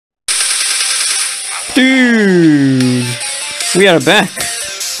Dude, we are back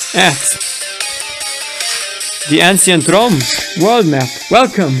at the ancient Rome world map.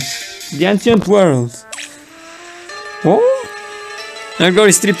 Welcome, the ancient world. Oh,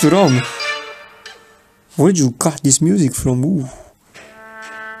 Allegory strip to Rome. Where did you cut this music from? Ooh.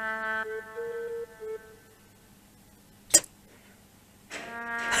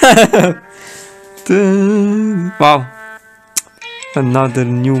 Wow, another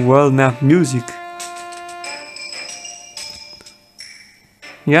new world map music.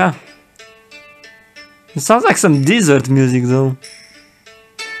 Yeah, it sounds like some desert music though.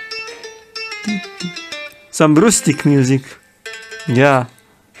 Some rustic music. Yeah,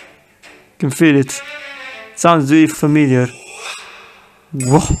 can feel it. Sounds really familiar.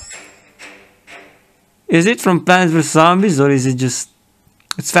 Whoa. Is it from Plants vs Zombies or is it just...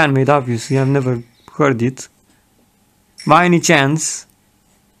 It's fan made, obviously. I've never heard it. By any chance?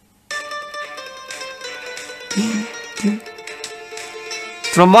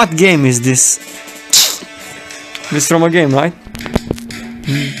 From what game is this? This from a game, right?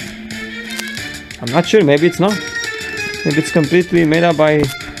 I'm not sure, maybe it's not. Maybe it's completely made up by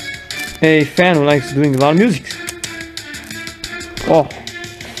a fan who likes doing a lot of music. Oh,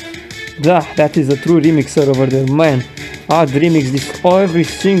 that is a true remixer over there, man. I'd remix this every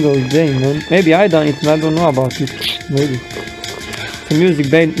single day, man. Maybe I done it and I don't know about it. Maybe. The music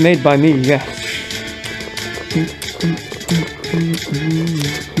made by me, yeah.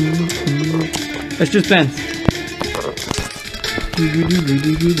 Let's just dance.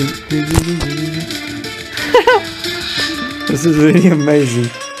 This is really amazing.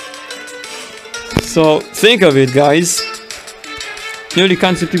 So, think of it, guys. Newly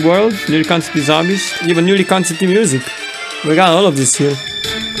concepted world, newly concepted zombies, even newly concepted music. We got all of this here.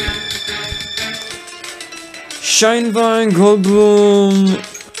 Shinevine, Goldblum.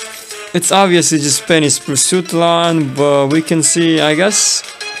 It's obviously just Spanish Pursuit land, but we can see, I guess,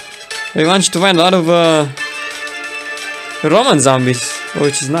 we managed to find a lot of Roman zombies,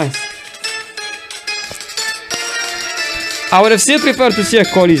 which is nice. I would have still preferred to see a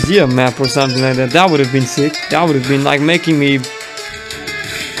Colosseum map or something like that. That would have been sick. That would have been like making me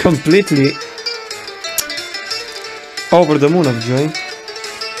completely over the moon of joy.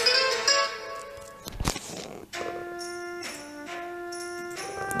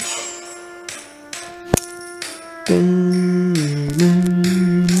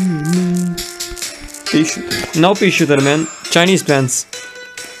 Pea shooter. No pea shooter, man. Chinese plants.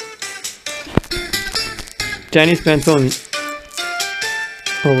 Chinese plants only.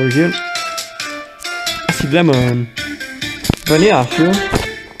 Over here. Acid lemon. Vanilla, sure.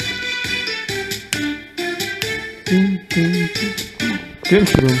 Cream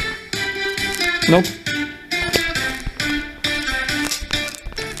shroom. Nope.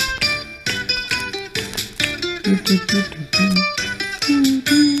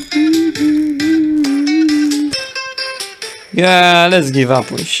 Yeah, let's give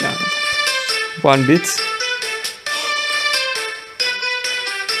up one shot. One bit.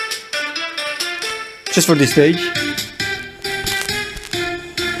 Just for this stage.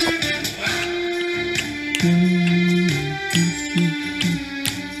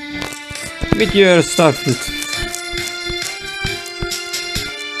 With your starfruit.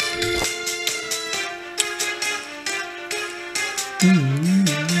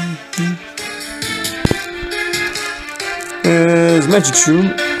 Magic shroom.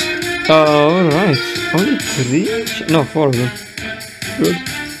 Alright. Only 3? No, 4 of them. Good.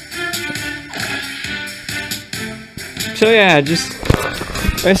 So yeah, just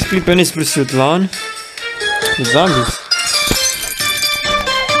basically Penny's Pursuit lawn with zombies.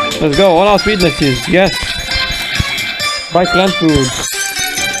 Let's go, all out witnesses, yes. Buy plant food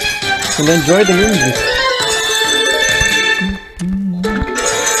and enjoy the music.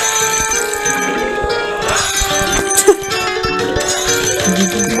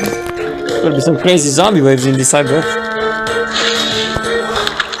 There'll be some crazy zombie waves in this side, bro.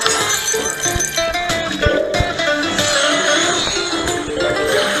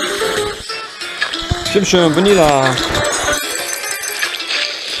 Shim vanilla.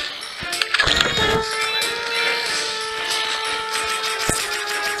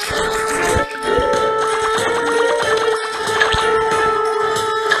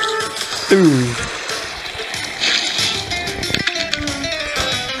 Ooh.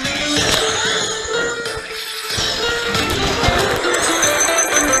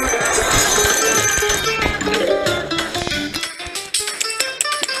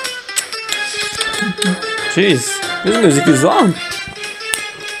 Jeez, this music is long.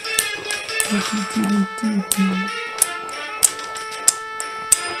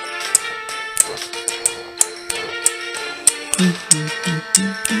 A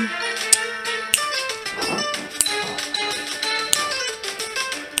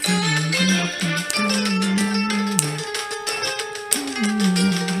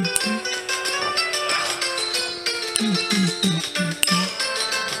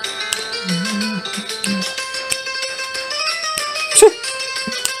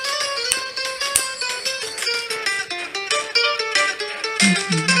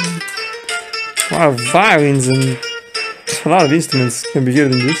lot of violins and a lot of instruments can be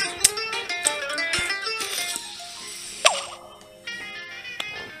heard in this.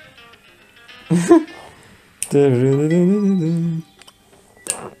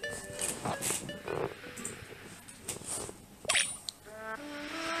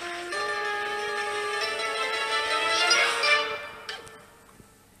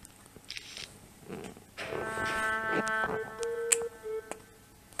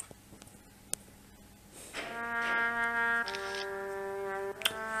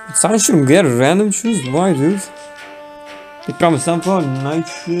 I shouldn't get random shoes. Why, dude? They promise some for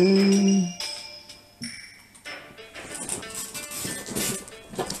nightshade.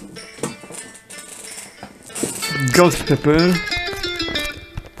 Ghost pepper.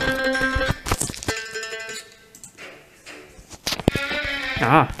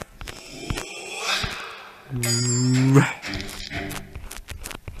 Ah.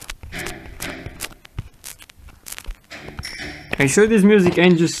 I'm sure this music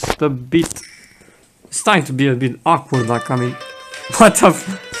ain't just a bit... It's starting to be a bit awkward, like, I mean... What the f...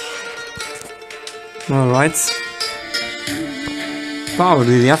 Alright. Power,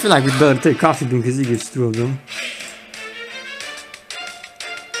 really. I feel like we better take coffee bean because he gives two of them.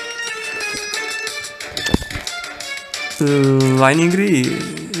 Lining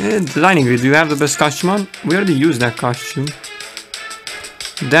Reed. Lining Reed, do you have the best costume on? We already used that costume.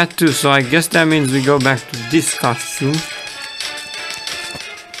 That too, so I guess that means we go back to this costume.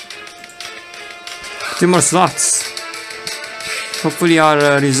 2 more slots. Hopefully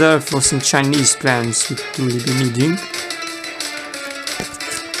are reserved for some Chinese plans we will be needing.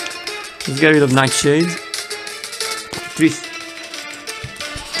 Let's get rid of Nightshade. 3.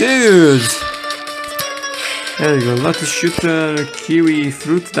 Dude! There we go. Lotus shooter, kiwi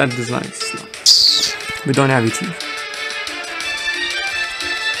fruit. That is nice. No. We don't have it here.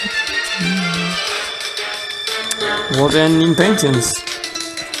 What an impatience.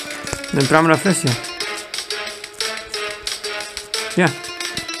 Ne pram refressia. Yeah.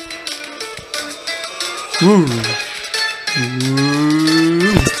 Woo.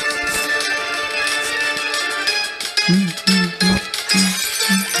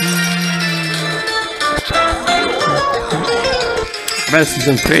 Better see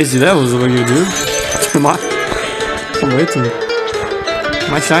some crazy levels over here, dude. I'm waiting.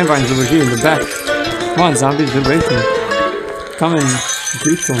 My shine vine's over here in the back. Come on, zombies, they're waiting. Come and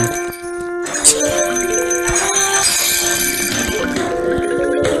greet them.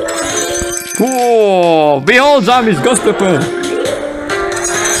 Whoa! Behold, zombies, ghost pepper!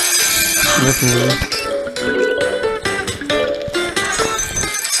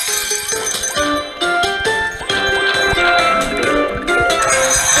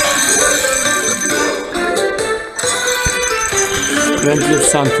 Plenty of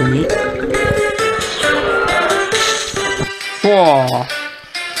sun to me. Whoa!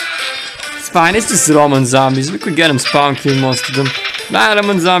 It's fine, it's just Roman zombies. We could get them spawn kill most of them. Nah,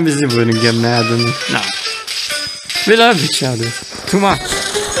 Roman zombies, they wouldn't get mad at me. No. We love each other. Too much.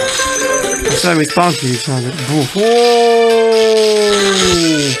 That's why we spawn kill each other. Whoa!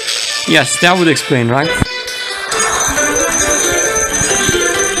 Yes, that would explain, right?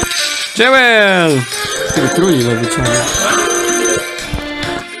 Jewel! We truly love each other.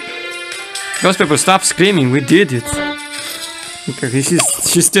 Ghost Pepper, stop screaming, we did it. Okay,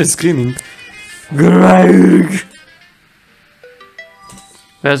 she's still screaming. Greg!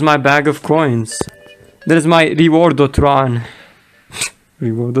 There's my bag of coins. There's my rewardotron.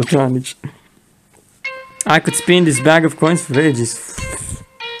 Rewardotron. I could spin this bag of coins for ages.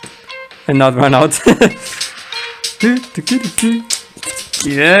 And not run out.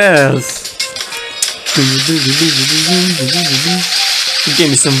 Yes! He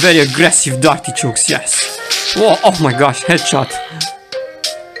gave me some very aggressive darty chokes, yes. Whoa, oh my gosh, headshot.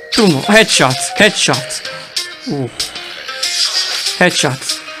 2 more, headshot, headshot. Ooh.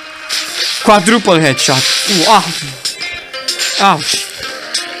 Headshot. Quadruple headshot. Ooh, ah. Ouch.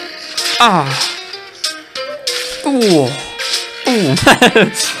 Ah. Ooh. Ooh.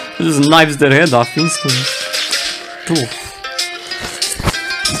 Just knives their head off instantly. Ooh.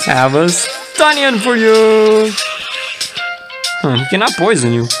 Have a stunnion for you. He cannot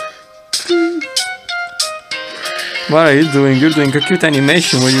poison you. What are you doing? You're doing a cute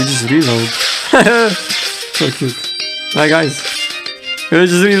animation where you just reload. So cute. Hi guys. You're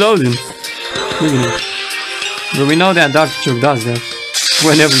just reloading. But we know that Dark Choke does that.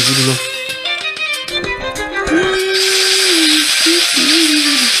 Whenever you reload.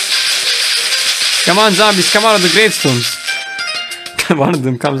 Come on zombies, come out of the gravestones. One of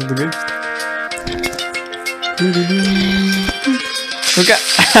them comes to the gravestone. Okay.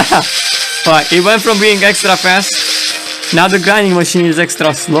 Alright, it went from being extra fast. Now the grinding machine is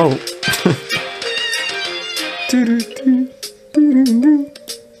extra slow.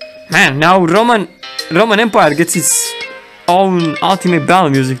 Man, now Roman Empire gets its own ultimate battle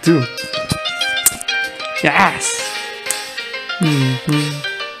music too. Yes.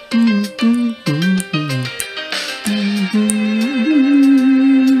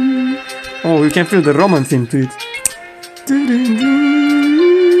 Oh, you can feel the Roman theme to it.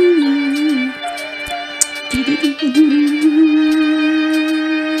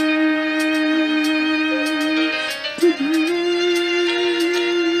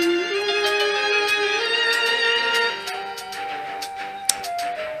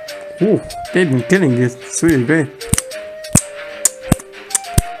 Oh, they've been killing it. It's really great.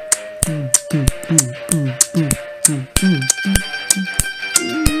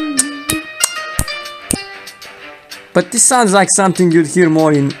 But this sounds like something you'd hear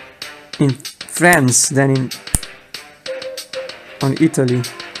more in France than on Italy.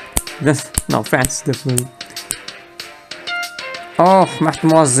 No, France definitely. Oh,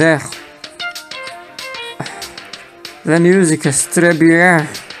 mademoiselle. La musique est très bien.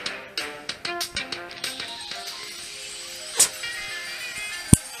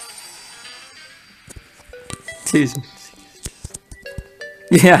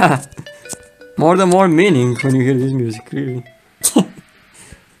 Yeah. More meaning when you hear this music, really.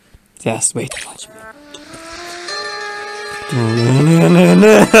 Just wait, watch me.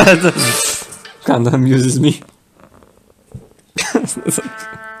 Kind of amuses me.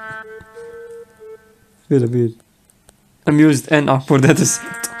 Little bit amused and awkward at the same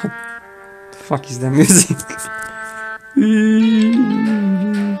time. The fuck is that music?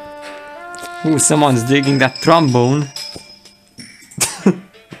 Ooh, someone's digging that trombone.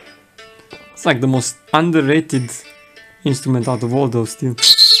 It's like the most underrated instrument out of all those still.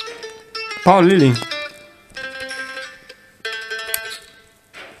 Power Lily.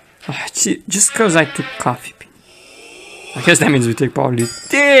 Just cause I took coffee bean. I guess that means we take Power Lily.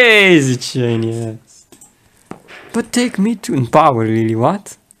 Daisy chain, yes. But take me to Power Lily,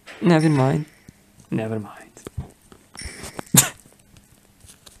 what? Never mind. Never mind.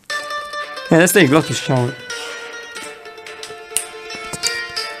 Yeah, let's take Lotus shower.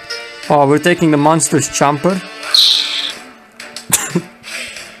 Oh, we're taking the monster's chomper.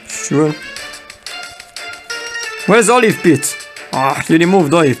 Sure. Where's Olive Pit? Ah, you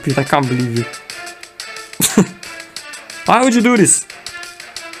removed Olive Pit. I can't believe you. Why would you do this?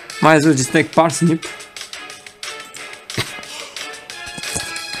 Might as well just take Parsnip.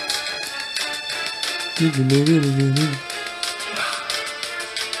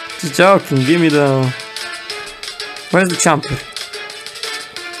 Just joking. Give me the. Where's the chomper?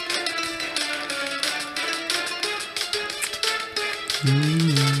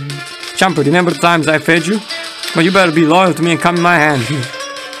 Chomper, remember the times I fed you? But you better be loyal to me and come in my hand here.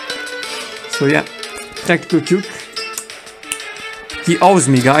 So yeah, tactical juke. He owes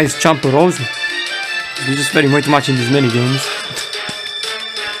me, guys. Chomper owes me. He's just betting way too much in these mini games.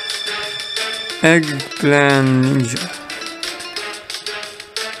 Eggplant Ninja.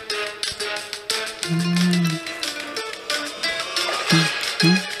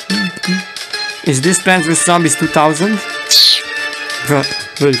 Is this Plants vs Zombies 2000?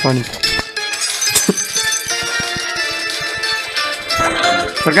 Very funny.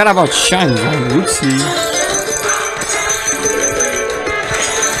 Forgot about Shine, whoopsie.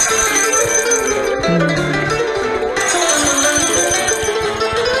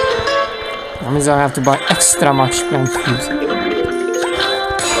 That means I have to buy extra much plant food.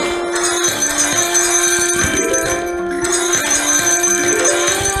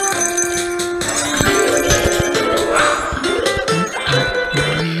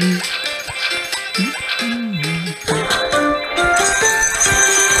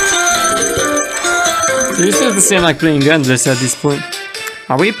 This is the same like playing Endless at this point.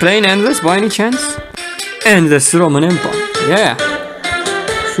 Are we playing Endless by any chance? Endless Roman Empire. Yeah.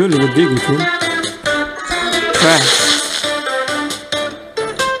 Surely we're digging to him.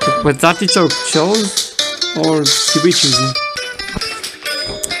 But Artichoke chose? Or did we choose him?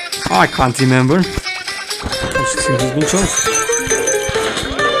 Oh, I can't remember. I should say he's been chosen.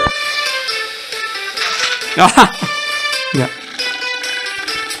 Yeah.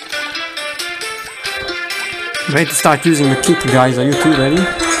 Ready to start using the kit, guys. Are you two ready?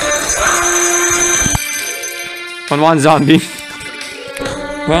 On one zombie.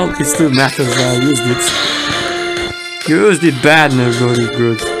 Well, it still matters that I used it. You used it bad, no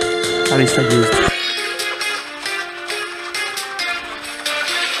good. At least I used it.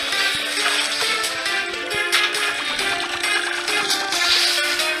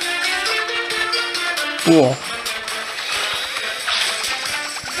 Whoa.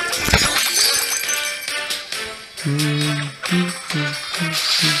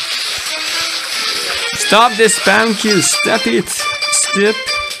 Stop the spam kill, step it, step.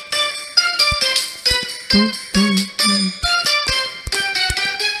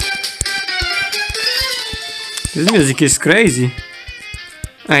 This music is crazy.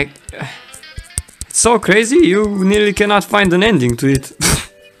 Like, it's so crazy you nearly cannot find an ending to it.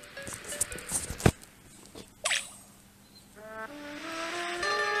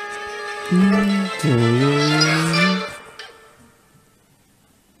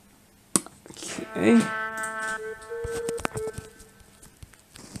 Okay.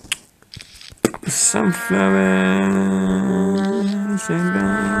 Sunflowers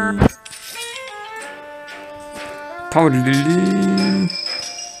and powder lily.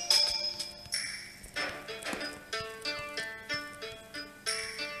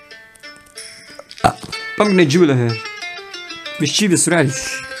 Pumpkin jewel here. Mischievous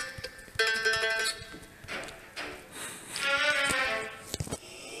radish.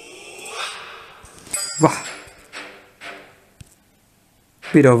 Wow.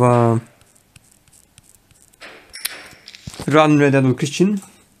 Bit of run red apple Christian.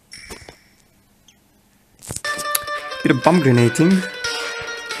 Bit of bomb grenading.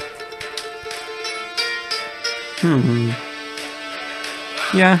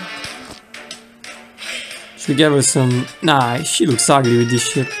 Yeah. Should give her some. Nah, she looks ugly with this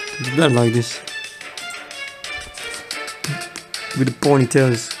shit. It's better like this. With the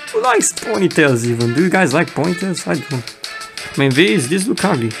ponytails. Who likes ponytails even? Do you guys like ponytails? I don't. I mean, these look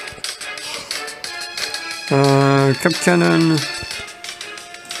ugly. Cap cannon.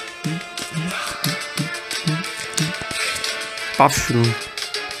 Pop shroom.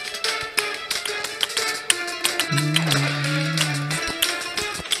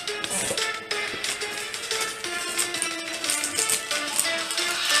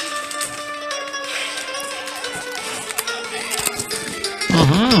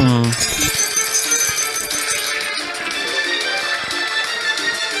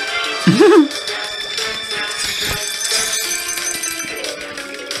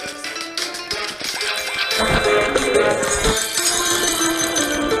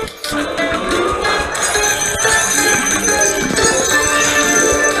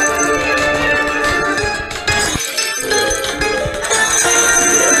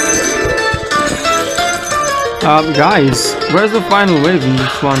 Guys, where's the final wave in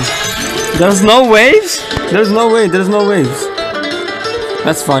this one? There's no waves? There's no waves.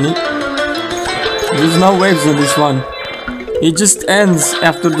 That's funny. There's no waves in this one. It just ends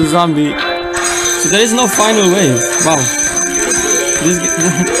after the zombie. So there is no final wave. Wow.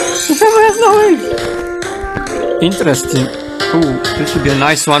 There's no wave. Interesting. Ooh, this should be a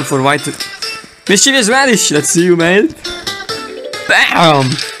nice one for white. Mischievous radish. Let's see you, mate. Bam!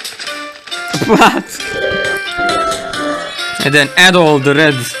 What? And then add all the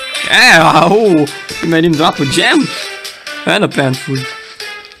red. Oh, you made him drop a gem and a plant food.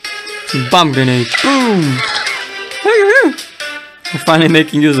 Bomb grenade. Boom! I'm finally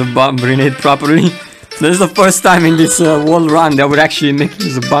making use of bomb grenade properly. This is the first time in this whole run that we're actually making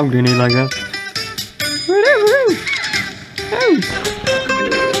use of bomb grenade like that.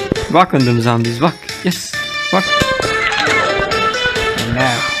 Rock on them zombies. Rock. Yes. Rock. And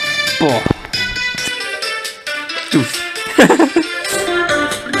now. Oh. Doof.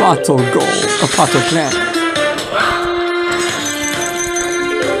 Pot of gold, a pot of plant.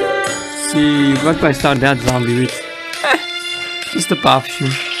 See, what do I start that zombie with? Just a pop shoe.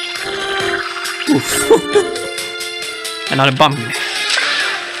 Oof. Another bomb.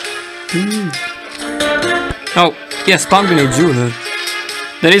 Oh, yes, pumpkin jeweler.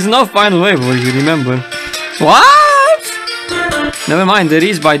 There is no final wave, will you remember? What? Never mind, there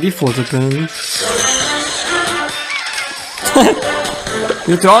is by default apparently.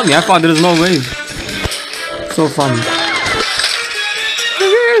 You told me, I thought there was no wave. So funny.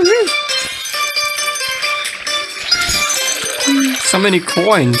 So many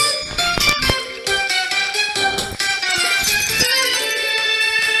coins.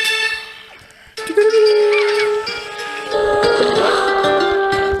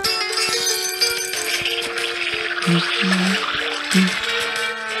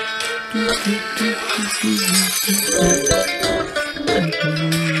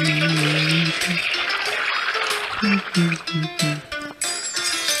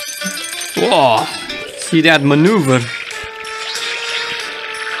 Whoa! See that maneuver?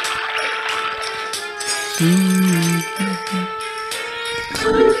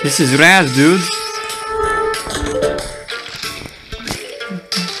 This is rad, dude.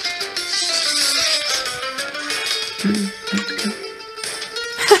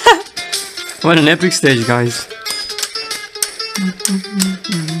 What an epic stage, guys.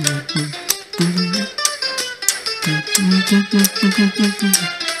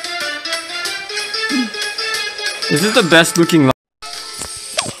 Is this the best looking line?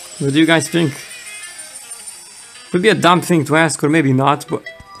 What do you guys think? Would be a dumb thing to ask, or maybe not, but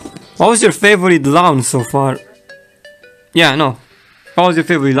what was your favorite lawn so far? Yeah, no. What was your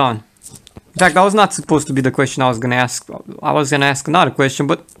favorite lawn? In fact, that was not supposed to be the question I was gonna ask. I was gonna ask another question,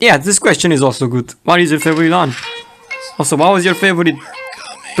 but yeah, this question is also good. What is your favorite lawn? Also, what was your favorite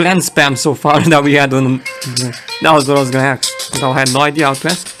plant spam so far that we had on? That was what I was gonna ask. But I had no idea how to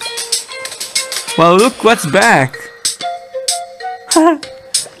ask. Well, look what's back.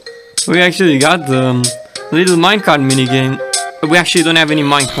 We actually got the little minecart minigame. But we actually don't have any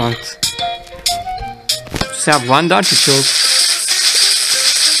minecart. Just have one artichoke.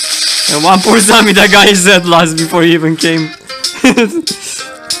 And one poor zombie that got his head lost before he even came.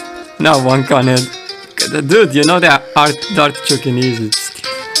 Now one con head. Dude, you know that artichoke can easy.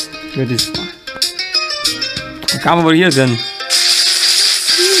 Look at this one. Come over here then.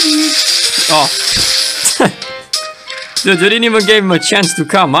 Oh. Dude, you didn't even give him a chance to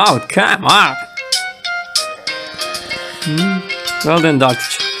come out. Come on. Well then,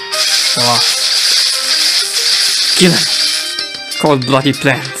 artichoke. Oh. Kill him. Cold-blooded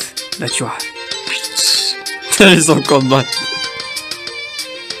plant. That you are. That is so cold blood.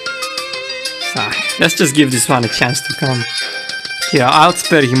 Let's just give this one a chance to come. Here, I'll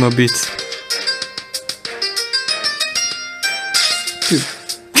spare him a bit.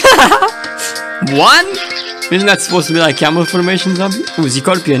 One? Isn't that supposed to be like camel formation zombie? Oh,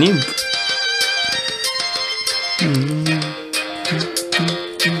 Scorpion imp.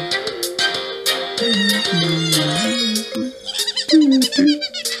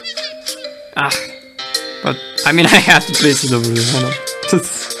 But I mean, I have to place it over there.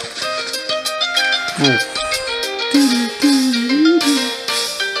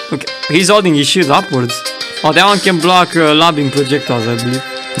 Okay, he's holding his shield upwards. Oh, that one can block lobbing projectiles, I believe.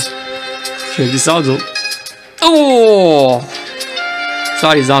 Check this out, though. Oh!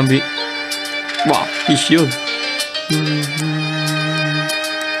 Sorry, zombie. Wow, his shield.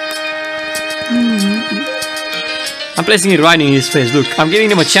 I'm placing it right in his face. Look, I'm giving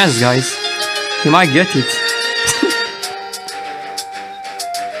him a chance, guys. He might get it.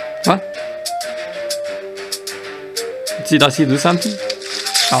 What? See, does he do something?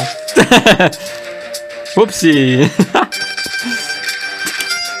 Oh. Whoopsie.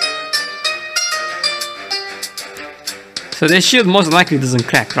 So their shield most likely doesn't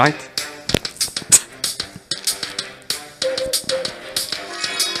crack, right?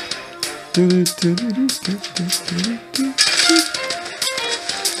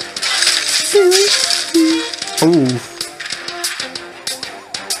 Oh.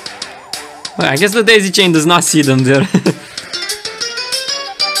 Well, I guess the daisy chain does not see them there.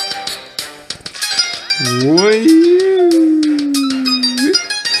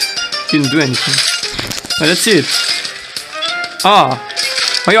 Didn't do anything. Well, that's it. Ah.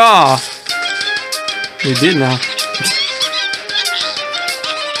 Oh yeah. They did now.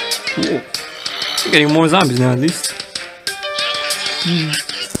 Whoa. We're getting more zombies now at least.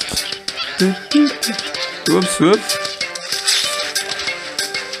 Whoops, whoops.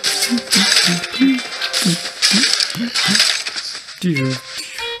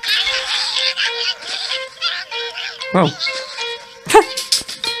 Whoa.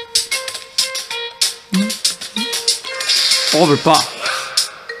 Overpower.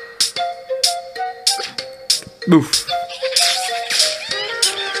 Boof.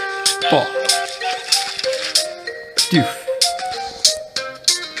 Oh. Doof.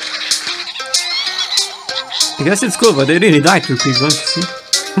 I guess it's cool, but they really die too quick, don't you see?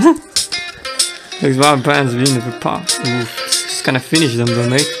 These wild plants being overpowered. Just gonna finish them though,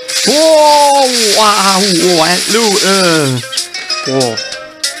 mate. Whoa! Wow! Whoa!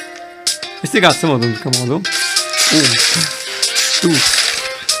 I still got some of them to come on though. Ooh.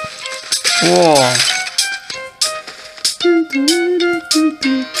 Whoa!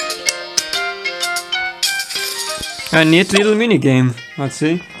 A neat little mini game, let's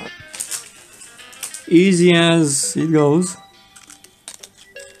see. easy as it goes.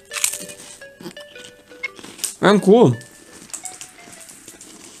 And cool.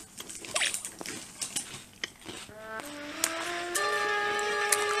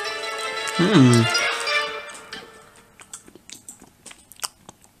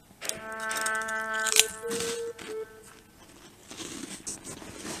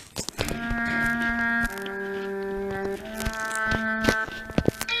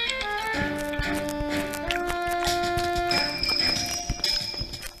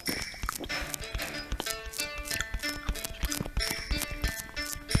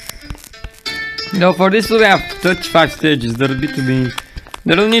 Now for this we have 35 stages. There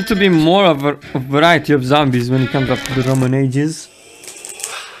will need to be more of a variety of zombies when it comes up to the Roman ages.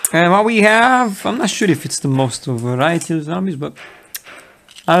 And what we have, I'm not sure if it's the most variety of zombies, but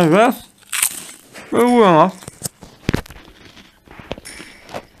I guess well,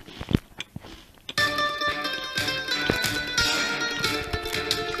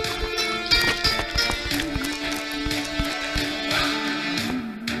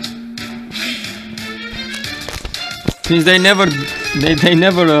 since they never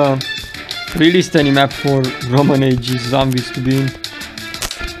released any map for Roman ages zombies to be in.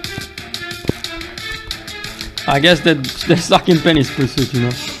 I guess that they're stuck in Penny's Pursuit, you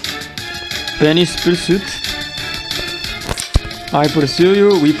know. Penny's Pursuit. I pursue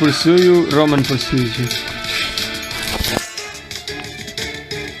you, we pursue you, Roman pursues you.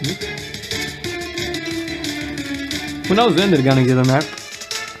 Who knows when they're gonna get a map?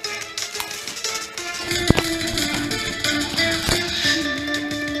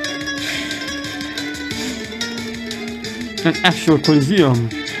 An actual Coliseum.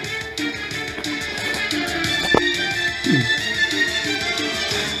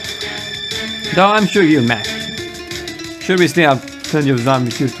 Though I'm sure you'll match. Sure we still have plenty of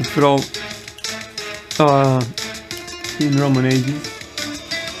zombies here to throw in Roman ages.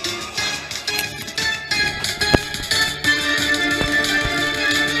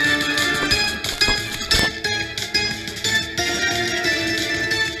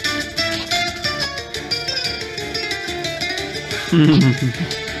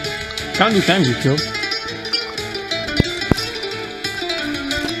 Can't do tango kill.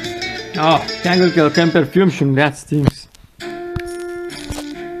 Oh, tango kill can perfume shim, that stinks.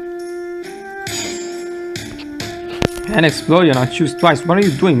 And explosion, I choose twice. What are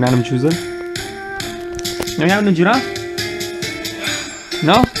you doing, Madam Chooser? Are you having a giraffe?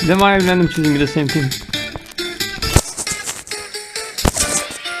 No? Then why are you random choosing the same thing?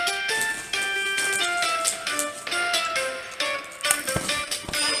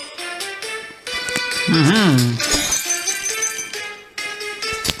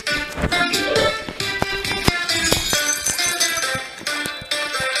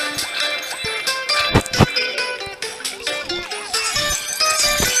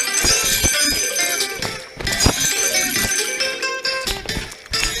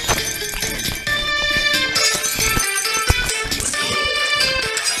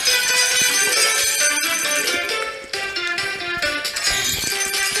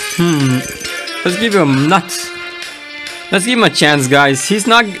 Let's give him a nut. Let's give him a chance, guys. These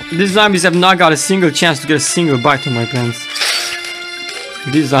zombies have not got a single chance to get a single bite on my pants.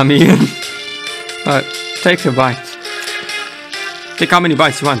 This zombie. But take a bite. Take how many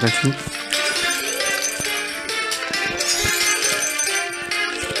bites you want, actually.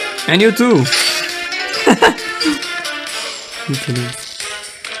 And you too. You too.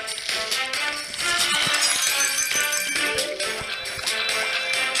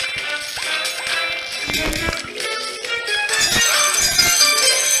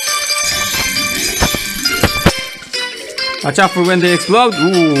 Watch out for when they explode.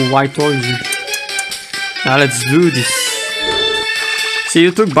 Ooh, I told you. Now let's do this. See,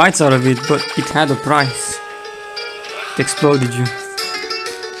 you took bites out of it, but it had a price. It exploded you.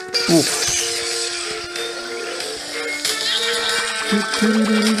 Ooh.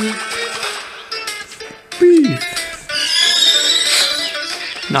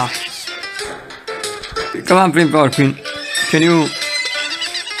 Nah. Come on, Flame Power Queen. Can you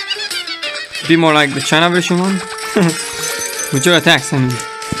be more like the China version one? With your attacks, I mean.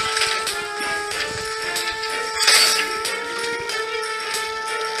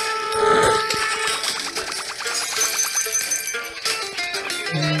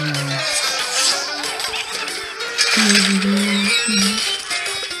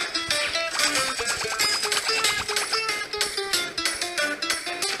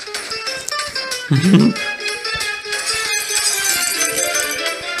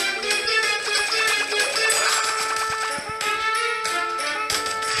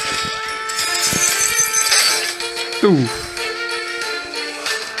 Oof.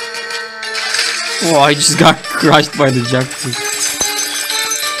 Oh, I just got crushed by the jackfruit.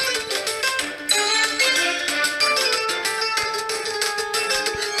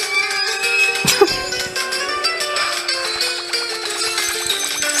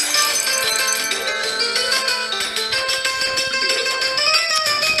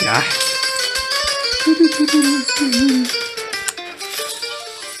 Yeah.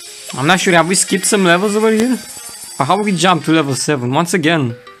 I'm not sure, have we skipped some levels over here? Or how we jump to level 7? Once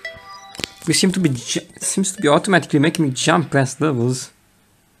again, we seems to be automatically making me jump past levels.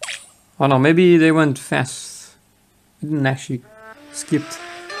 Oh no, maybe they went fast. We didn't actually skip.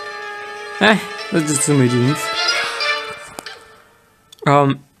 Let's just assume we didn't.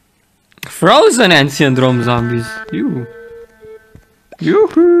 Frozen ancient Rome zombies.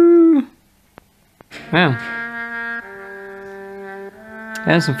 Yoo-hoo! Man.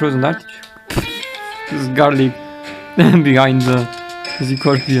 And some frozen artichoke. This is garlic behind the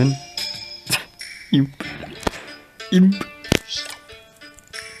scorpion. Imp.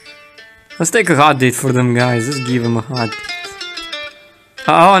 Let's take a hot date for them guys. Let's give them a hot date.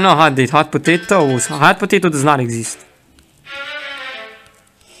 Oh no, hot date. Hot potatoes. Hot potato does not exist.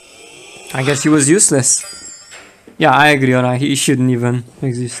 I guess he was useless. Yeah, I agree, alright. He shouldn't even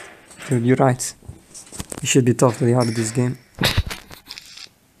exist. Dude, you're right. He should be totally out of this game.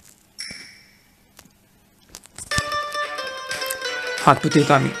 Hot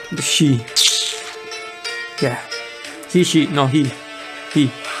potato, I mean, the she. Yeah. He, she, no, he.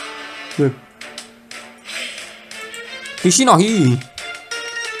 Good. He, she, no, he.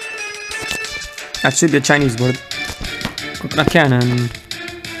 That should be a Chinese word. Coconut cannon.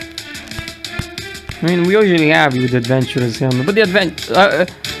 I mean, we usually have with adventurers helmet, but the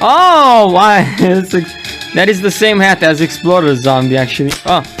oh, why? That is the same hat as Explorer Zombie, actually.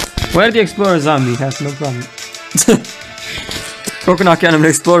 Oh, where the Explorer Zombie has no problem. Coconut Cannon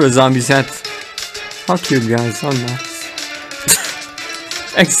Explorer Zombie's hat. How cute, guys. How nice.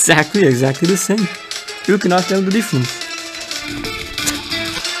 Exactly the same. You cannot tell the difference.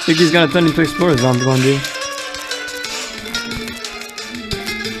 I think he's gonna turn into Explorer Zombie one day.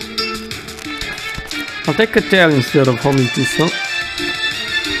 I'll take a tail instead of homing pistol.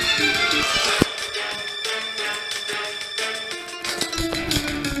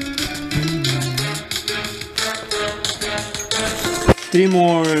 Three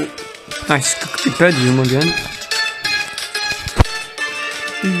more. Nice Pedium again.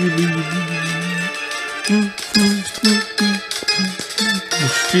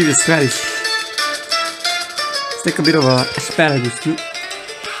 Mischievous radish. Let's take a bit of asparagus too.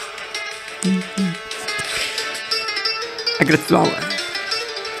 Agate flower.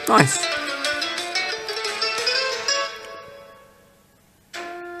 Nice.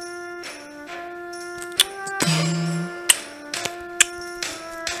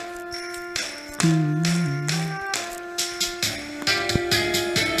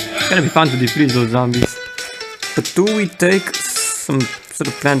 It's gonna be fun to defreeze those zombies. But do we take some sort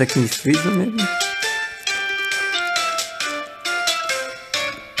of plant that can defreeze them maybe?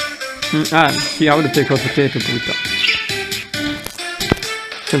 See, I would take a potato with that.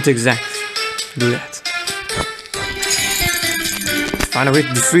 Don't exactly do that. Find a way to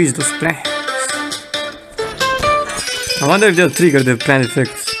defreeze those plants. I wonder if they'll trigger the plant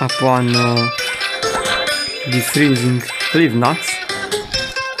effects upon defreezing. I believe not.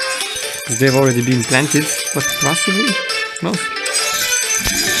 Because they've already been planted, but possibly? No.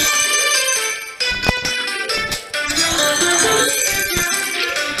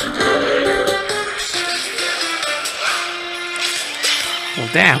 Oh,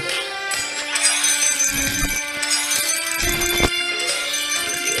 damn.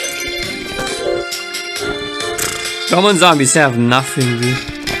 Common zombies have nothing, dude.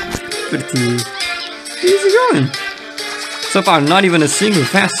 Pretty easy going. So far, not even a single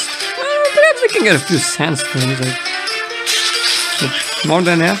fast. Perhaps I can get a few sandstorms, like more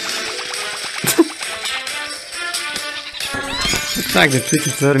than that. Looks like they're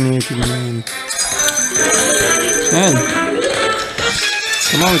pretty terminated, man.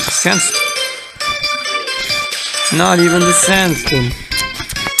 Come on with the sandstorm. Not even the sandstorm.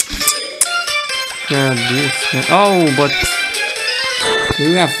 God, this. Oh, but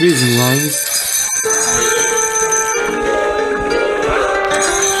we have freezing lines.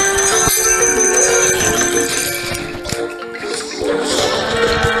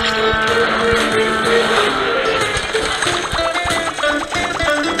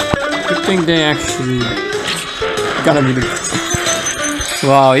 Good thing they actually gotta be the.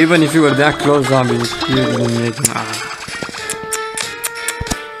 Wow, even if you were that close, zombies, you didn't make them.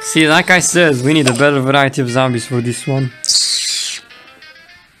 See, like I said, we need a better variety of zombies for this one.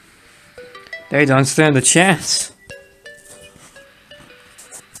 They don't stand a chance.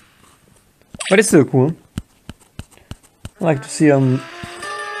 But it's still cool. I like to see them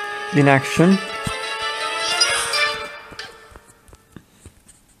in action.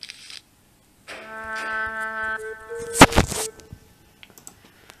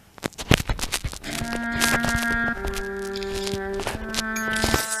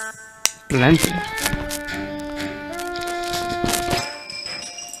 Plenty.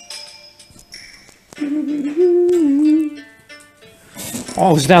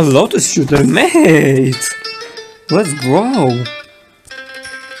 Oh, is that Lotus shooter, mate? Let's go.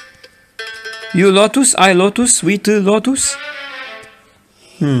 You Lotus, I Lotus, we two Lotus.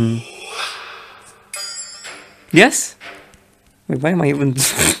 Yes? Wait, why am I even...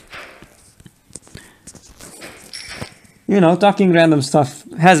 You know, talking random stuff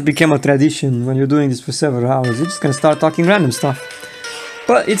has become a tradition when you're doing this for several hours. You're just gonna start talking random stuff.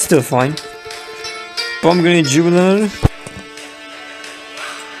 But it's still fine. Pomegranate Jubilant.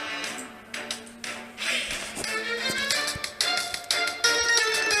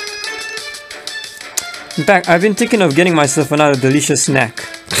 In fact, I've been thinking of getting myself another delicious snack.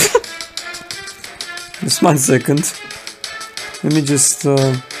 Just 1 second. Let me just...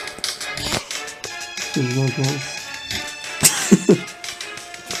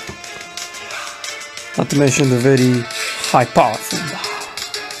 Not to mention the very high powerful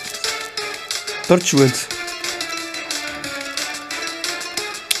Torchwood.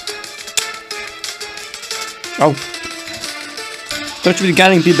 Oh, Torchwood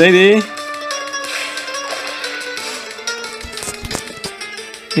Gallopy, baby.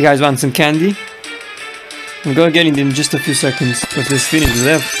 You guys want some candy? I'm gonna get it in just a few seconds. But let's finish the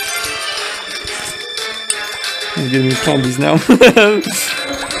left. He's giving me candies now.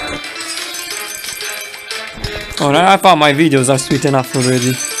 Alright, I thought my videos are sweet enough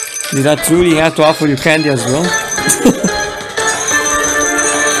already. Did I truly have to offer you candy as well?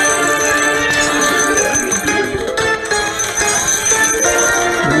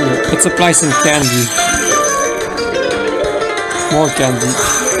 Let's apply some candy. More candy.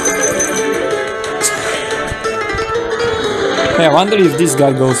 Hey, I wonder if this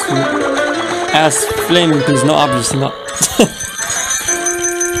guy goes through. As flaming, please. No, obviously not.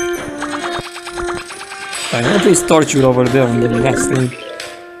 I'm gonna place Torchwood over there on the next thing,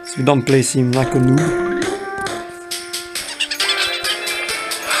 so we don't place him like a noob.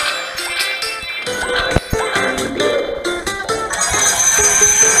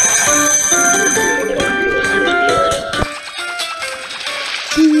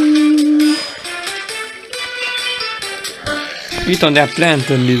 Eat on that plant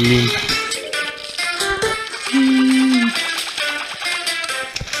and leave me.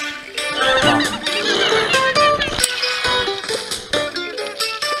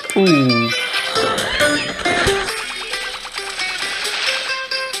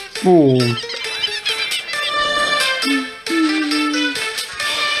 Boom.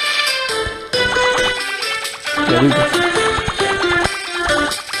 There we go.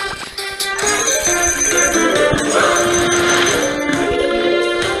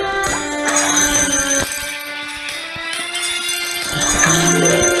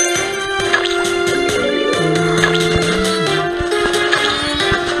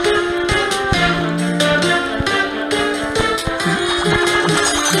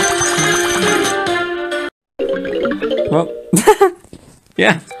 Well,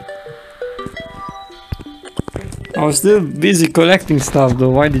 yeah. I was still busy collecting stuff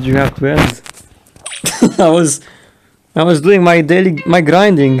though. Why did you have to end? I was doing my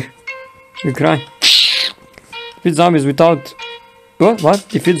grinding. You cry. Feed zombies without... What?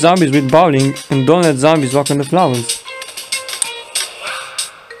 Defeat zombies with bowling and don't let zombies walk on the flowers.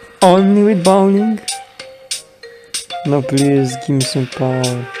 Only with bowling? No, please, give me some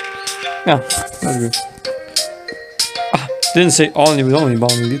power. Yeah, that's good. Didn't say only with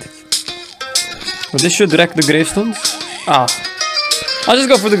bowling, did it? But this should wreck the gravestones? Ah. I'll just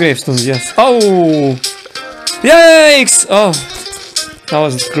go for the gravestones, yes. Oh! Yikes! Oh. That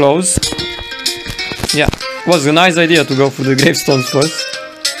was close. Yeah. Was a nice idea to go for the gravestones first.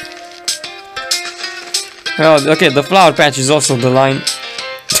 Well, okay, the flower patch is also the line.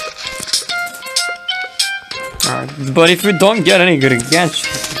 But if we don't get any gargantuan,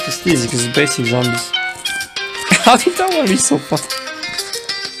 it's just easy because it's basic zombies. How did that one be so fun?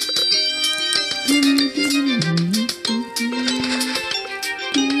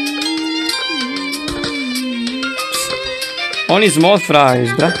 Only small fries,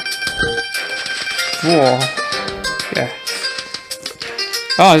 bruh. Whoa. Yeah.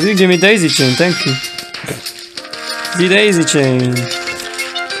 Oh, you give me daisy chain, thank you. The daisy chain.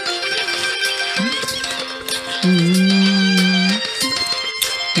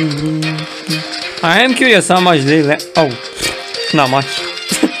 I am curious how much they left. Oh, not much.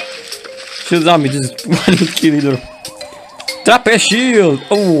 Shield zombie just one hit kill either. Trapeze shield!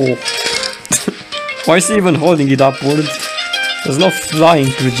 Oh! Why is he even holding it upward? There's no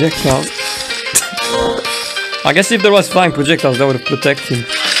flying projectile. I guess if there was flying projectiles that would protect him.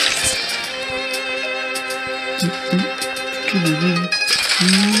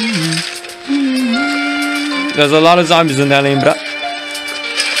 There's a lot of zombies in that lane, bruh.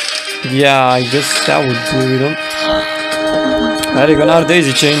 Yeah, I guess that would do it. I think another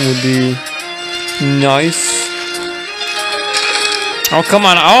daisy chain would be nice. Oh, come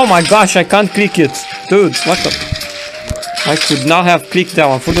on. Oh my gosh, I can't click it. Dude, what the... I could not have clicked that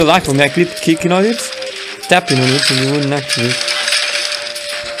one. For the life of me, I keep kicking on it, tapping on it, and it wouldn't activate.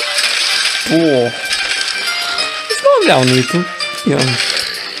 Oh. It's going down a little. Yeah.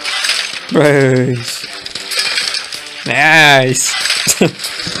 Brace. Nice.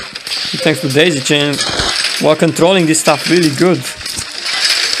 Thanks to daisy chain. While controlling this stuff really good.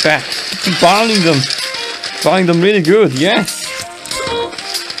 Yeah. Bowling them. Bowling them really good, yes.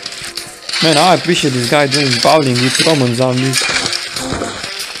 Man, I appreciate this guy doing bowling with Roman zombies.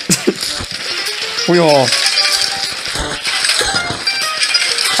 We all.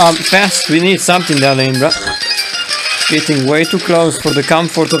 Fast, we need something down lane, bruh. Getting way too close for the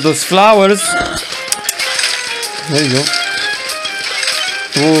comfort of those flowers. There you go.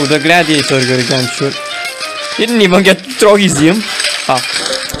 Oh, the gladiator gun shot. He didn't even get to throw his him. Ah,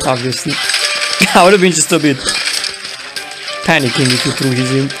 obviously. I would have been just a bit panicking if you threw his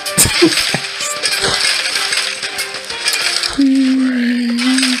him.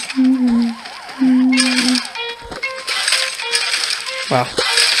 Wow,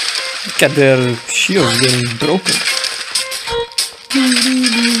 look at their shields getting broken.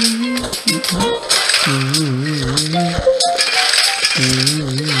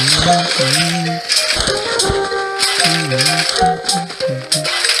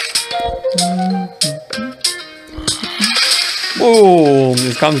 Boom!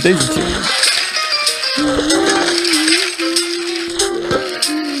 Here comes daisy chain.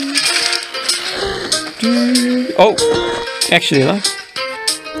 Oh, actually, huh?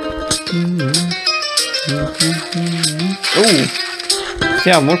 Oh,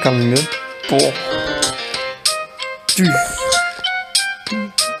 yeah, more coming there. Oh.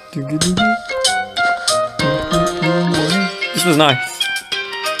 This was nice.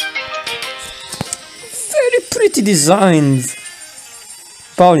 Very pretty designed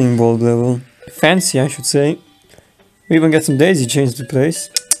bowling ball level. Fancy, I should say. We even get some daisy chains to place.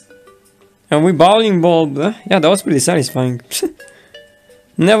 And we bowling balled. Yeah, that was pretty satisfying.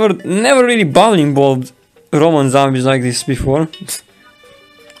 Never really bowling balled Roman zombies like this before.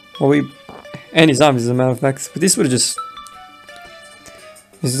 Or any zombies, as a matter of fact. But this was just...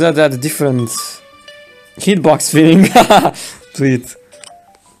 Is that different hitbox feeling to it?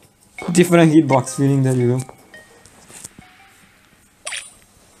 Different hitbox feeling, there you go.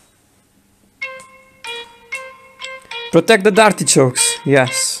 Protect the artichokes,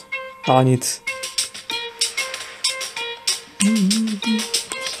 yes, on it.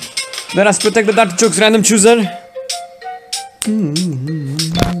 Let us protect the artichokes, random chooser.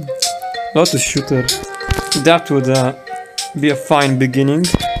 Lotus shooter. That would be a fine beginning.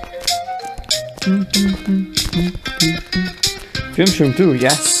 Film too,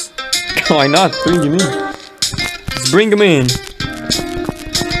 yes. Why not? Bring him in. Let's bring him in.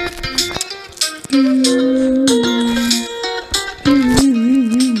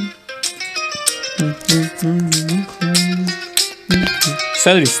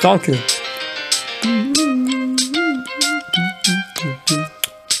 Celery Stalker.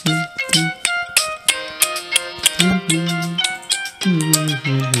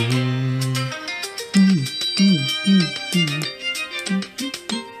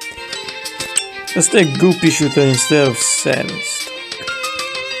 Let's take Goopy Shooter instead of Celery Stalker.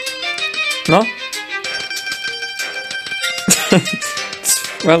 No?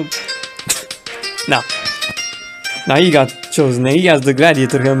 Well, no. Now he got chosen. He has the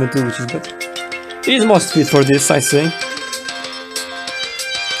gladiator helmet too, which is better. He's most fit for this, I say.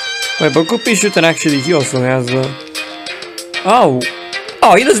 Wait, but Goopy Shooter actually, he also has a... Oh!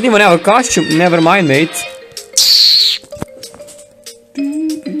 Oh, he doesn't even have a costume. Never mind, mate.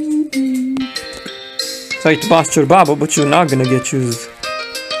 Sorry to bust your bubble, but you're not gonna get used.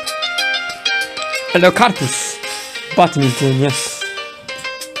 Hello, Carpus. Badminton, yes.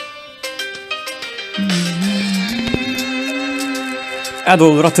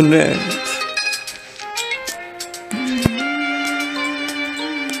 Adol rotten red.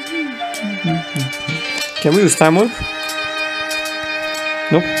 Can we use time warp?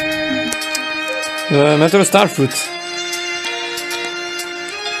 Nope. Meteor Starfruit.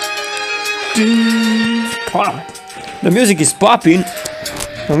 Wow. The music is popping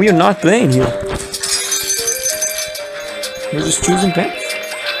and we are not playing here. We're just choosing plants.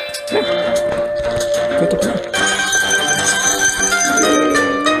 Yeah. Go to play.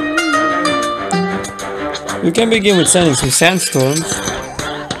 You can begin with sending some sandstorms.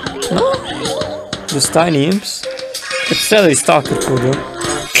 No? Just tiny imps. It's celery stalker for them.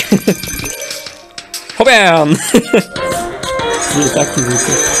 Oh bam! It's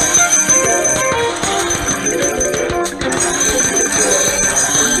activated.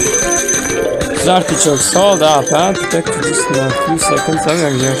 Artichokes, hold up, huh? Protected just in a few seconds. I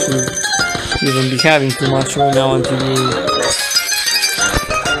don't actually even be having too much right now until we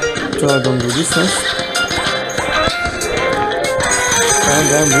try to do this one.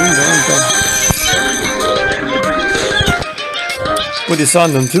 Down, boom, down. Put this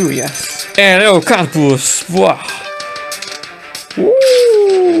on them too, yes. Hello, campus! Wow!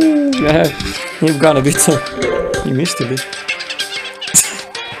 Woo! Yeah, you've got a bit. You missed a bit.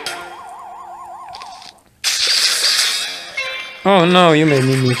 Oh no, you made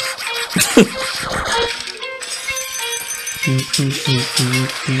me miss.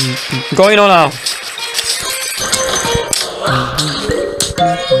 Going on now.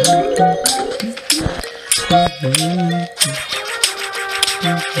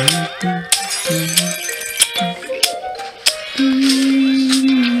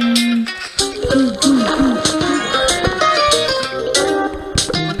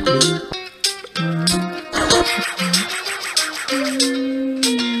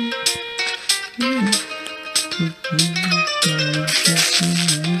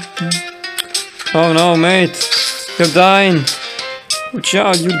 Oh no, mate, you're dying. Watch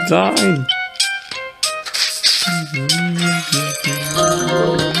out, you're dying.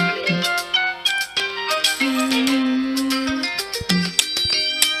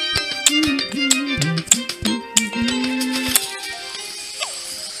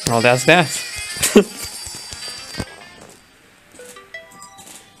 Well, that's that.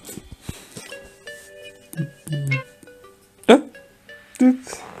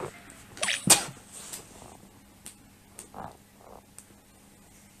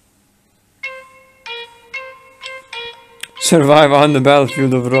 Survive on the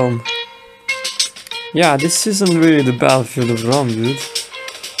battlefield of Rome. Yeah, this isn't really the battlefield of Rome, dude.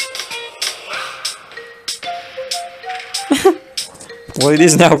 Well, it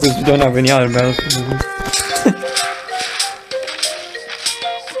is now because we don't have any other battlefield.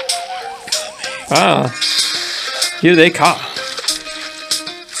 Ah, here they come.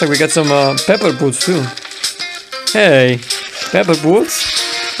 Looks like we got some pepper boots too. Hey, pepper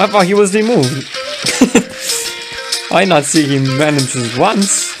boots? I thought he was removed. I not see him random just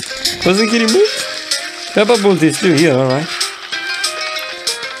once. Wasn't he removed? Pepper bolt is still here, alright.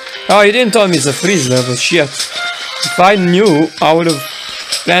 Oh, you didn't tell me it's a freeze level, shit. If I knew, I would have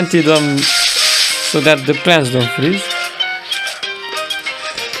planted them so that the plants don't freeze.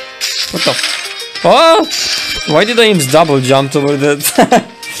 What the f— oh! Why did I imps double jump over that?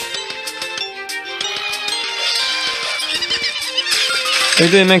 What are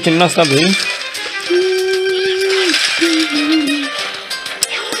you doing, man? Can you not stop the imp?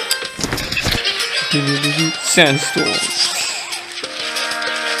 Sandstorm.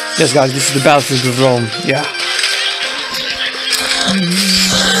 Yes, guys, this is the battlefield of Rome. Yeah.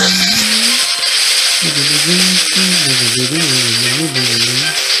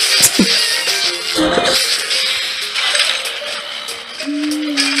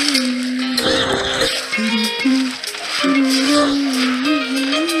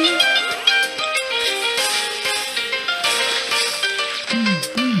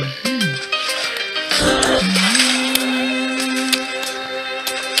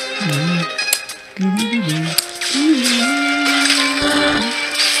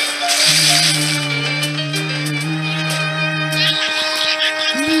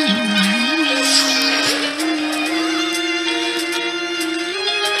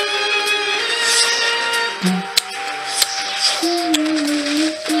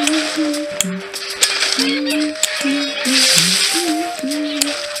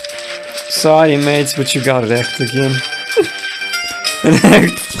 Sorry mates, but you got wrecked again.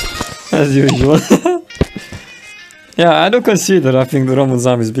 Wrecked, as usual. Yeah, I don't consider, I think, the Roman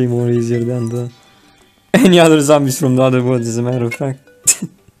zombies being more easier than the any other zombies from the other worlds, as a matter of fact.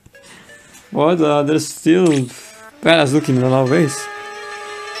 But they're still badass looking in a lot of ways.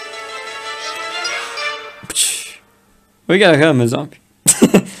 We got a helmet zombie.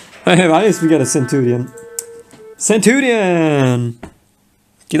 At least we got a centurion. Centurion!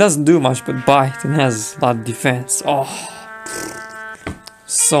 He doesn't do much but bite and has a lot of defense. Oh,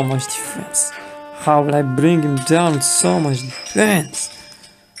 so much defense. How will I bring him down with so much defense?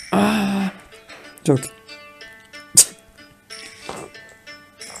 Ah, joking.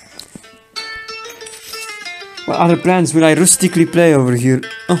 What other plans will I rustically play over here?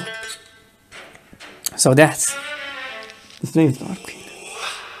 Oh. So that's the flamethrower queen.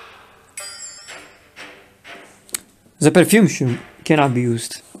 The perfume shroom cannot be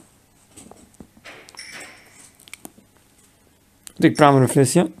used. Take primer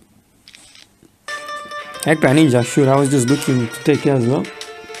reflection. Heck, ninja, sure, I was just looking to take it as well.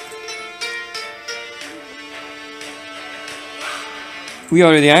 We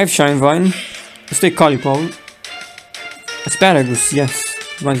already have Shine Vine. Let's take Cauliflower. Asparagus, yes.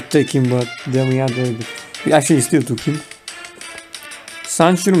 We want to take him, but then we actually still took him.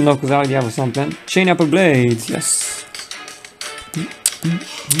 Sun Shroom, no, because I already have a sun plant. Chain Apple Blade, yes. I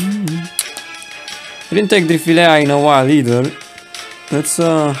didn't take Drifilea in a while either. Let's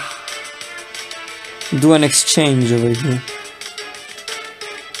do an exchange over here.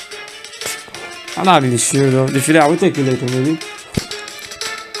 I'm not really sure though. Drifilea, we'll take it later maybe.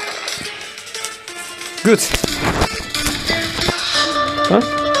 Good. Huh?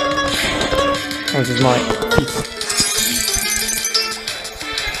 Oh, this is mine.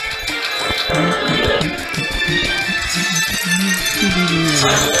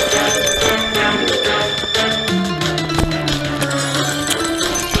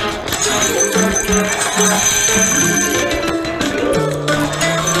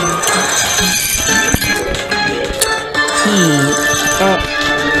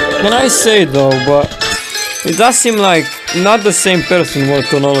 Can I say though, but it does seem like not the same person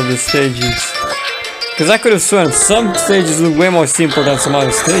worked on all of the stages. Because I could have sworn some stages look way more simple than some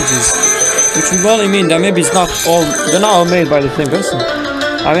other stages. Which would only mean that maybe it's not all, they're not all made by the same person.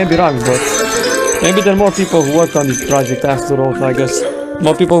 I may be wrong, but maybe there are more people who worked on this project after all, so I guess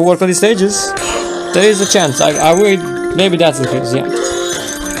more people who worked on these stages. There is a chance, I would, maybe that's the case, yeah.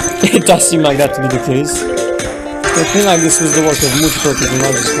 It does seem like that to be the case. I feel like this was the work of multiple people,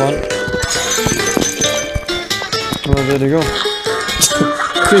 not just one. Well, there you go.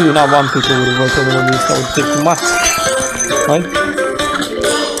 Clearly not one people would have worked on this, that would take too much. Right?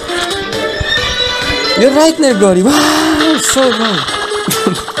 You're right, Nergori! Wow, so right!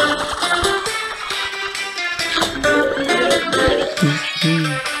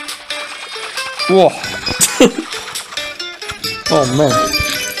 Whoa! Oh man.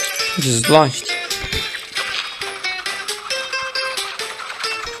 It just launched.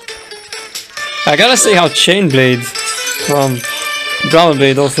 I gotta say how Chainblade from Ground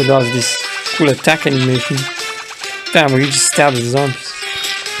Blade also does this cool attack animation. Damn, where he just stabs the zombies.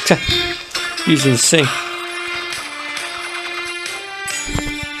 He's insane.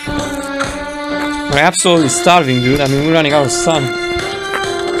 We're absolutely starving, dude. I mean, we're running out of sun.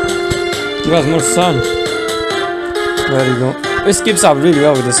 Give us more sun. There you go. This keeps up really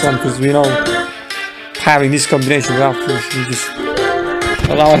well with this one because we know having this combination of outfits will just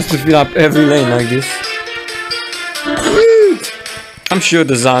allow us to fill up every lane like this. Woo! I'm sure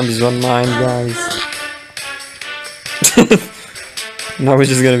the zombies won't mind, guys. Now we're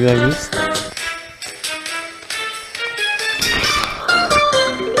just gonna be like this.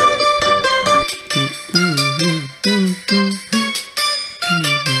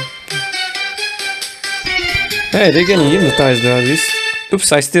 Hey, they're getting hypnotized at least.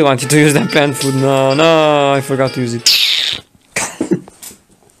 Oops, I still wanted to use that plant food. No, I forgot to use it.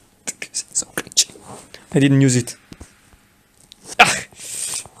 So cringy. I didn't use it. Ah.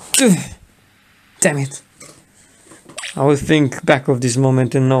 Damn it. I will think back of this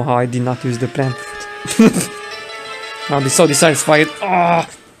moment and know how I did not use the plant food. I'll be so dissatisfied. Oh,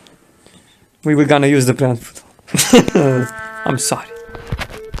 we were gonna use the plant food. I'm sorry.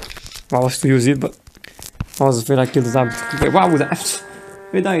 I was to use it, but I was afraid I killed the zombie. Wait, what would I?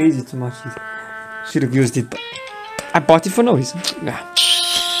 We don't use it too much. Should have used it, but I bought it for no reason. Yeah.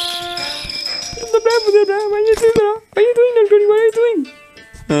 What are you doing? What are you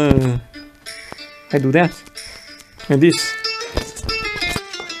doing? I do that. And this.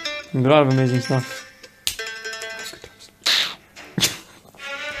 And a lot of amazing stuff.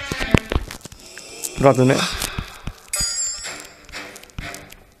 Brother, man.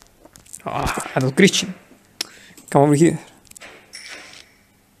 Ah, adult Christian. Come over here.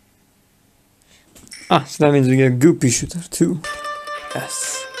 Ah, so that means we get a goopy shooter too.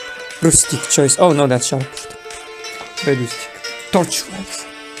 Yes. Rustic choice. Oh no, that's sharp. Very rustic. Torch lights.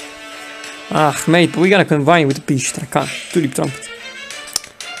 Ah, mate, we gotta combine with the pitch. I can't. Tulip trumpet.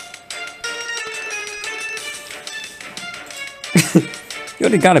 You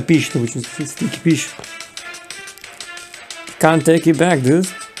already got a pitch too, which is a sticky pitch. Can't take it back, dude.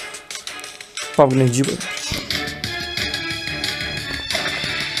 Probably jibber.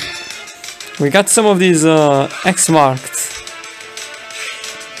 We got some of these X-marked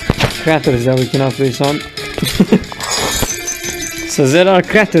craters that we cannot place on. So there are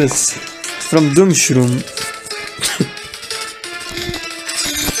craters from Doomshroom.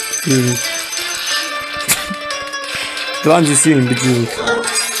 The ones you see in Bejeweled.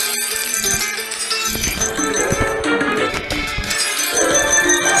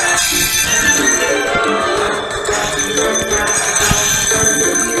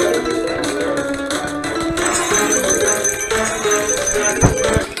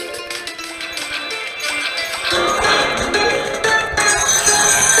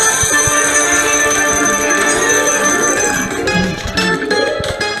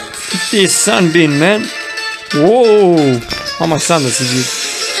 This sunbeam, man. Whoa! How much sun does it give?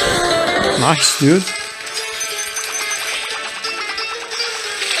 Nice, dude.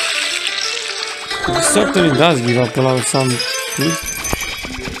 It certainly does give up a lot of sun, dude.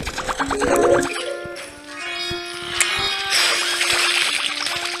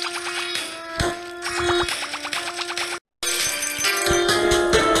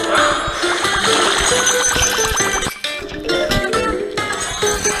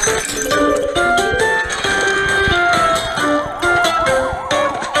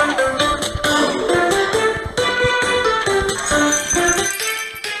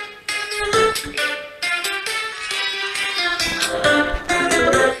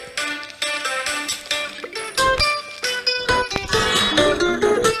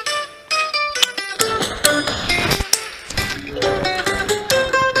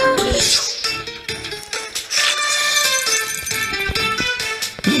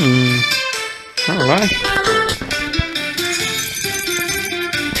 Alright.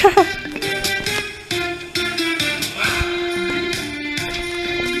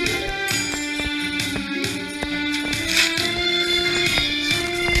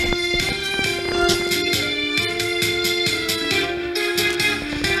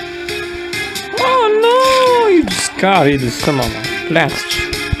 Oh no! You just carried some of my plants.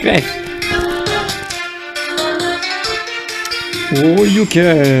 Great. Oh, you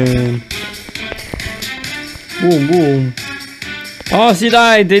can. Boom, boom. Oh, see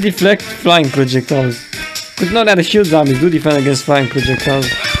that? They deflect flying projectiles. Good know that the shield zombies do defend against flying projectiles.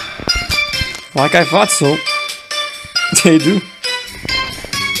 Like I thought so. They do.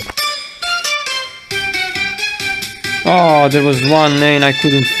 Oh, there was one lane I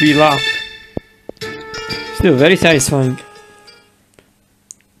couldn't fill up. Still very satisfying.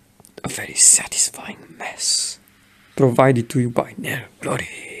 A very satisfying mess. Provided to you by Nero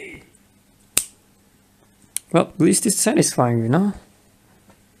Glory. Well, at least it's satisfying, you know?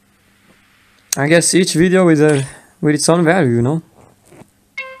 I guess each video with its own value, you know?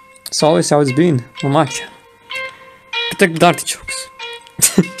 It's always how it's been. How much? Protect the artichokes.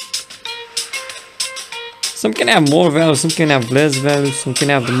 Some can have more value, some can have less value, some can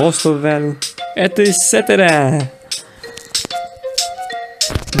have the most of value, etc.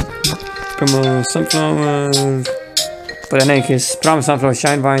 From sunflower. But in any case, prime sunflower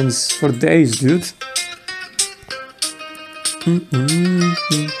shine vines for days, dude.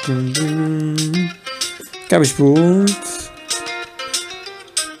 Cabbage fruit.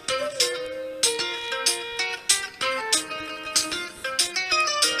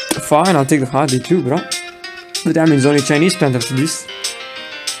 Fine, I'll take the hardy too, bro. But that means only Chinese plant after this.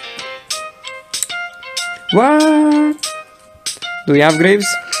 What? Do we have graves?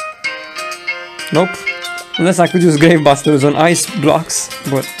 Nope. Unless I could use grave busters on ice blocks,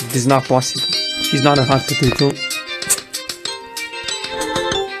 but it is not possible. She's not a hot potato.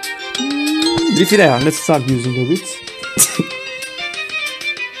 If there, let's start using a bit.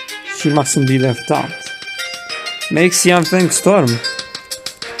 She mustn't be left out. Make something storm.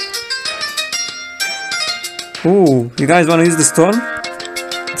 Oh, you guys wanna use the storm?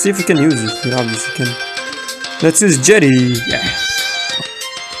 Let's see if we can use it. We obviously can. Let's use Jerry. Yes.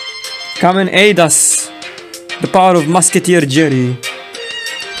 Come and aid us. The power of Musketeer Jerry.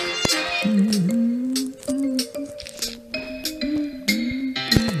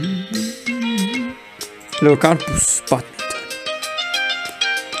 Leocarpus, badminton.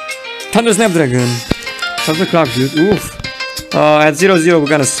 Thunder Snapdragon. How's the clock, dude? Oof. At 0-0 we're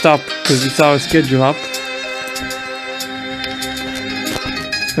gonna stop because it's our schedule up.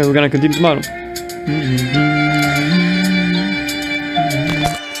 So we're gonna continue tomorrow.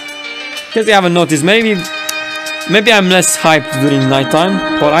 Because I haven't noticed, maybe I'm less hyped during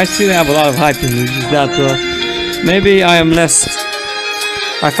nighttime, but I still have a lot of hype in me. Just that maybe I am less.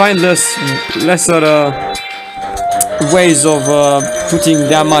 I find lesser ways of putting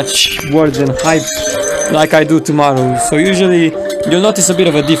that much words and hype like I do tomorrow. So usually you'll notice a bit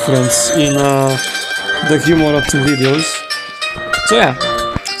of a difference in the humor of some videos. So yeah,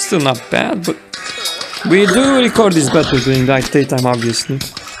 still not bad, but we do record this better during daytime, obviously.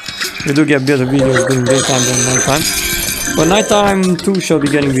 We do get better videos during daytime than nighttime. But nighttime too shall be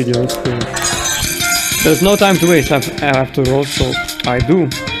getting videos. So there's no time to waste after all, so I do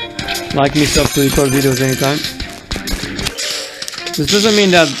like myself to record videos anytime. This doesn't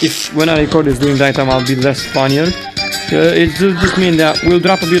mean that when I record this during daytime I'll be less funnier. It just means that we'll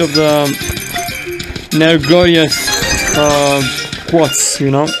drop a bit of the nerglorious quotes,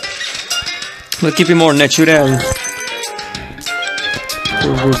 you know. We'll keep it more natural.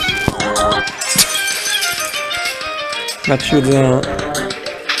 So good. That should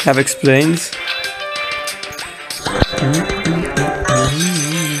have explains.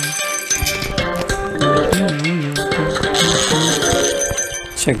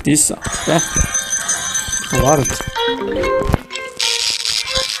 Check this out. Yeah. Wow.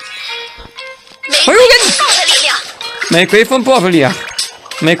 Make way for Povelia.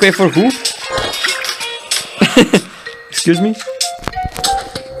 Make way for who? Excuse me?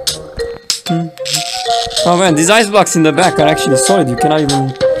 Oh man, these ice blocks in the back are actually solid. You cannot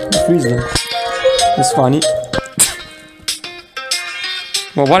even freeze them. That's funny.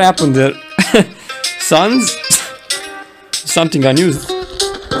 Well, what happened there? Suns? Something unused.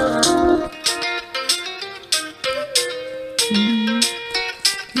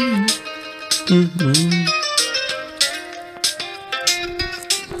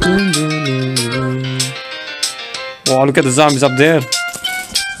 Wow, look at the zombies up there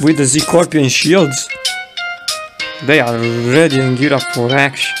with the Z-Scorpion shields. They are ready and geared up for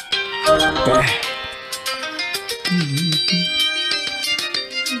action.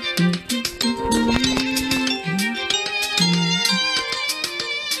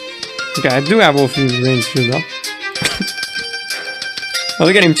 Okay, I do have all three lanes filled up. Oh,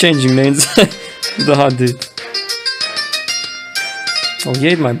 look at him changing lanes. The hot dude. Oh, he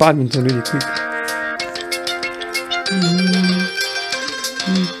ate my badminton really quick.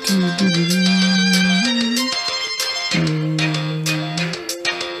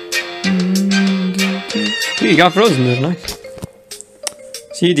 He got frozen there, nice.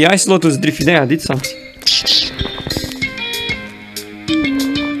 See, the ice lotus drifty there, I did something.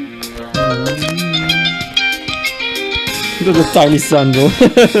 Look at the tiny sun though.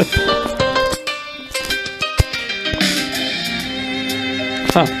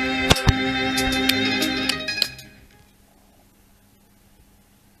 Huh.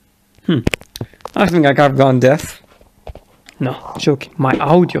 I think I've gone deaf. No, joking. My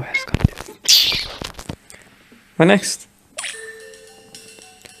audio has gone deaf. What next?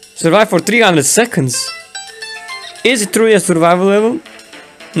 Survive for 300 seconds. Is it truly a survival level?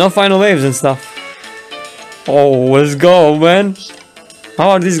 No final waves and stuff. Oh, let's go, man. How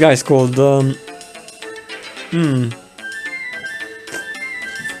are these guys called?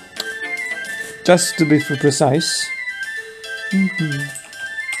 Just to be precise.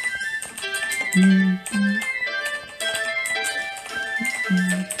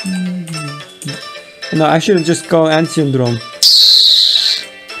 No, I should have just called Ancient Drone.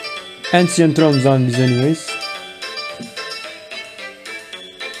 Ancient Drone zombies anyways.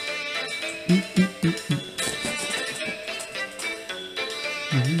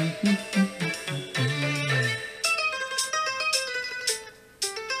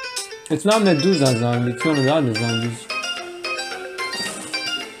 It's not Medusa zombie, it's one of the other zombies.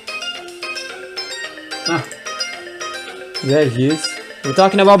 Ah, there he is. We're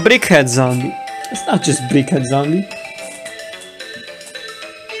talking about Brickhead zombie. It's not just Brickhead zombie.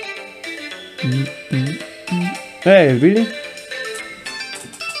 Hey, really?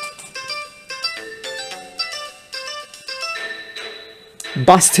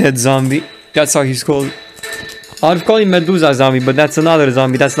 Busthead zombie. That's how he's called. I would call him Medusa zombie, but that's another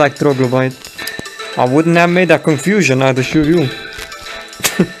zombie. That's like Troglodyte. I wouldn't have made that confusion, I'd assure you.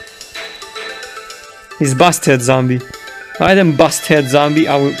 He's Busthead zombie. I am Busthead zombie.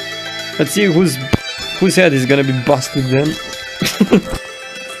 I will. Let's see whose head is gonna be busted then.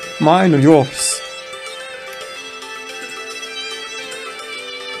 Mine or yours?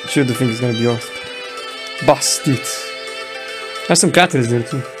 I sure do think it's gonna be yours. Busted. There's some cattlers there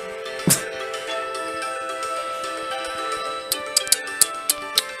too.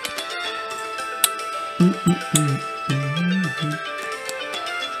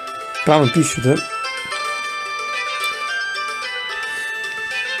 Правилно пишете.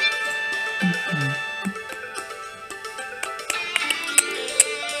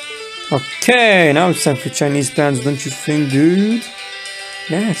 Okay, now it's time for Chinese plans, don't you think, dude?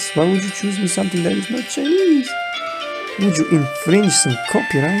 Yes, why would you choose me something that is not Chinese? Would you infringe some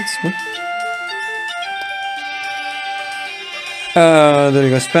copyrights? What? There you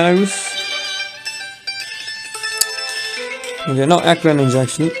go, asparagus. Okay, no, eggplant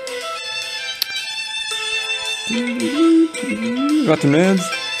actually. Rotten eggs.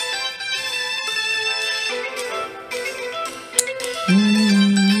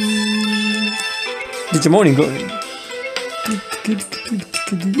 Did your morning go?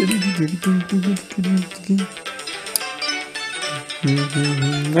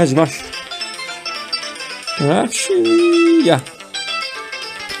 Where's Mosh? Actually, yeah.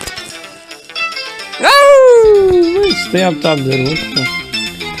 Oh! Stay up top there.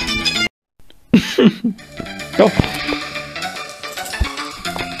 Go.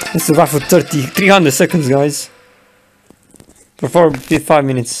 Let's survive for 300 seconds, guys. For 45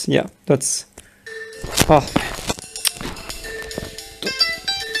 minutes. Yeah, that's. Oh.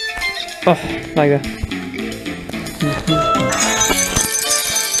 Oh, like that.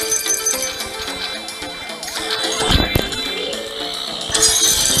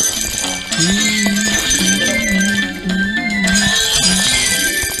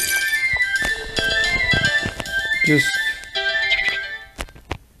 Just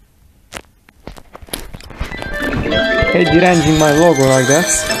hey, deranging my logo like that.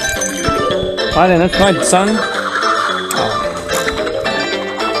 Ah, then that's right, son.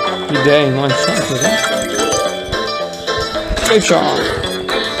 You dang one shot with that. Good shot.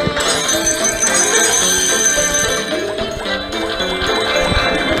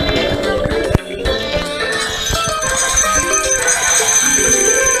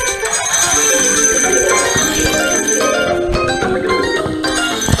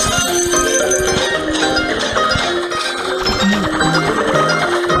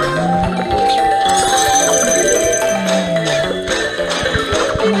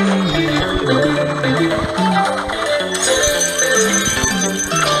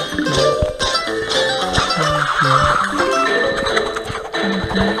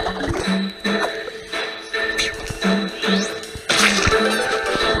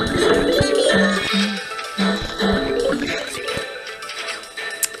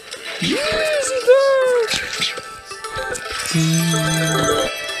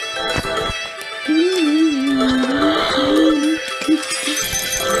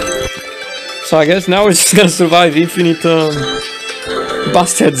 So I guess now we're just gonna survive infinite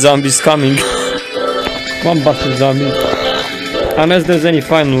busted zombies coming. One busted zombie. Unless there's any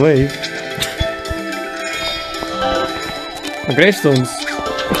final wave. Gravestones.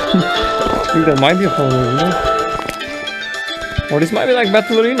 I think there might be a final wave, you know? Or this might be like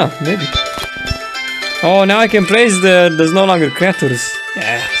Battle Arena, maybe. Oh, now I can place there's no longer creators.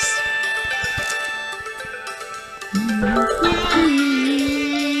 Yes.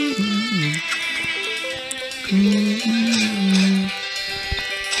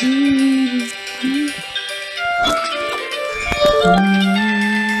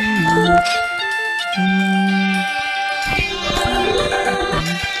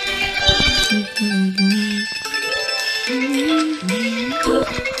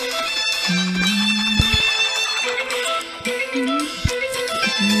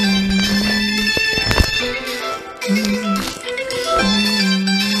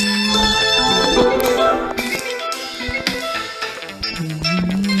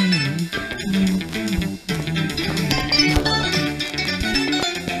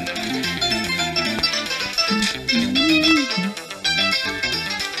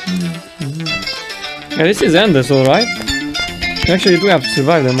 Yeah, this is endless, alright. You actually do have to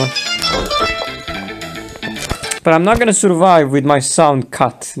survive that much. But I'm not gonna survive with my sound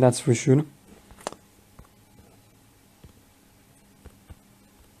cut, that's for sure.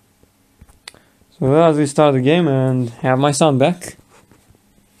 So as we start the game and have my sound back.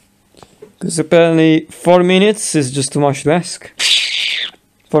 Because apparently 4 minutes is just too much to ask.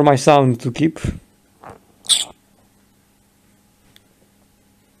 For my sound to keep.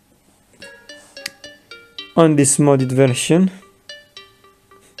 On this modded version.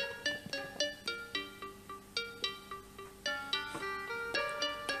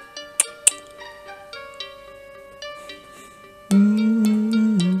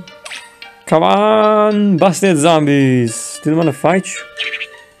 Come on, busted zombies! Didn't want to fight you.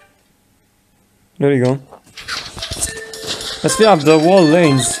 There you go. Let's fill up the wall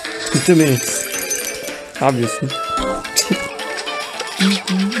lanes in 2 minutes. Obviously.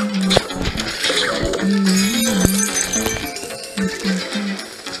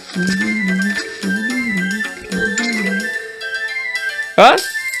 Huh?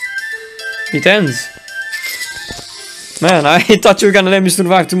 It ends. Man, I thought you were gonna let me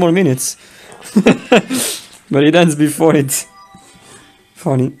survive 2 more minutes. But it ends before it.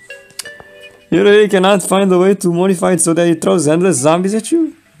 Funny. You really cannot find a way to modify it so that it throws endless zombies at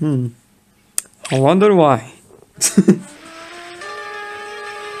you? I wonder why.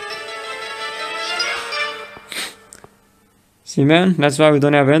 See, man, that's why we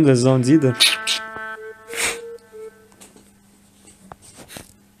don't have endless zones either.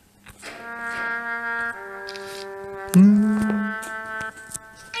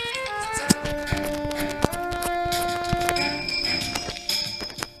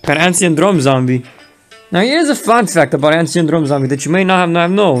 An ancient drum zombie. Now here's a fun fact about ancient drum zombie that you may not have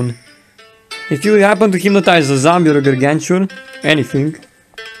known. If you happen to hypnotize a zombie or a gargantuan, anything,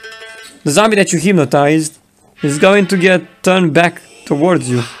 the zombie that you hypnotized is going to get turned back towards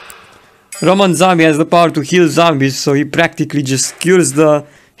you. Roman zombie has the power to heal zombies, so he practically just cures the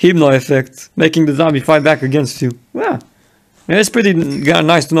hypno effect, making the zombie fight back against you. Yeah, it's pretty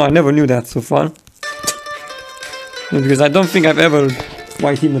nice to know. I never knew that so far. Because I don't think I've ever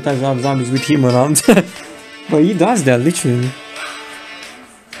white hypnotized a lot of zombies with him around. But he does that, literally.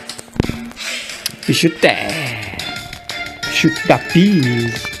 He shoot that. Shoot the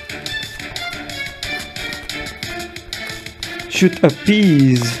peas. Shoot a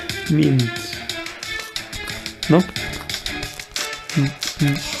peas. Mint. No?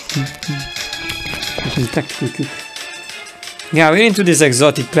 Yeah, we're into these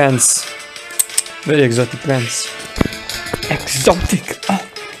exotic plants. Very exotic plants. Exotic! Oh.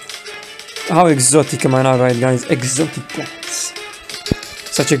 How exotic am I not right, guys? Exotic plants.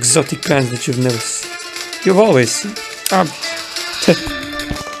 Such exotic plants that you've never seen. You've always seen.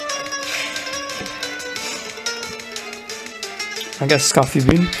 I guess coffee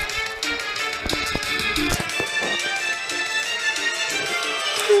bean.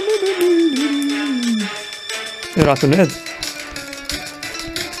 A rotten head.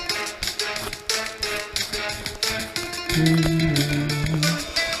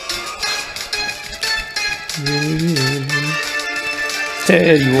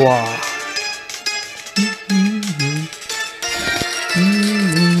 There you are.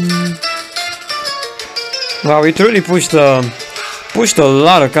 Wow, we truly pushed a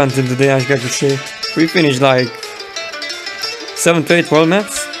lot of content today, I got to say. We finished like 7 to 8 world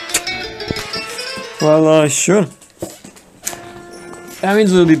maps. Well, sure. That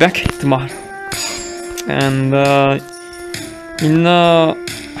means we'll be back tomorrow. And I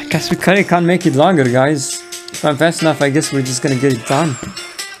guess we can't make it longer, guys. If I'm fast enough, I guess we're just gonna get it done.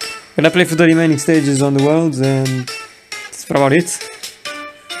 Gonna play for the remaining stages on the worlds, and that's about it.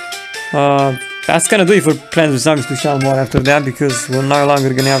 That's gonna do it for Plants vs Zombies Special more after that, because we're no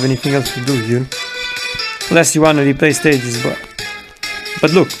longer gonna have anything else to do here. Unless you wanna replay stages,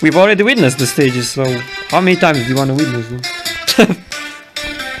 but look, we've already witnessed the stages, so how many times do you wanna witness them?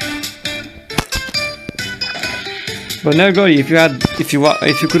 But Nergory, if you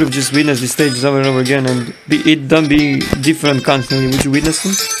could have just witnessed the stages over and over again and it don't be different constantly, would you witness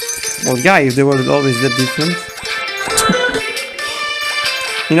them? Well, yeah, if they were always that different.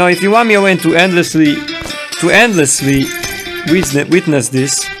 You know, if you want me a way to endlessly witness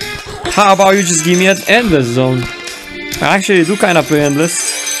this, how about you just give me an endless zone? I actually do kind of play endless,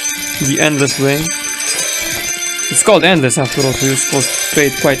 the endless way. It's called endless after all, so you're supposed to play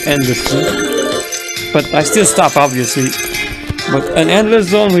it quite endlessly. But I still stop, obviously. But an endless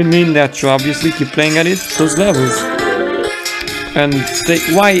zone will mean that you obviously keep playing at it, those levels. And they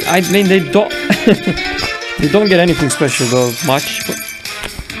don't they don't get anything special though, much. But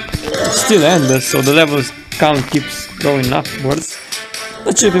it's still endless, so the levels count keeps going upwards.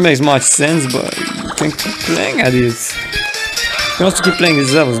 Not sure if it makes much sense, but you can keep playing at it. You can also keep playing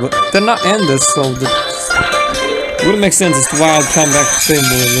these levels, but they're not endless, so it wouldn't make sense as to why I'd come back to play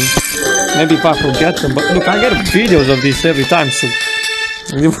more of them. Maybe if I forget them, but look, I get videos of this every time, so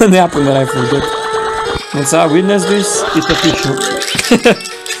it wouldn't happen that I forget. Once I witness this, it's official.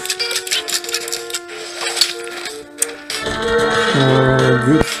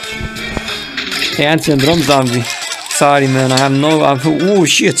 Good. Hey, ancient drum zombie. Sorry, man, I have no. Oh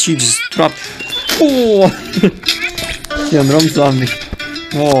shit, she just dropped. Oh, ancient drum zombie.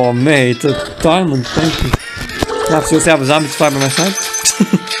 Oh, mate, a diamond. Thank you. Now, so you have a zombie to fight by my side.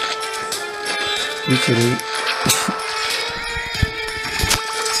 Literally.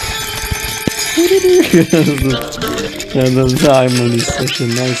 Yeah, the diamond is such a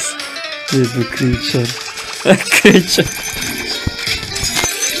nice little creature. A creature.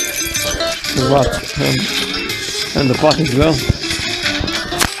 What? And the pot as well.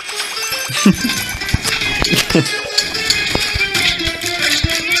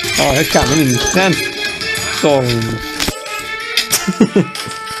 Oh, that can't make any sense. So...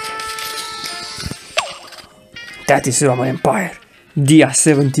 That is Roman Empire. Dia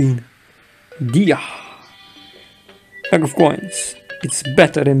 17. Dia. Bag of coins. It's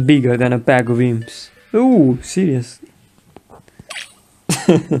better and bigger than a bag of imps. Ooh, serious.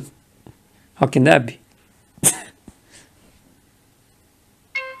 How can that be?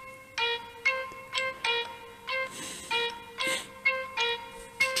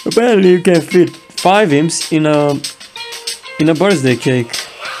 Apparently you can fit 5 imps in a birthday cake.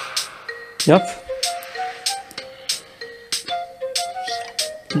 Yup.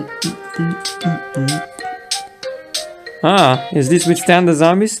 Ah, is this withstand the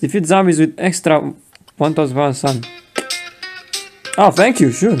zombies? Defeat zombies with extra 1000 sun. Oh, thank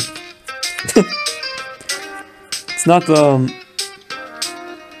you, sure. It's not plan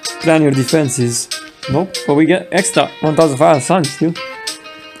your defenses. Nope, but we get extra 1000 sun still.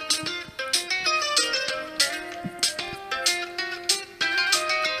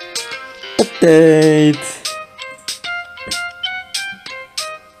 Update.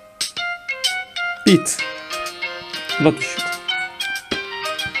 Pete. Not to shoot.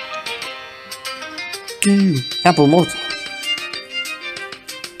 Apple motor.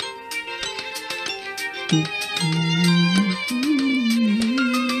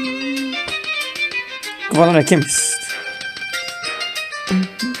 Kvadrana chemist.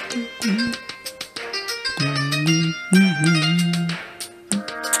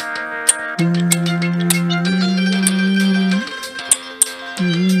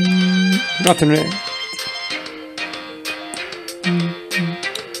 Rotten red.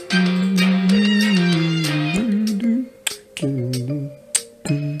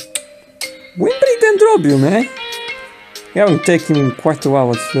 Man. Yeah, it will take him quite a while,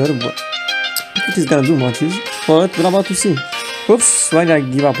 I swear, but I don't think he's gonna do much, is it? But we're about to see. Oops, why did I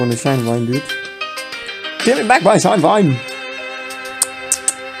give up on the Shine Vine, dude? Give me back my Shine Vine!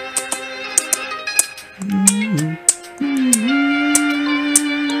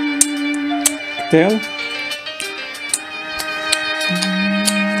 Tail?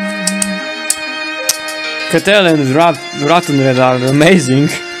 Cattell and Rotten Red are amazing.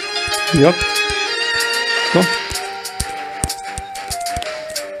 Yup. Go.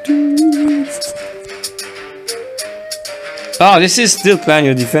 Oh, this is still plan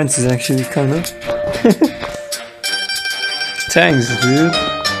your defenses actually, kinda. Thanks, dude.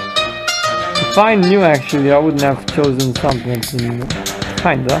 If I knew actually, I wouldn't have chosen something to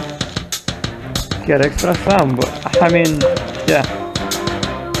kinda get extra some, but I mean, yeah.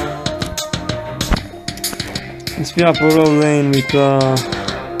 Let's be up a roll lane with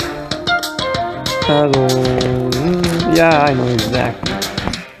yeah, I know exactly.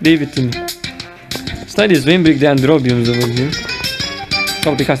 Leave it to me. Study is Wimbrick the Androbiums over here.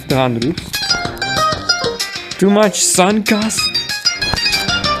 Probably cast 100. Too much sun cast?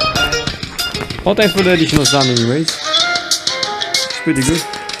 Well, thanks for the additional sun anyways. It's pretty good.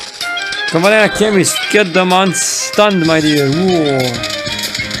 Cavalera Chemist, get the man stunned, my dear. Whoa.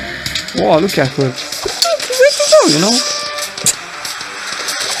 Whoa, look at her. Where to go, you know?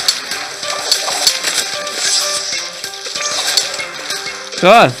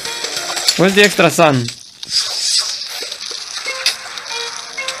 God, where's the extra sun?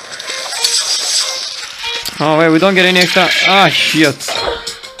 Oh wait, we don't get any extra. Ah shit.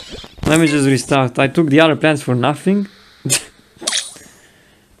 Let me just restart. I took the other plants for nothing.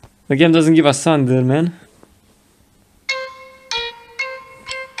 The game doesn't give us sun there, man.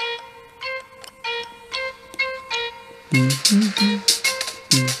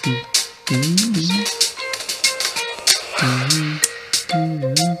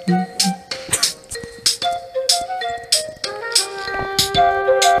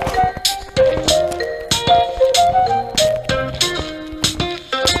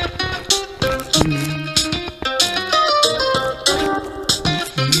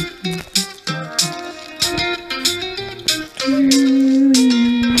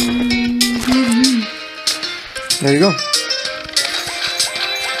 There you go.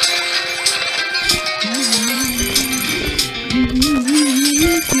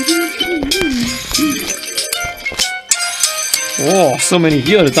 Oh, so many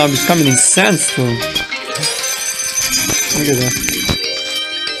healers. I'm becoming in sandstorm. Look at that.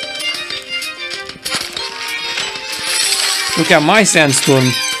 Look at my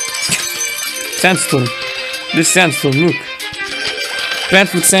sandstorm. Sandstorm. This sandstorm, look.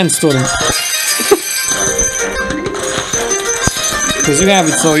 Plantfoot sandstorm. Because you have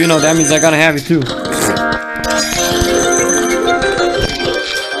it, so you know that means I'm gonna have it too.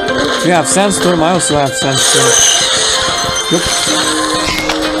 You have sandstorm, I also have sandstorm. Yep.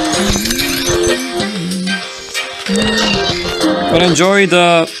 But enjoy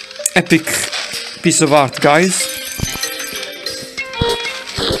the epic piece of art, guys.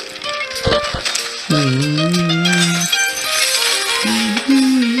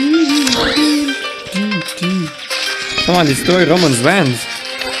 Come on, destroy Roman's vans.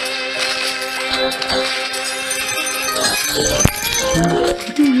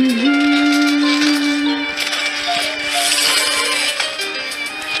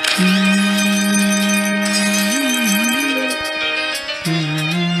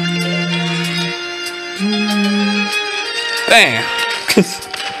 Bam!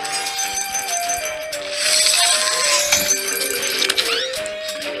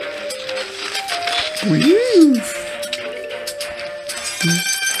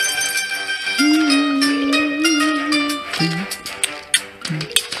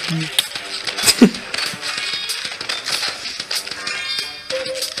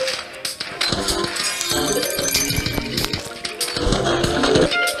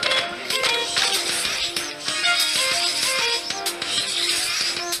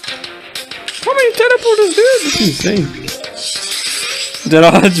 How many teleporters there? This is insane. There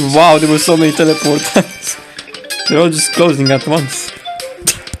are, wow, there were so many teleporters. They're all just closing at once.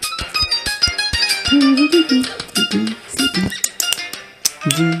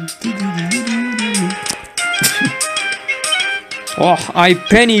 Oh, I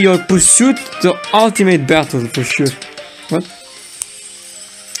penny your pursuit, the ultimate battle for sure. What?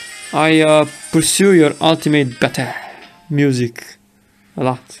 I pursue your ultimate battle. Music. A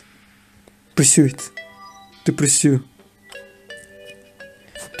lot. Pursue it. To pursue.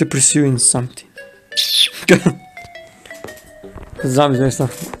 To pursuing something. Zombies and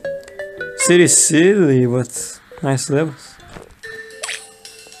stuff. City silly, but nice levels.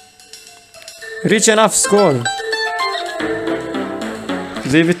 Reach enough score.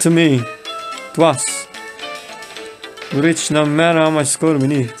 Leave it to me. To us. Reach no matter how much score we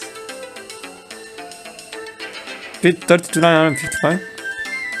need. 30 to 955.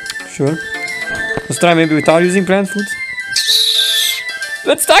 Sure. Let's try maybe without using plant food.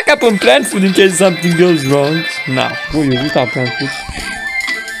 Let's stack up on plant food in case something goes wrong. Nah, we'll use without plant food.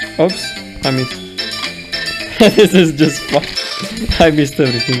 Oops, I missed. This is just fun. I missed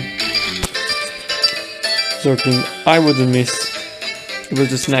everything. Joking, I wouldn't miss. It was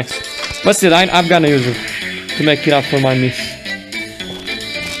just next. But still, I'm gonna use it to make it up for my miss.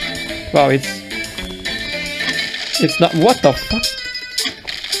 Wow, it's not. What the fuck?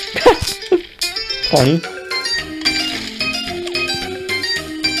 Funny.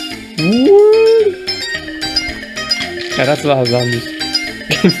 Yeah, that's a lot of zombies.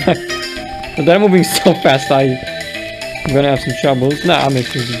 But they're moving so fast, I'm gonna have some troubles. Nah, I'm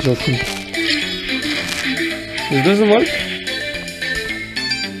actually just joking. This doesn't work?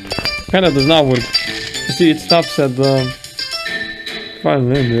 Kinda does not work. You see, it stops at the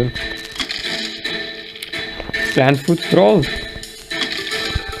final end here. Plant food troll.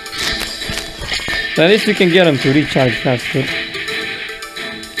 At least we can get them to recharge faster.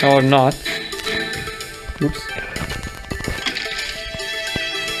 Or not. Oops.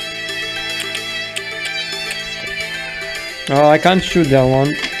 Oh, I can't shoot that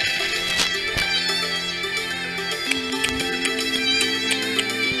one.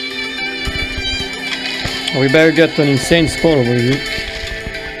 Oh, we better get an insane score over here.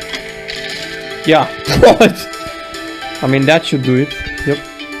 Yeah. What? I mean, that should do it. Yep.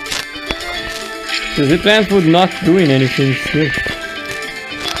 Because the plant food not doing anything still.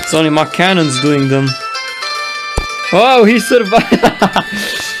 It's only my cannons doing them. Oh, he survived!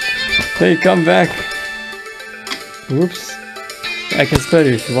 Hey, come back. Whoops. I can spare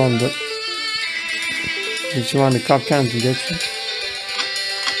you if you want, but... Did you want the cup cannon to get you?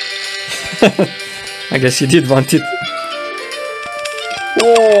 I guess you did want it.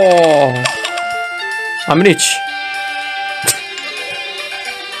 Whoa! I'm rich.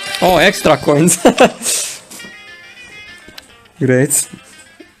 Oh, extra coins. Great.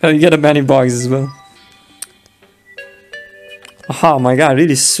 You get a many bugs as well. Oh my god,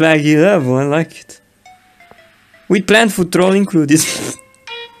 really swaggy level, I like it. With plant food troll included.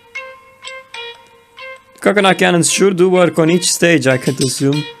 Coconut cannons sure do work on each stage, I can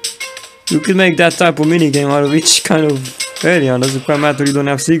assume. You could make that type of minigame out of each kind of area, doesn't quite matter you don't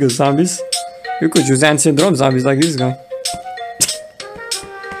have seagull zombies. You could use ancient drum zombies like this guy.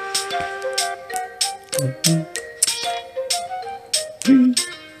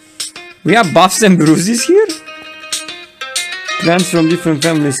 We have buffs and bruises here? Plants from different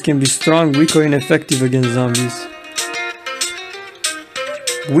families can be strong, weak, or ineffective against zombies.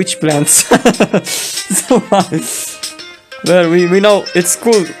 Which plants? Well, we know it's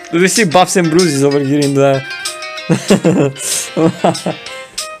cool. We see buffs and bruises over here in the.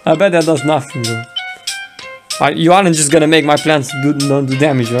 I bet that does nothing though. You aren't just gonna make my plants don't do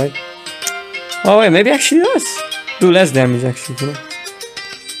damage, right? Oh wait, maybe actually does do less damage actually. You know?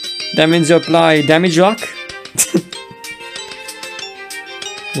 That means you apply damage lock.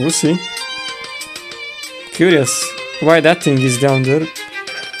 We'll see. Curious why that thing is down there.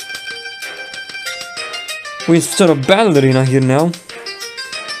 We're sort of ballerina here now.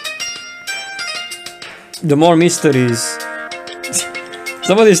 The more mysteries.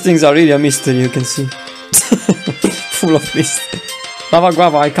 Some of these things are really a mystery, you can see. Full of mystery. Lava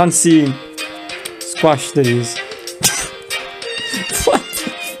guava, I can't see. Squash, there is. What?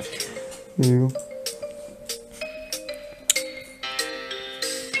 There you go.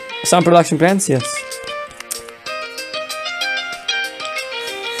 Some production plants, yes.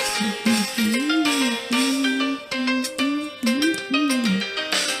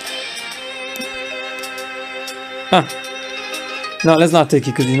 Huh. No, let's not take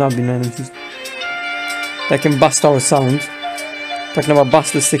it because he's not been anything. That can bust our sound. Talking about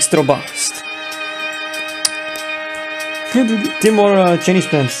bust, let's take straw bust. Two more Chinese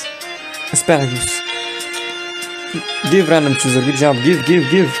plants. Asparagus. Give random chooser, good job.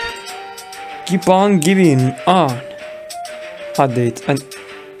 Give. Keep on giving on. Hot date. And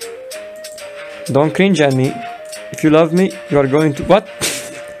don't cringe at me. If you love me, you are going to what?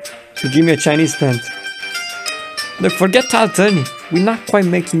 To give me a Chinese plant. Look, forget tile turning. We're not quite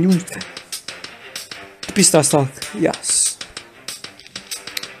making use. Pista stock, yes.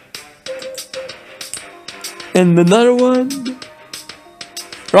 And another one.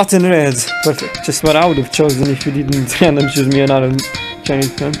 Rotten red. Perfect. Just what I would have chosen if you didn't random choose me another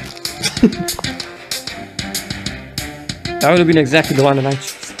Chinese plant. That would have been exactly the one that I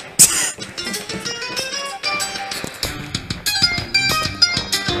chose.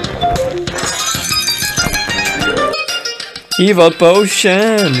 Evil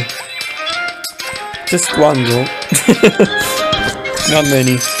potion! Just one though. Not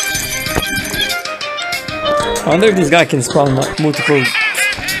many. I wonder if this guy can spawn multiple.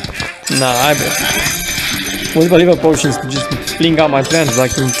 Nah, I bet. Multiple evil potions to just fling out my plants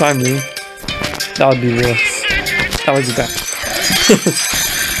like in timely. That would be worse. That would be bad.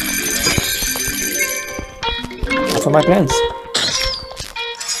 For my plants.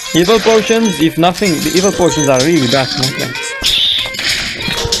 Evil potions, if nothing, the evil potions are really bad for my plants.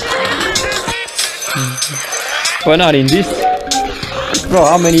 But not in this. Bro,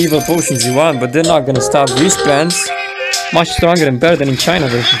 how many evil potions you want? But they're not gonna stop these plants. Much stronger and better than in China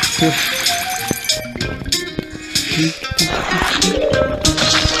version.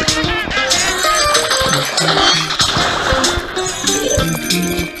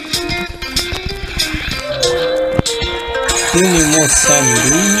 Give me more sun,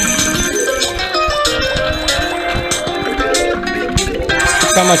 dude.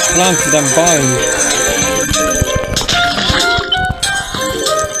 Look how much plants I'm buying.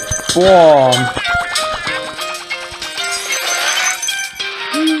 Whoa.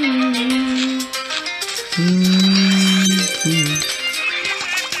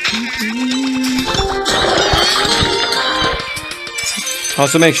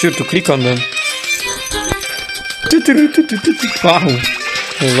 Also make sure to click on them. Wow.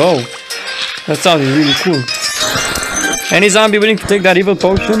 Hello. That sounded really cool. Any zombie willing to take that evil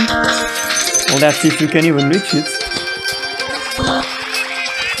potion? Well, that's if you can even reach it.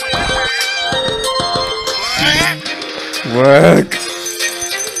 Work.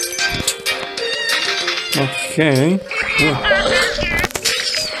 Okay. Yeah.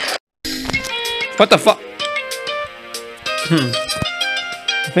 What the fuck?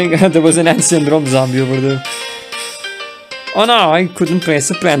 I think there was an ancient drop zombie over there. Oh no, I couldn't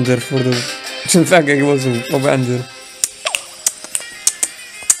press a blender for the. In fact, it was a blender.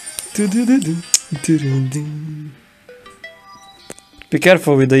 Be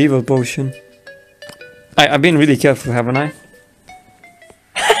careful with the evil potion. I've been really careful, haven't I?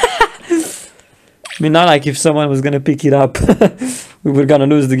 I mean, not like if someone was gonna pick it up, we were gonna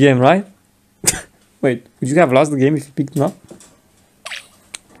lose the game, right? Wait, would you have lost the game if you picked it up?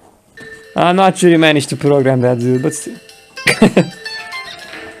 I'm not sure you managed to program that, dude, but still.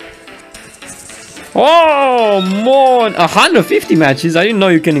 Oh, more 150 matches. I didn't know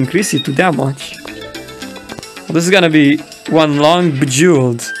you can increase it to that much. Well, this is gonna be one long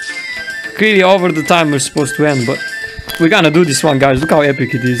bejeweled. Clearly over the time we're supposed to end, but we're gonna do this one, guys. Look how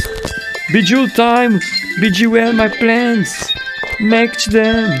epic it is. Bejeweled time. Bejewel my plants. Match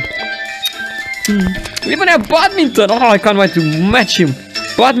them. We even have badminton. Oh, I can't wait to match him.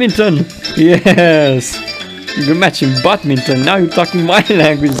 Badminton. Yes. You can match him badminton. Now you're talking my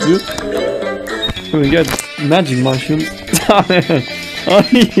language, dude. We get magic mushrooms. Oh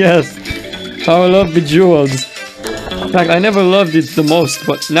yes. I love Bejeweled. In fact, I never loved it the most,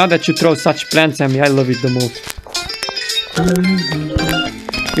 but now that you throw such plants at me, I love it the most.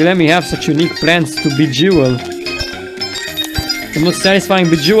 You let me have such unique plants to Bejewel. The most satisfying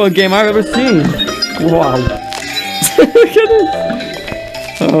Bejewel game I've ever seen. Wow. Look at this.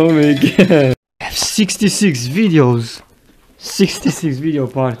 Oh my god. I have 66 videos. 66 video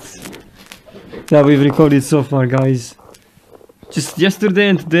parts that we've recorded so far, guys. Just yesterday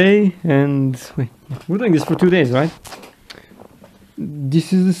and today, and wait, we're doing this for 2 days, right?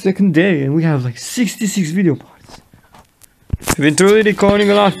 This is the second day, and we have like 66 video parts. We've been truly recording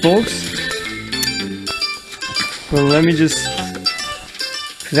a lot, folks. Well, let me just,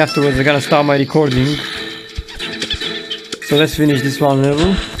 because afterwards I gotta start my recording. So let's finish this one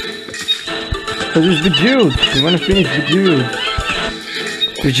level. Because it's Bejeweled. We wanna finish Bejeweled.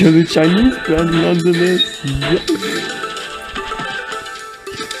 Bejeweled with Chinese plants nonetheless. Yes.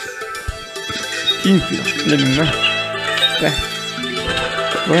 Let me know.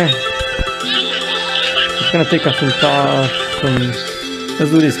 Where? It's gonna take us some time.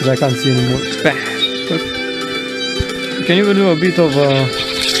 Let's do this because I can't see anymore. You can even do a bit of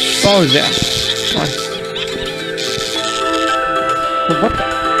power there. Nice. What?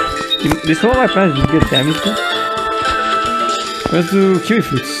 Did some of my plants just get damaged? Let's do kiwi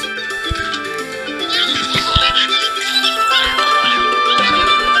fruits.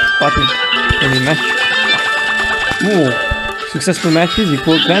 Button. Any match? Ooh, successful matches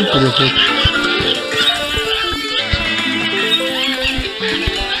equal plant for the fruit.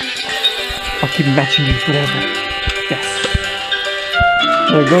 I'll keep matching you forever. Yes.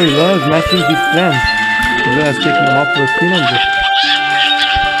 My girl loves matching his plants. As well as taking them up for a spin and just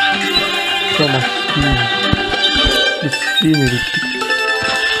so much steam. This steam is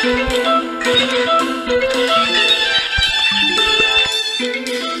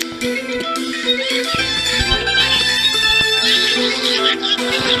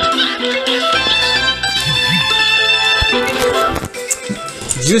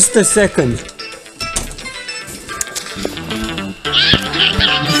just a second.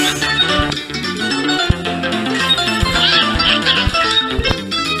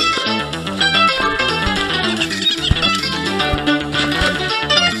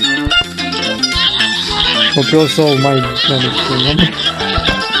 Hope you also my number.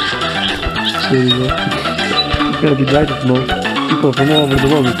 There you go. It's gonna be bright at most. People from all over the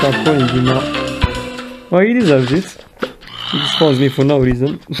world will start calling you now. Well, he deserves it. He just calls me for no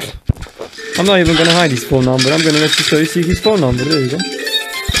reason. I'm not even gonna hide his phone number. I'm gonna let you see his phone number. There you go.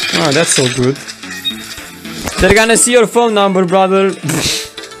 Ah, that's so good. They're gonna see your phone number, brother.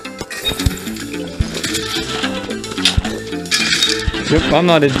 Yep, I'm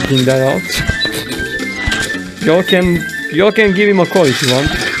not editing that out. Y'all can give him a call if you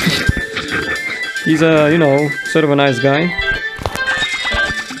want. He's a, you know, sort of a nice guy.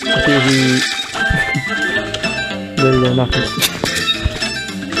 I think he... There you go, nothing.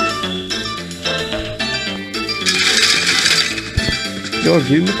 Yo,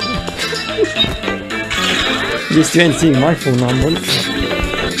 give me a call. At least you ain't seeing my phone number.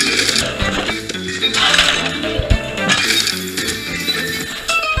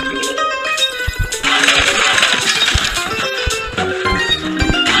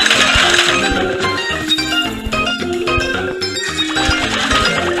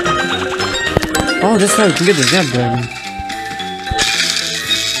 Oh, that's how you can get the Zap Dragon.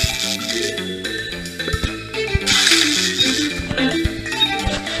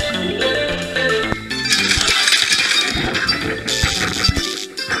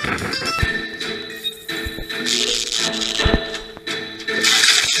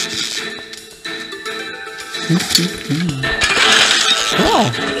 Wow,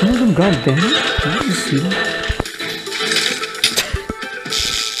 some of them got damaged. Did you see that?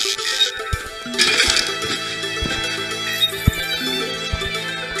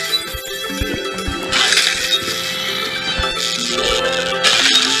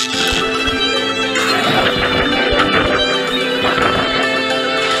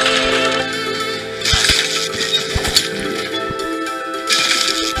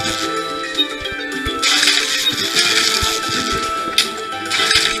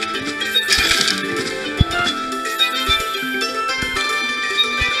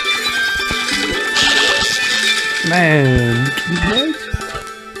 Man, what?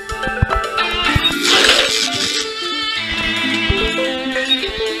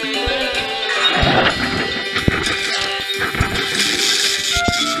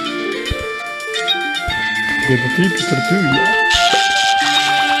 the triple tortilla.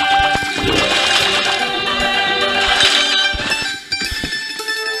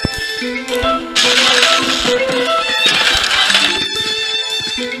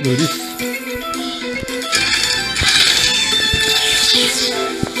 Do this.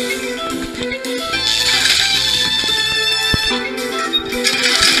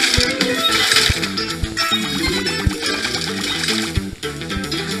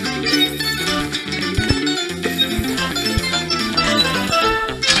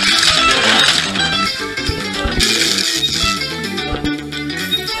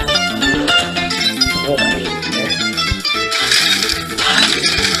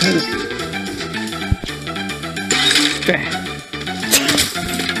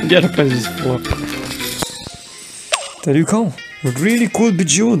 The other place is full up. There you go. A really cool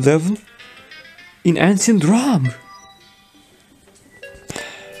Bejeweled level in Ancient Rom.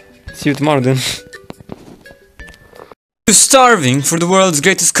 See you tomorrow then. You're starving for the world's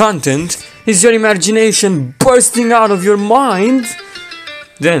greatest content? Is your imagination bursting out of your mind?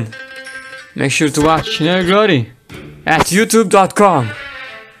 Then make sure to watch Nerd Glory at youtube.com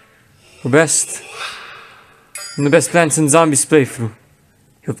for best and the best Plants and Zombies playthrough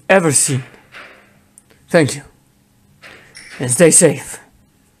you've ever seen. Thank you. And stay safe.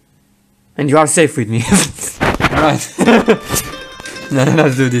 And you are safe with me. Alright. No,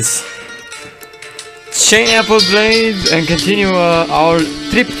 let's do this. Chain Apple Blade and continue our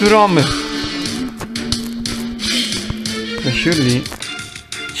trip to Rome. But surely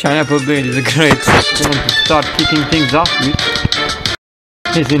Chain Apple Blade is a great one to start kicking things off with.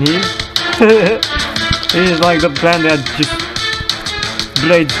 Isn't he? He is like the plan that just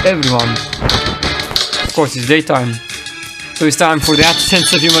blades everyone. Of course it's daytime, so it's time for that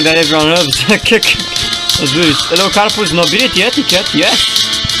sense of humor that everyone loves. Let's do this. Hello Carpus, nobility etiquette, yes.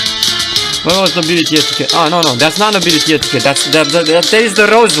 What was nobility etiquette? Oh no, that's not nobility etiquette, that is the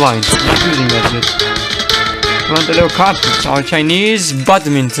rose wine. I'm not using that yet. We want hello Carpus, our Chinese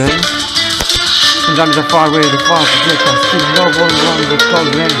badminton. Sometimes are far away, the far to get us. Still no one wrong with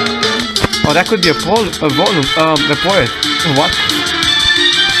cold rain. Oh, that could be a poet. What?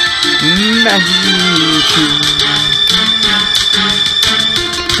 Magic.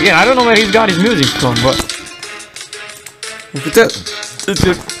 Again, I don't know where he's got his music from, but it's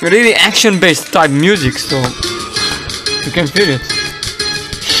a really action-based type music, so you can feel it.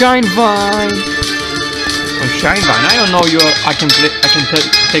 Shine Vine. Oh, Shine Vine. I don't know I can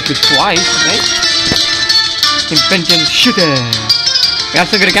take it twice, right? Invention shooter. We have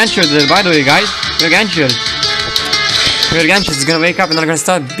some gargantuars there, by the way, guys. Gargantuars. Gargantuars is gonna wake up and they're gonna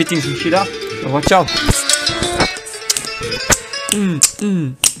start beating some shit up. So watch out.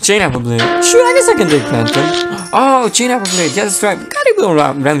 Chain Apple Blade. Sure, I guess I can take Phantom. Oh, Chain Apple Blade. Yeah, that's right. Got him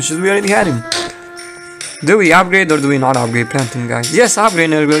on Ramshes. We already had him. Do we upgrade or do we not upgrade Phantom, guys? Yes, upgrade.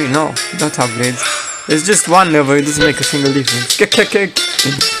 No, not upgrade. It's just one level. It doesn't make a single difference.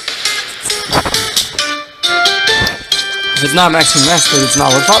 If it's not maximum master, it's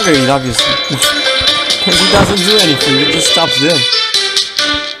not worth upgrading, obviously. Because it doesn't do anything, it just stops there.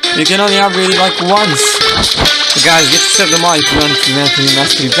 You can only upgrade it like once. So guys, get yourself the mod if you want to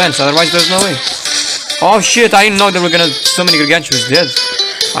master events, otherwise there's no way. Oh shit, I didn't know there were gonna so many gargantuars dead.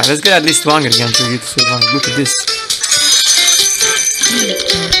 Alright, let's get at least one gargantua here to survive. Look at this.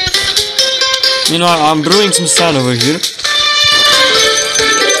 You know, I'm brewing some sand over here.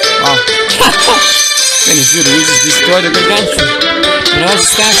 Wow. Finish it, we just destroy the gargantua. You know, it's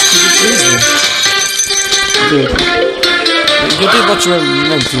stacks to get easily. You did what you were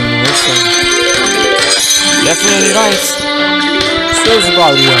meant to, you know, so. Definitely right. Sounds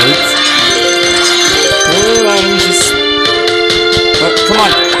about right. Alright, let me just... come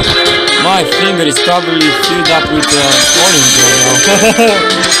on. My finger is probably filled up with orange right now.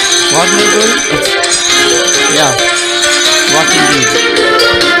 What nigga? Yeah. What indeed?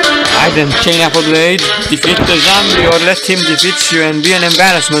 I then Chain Apple Blade, defeat the zombie or let him defeat you and be an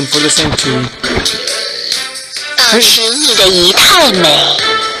embarrassment for the sanctuary.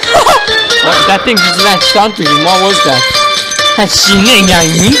 That thing just latched onto him, what was that?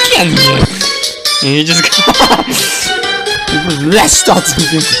 And he just got... it was latched onto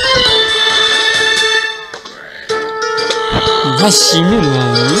him.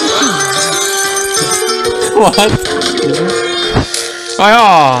 What? Oh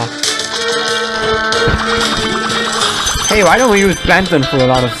yeah. Hey, why don't we use Plankton for a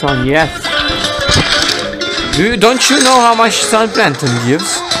lot of sun? Yes. Don't you know how much sun Plankton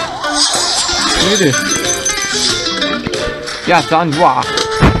gives? Look at this. Yeah, sun. Wow.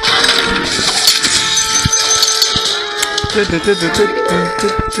 Come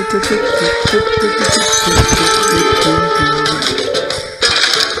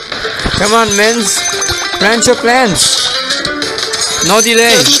on, mens. Plant your plants. No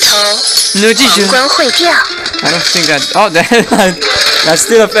delay. No delay. I don't think that. Oh, that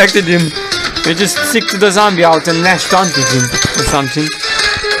still affected him. We just stick to the zombie out and lashed onto him or something.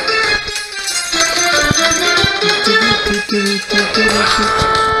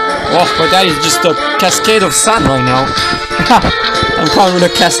 Oh, but that is just a cascade of sun right now. I'm coming with a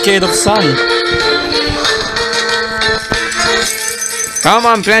cascade of sun. Come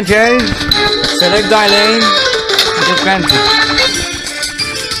on, Plantiers. Select thy lane. And just plant it.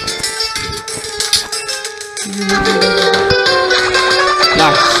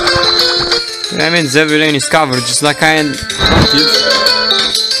 Nice. That means every lane is covered, just like I am.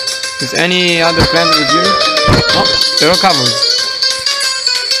 Is any other plant with you? Oh, they're all covered.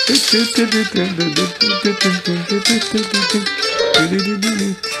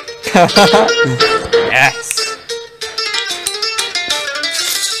 Yes.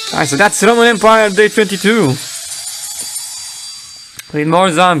 Alright, so that's Roman Empire Day 22. With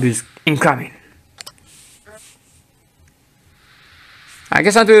more zombies incoming. I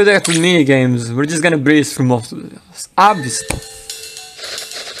guess until we're with mini games, we're just gonna breeze through most of this. Obviously.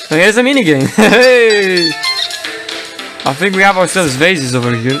 So here's a mini game. Hey! I think we have ourselves vases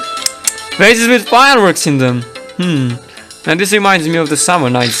over here. Vases with fireworks in them. And this reminds me of the Summer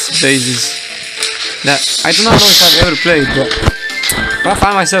Nights vases. That I do not know if I've ever played, but if I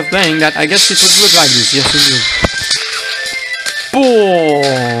find myself playing that, I guess it would look like this. Yes, it would.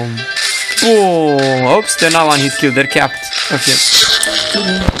 Boom! Boom! Oops, they're not one hit kill, they're capped. Okay.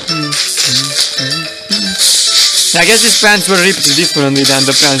 I guess these plants were ripped differently than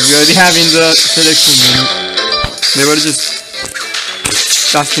the plants we already have in the selection menu. They were just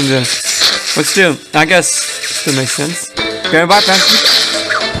stuck in there. But still, I guess still makes sense. Can I buy plants?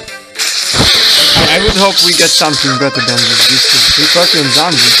 I would hope we get something better than this. This is fucking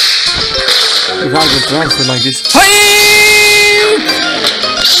zombie. We can't get plants like this.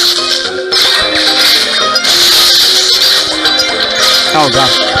 Oh god.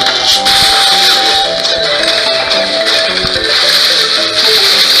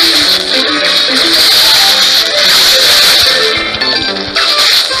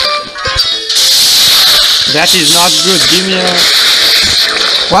 That is not good. Give me a...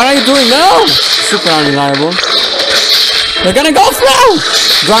 What are you doing now? Super unreliable. They're gonna go through!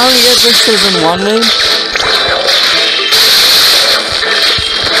 Do I only get pixels in one lane?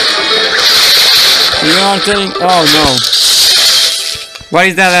 You are telling... Oh no. What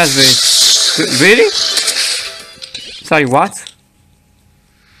is that last base? Really? Sorry, what?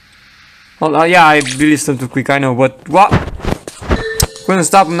 Oh, yeah, I released them too quick, I know, but what? Couldn't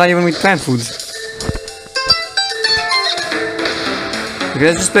stop them, not even with plant food. Okay,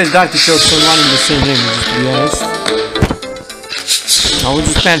 let's just play Darky Chokes on one in the same lane, just to be honest. I will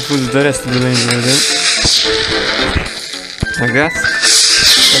just plant food the rest of the lanes over there. Like that.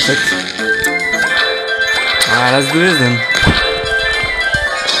 Perfect. Alright, let's do this then.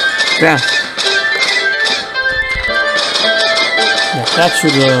 Yeah. That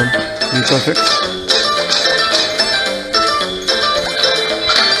should be perfect.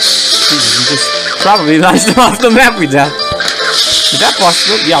 Jesus, we just probably launched them off the map with that. Is that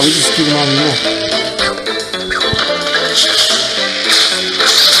possible? Yeah, we just keep them on the map.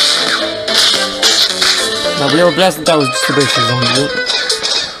 Now we were blessed that that was just the base zone.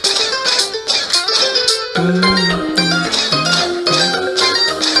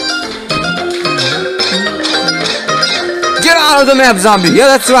 Get out of the map, zombie! Yeah,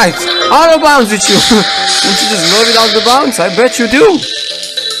 that's right! Out of bounds with you! Don't you just love it out of the bounds? I bet you do!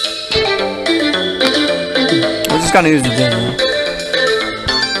 I'm just gonna use the game now.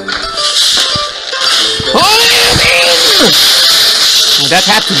 Oh, that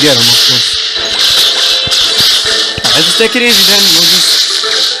had to get him, of course. Let's just take it easy then. We'll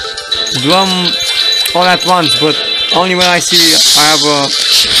just do them all at once, but only when I see I have a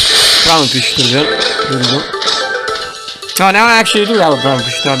crown pistol there. There we go. Oh, now I actually do have a crown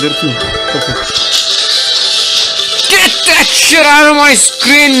pistol there too. Perfect. Get that shit out of my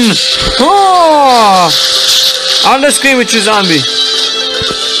screen! Oh! Out of the screen with you, zombie.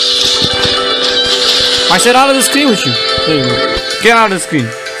 I said out of the screen with you. There you go. Get out of the screen.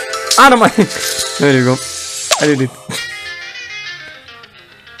 Out of my... There you go. I did it.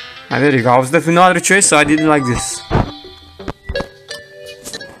 There you go. I was left with no other choice, so I did it like this.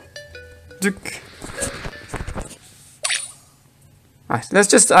 Alright, let's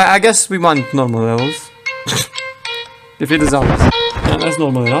just... I guess we want normal levels. Defeat the zombies. Yeah, that's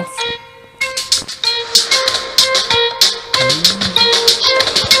normal enough.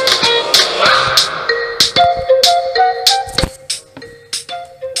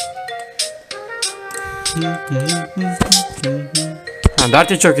 And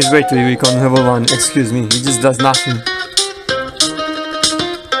Artichoke is way too weak on level 1, excuse me, he just does nothing.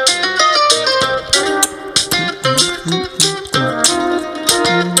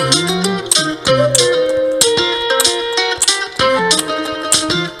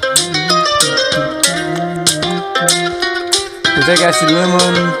 We take acid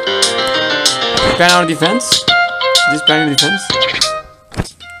lemon. Plan our defense? Is this plan our defense? I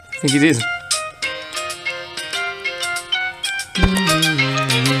think it is.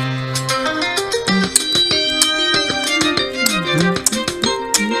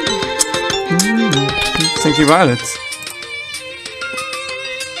 Thank you, Violet.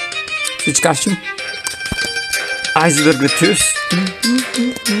 Switch costume. Iceberg Retus.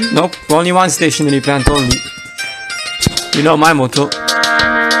 Nope, only one stationary plant only. You know my motto.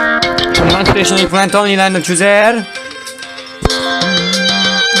 One stationary plant only, land of choose air.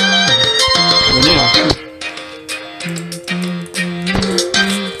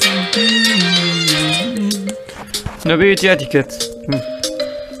 Nobility etiquette.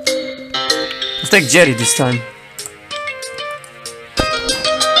 Let's take Jerry this time.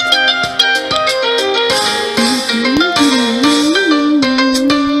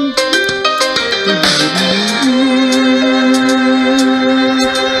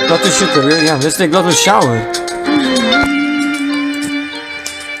 Lotus shooter, really? Yeah, let's take Lotus shower.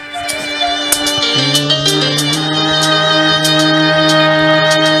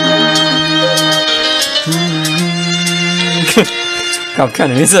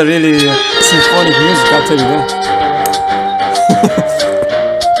 Capcan, it's a really symphonic music, I'll tell you that.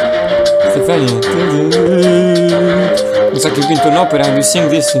 Stefania. Looks like you've been to an opera and you sing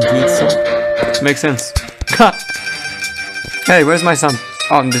this into it, so makes sense. Hey, where's my son?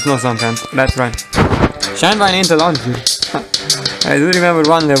 Oh, there's no sun plant. That's right. Shinevine ain't allowed here. I do remember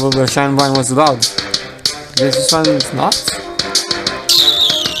one level where Shinevine was allowed. This one is not?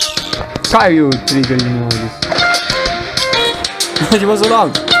 Why are you triggering all this? It was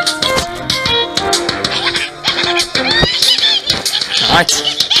allowed. Alright.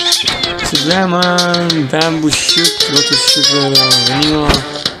 Lemon, bamboo shoot, lotus shoot, vanilla,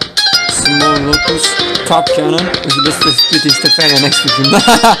 small lotus, top cannon. It's the best splitting Stefania next to him.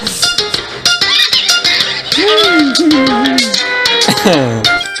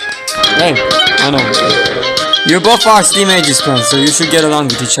 Hey, I know. You both are Steam Ages fans, so you should get along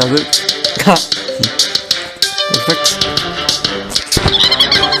with each other. Perfect.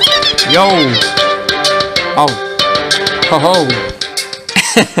 Yo! Oh. Ho ho!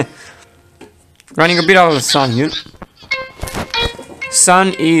 Running a bit out of the sun here.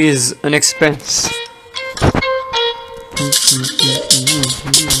 Sun is an expense.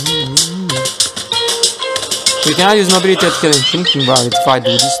 We cannot use nobility at killing thinking about it if I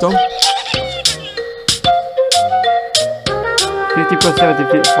do this though. 50 plus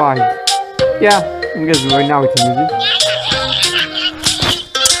 75. Yeah, I guess right now we can use it.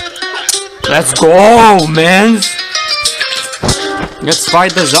 Let's go, man! Let's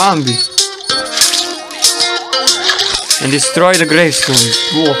fight the zombie. And destroy the gravestones.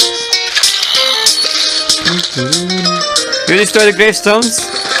 Whoa. You destroy the gravestones?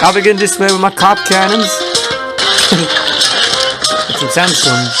 I'll begin this way with my cop cannons. Some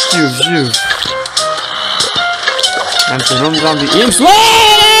sandstone. And some zombie imps.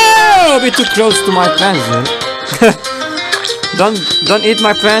 Whoa! A bit too close to my plants, man. Don't eat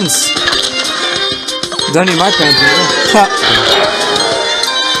my plants. Don't eat my plants, man.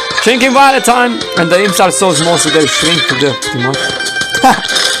 Shrinking by the time, and the imps are so small so they shrink to death too much.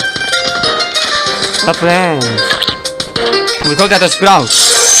 The plant. We call that a sprout.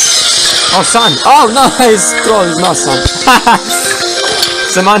 Oh, sun. Oh, no, it's troll, it's not sun.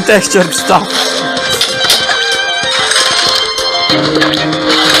 Some untextured stuff.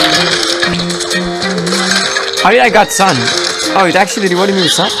 How did I got sun? Oh, it actually rewarded me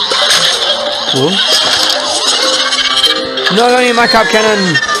with sun? Cool. No, don't need my cap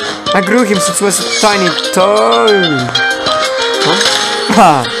cannon. I grew him since he was a tiny toad.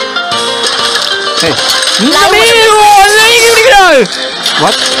 Huh? Hey.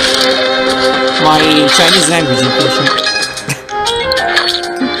 What? My Chinese language impression.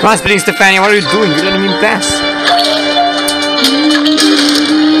 Come on, spitting Stefania, what are you doing? You're letting him pass.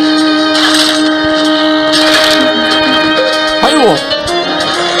 Hello.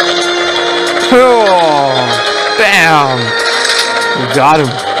 Oh, bam. We got him.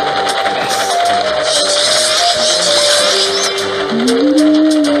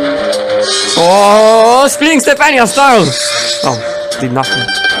 Oh, spinning Stefania style! Oh, did nothing.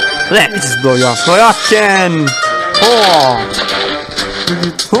 Let me just blow you off. Blow you off again! Oh!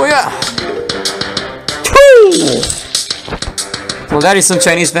 Oh yeah! Woo! Well, that is some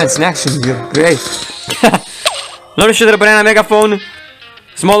Chinese plants in action. You're great. Lotus sugar, banana, megaphone,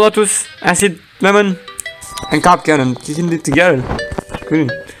 small lotus, acid, lemon, and cop cannon. Keeping it together. Cool.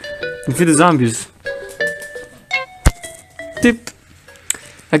 Defeat the zombies. Tip.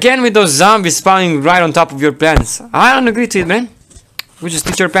 Again with those zombies spawning right on top of your plants. I don't agree to it, man. We just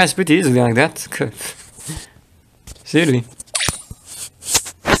teach your plants pretty easily like that. Seriously.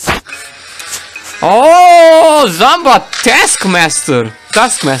 Oh, Zamba Taskmaster,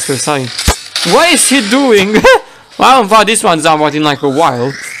 sorry. What is he doing? I haven't fought this one Zamba in like a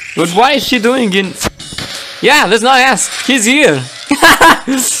while. But what is he doing in... Yeah, let's not ask. He's here.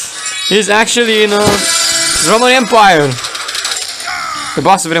 He's actually in Roman Empire. The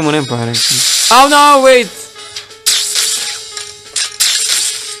boss of Roman Empire, actually. Oh no, wait.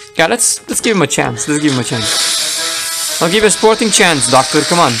 Yeah, let's give him a chance. Let's give him a chance. I'll give you a sporting chance, Doctor.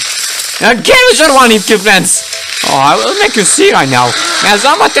 Come on. Again with your one-hit kill plants. Oh, I will make you see right now. As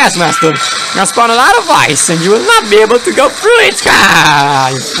I'm a Taskmaster, I'll spawn a lot of ice and you will not be able to go through it.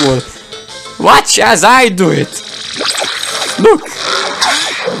 Ah, you fool. Watch as I do it. Look.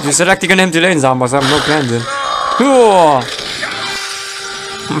 You're selecting an empty lane, Zambas. I have no plan there. Oh.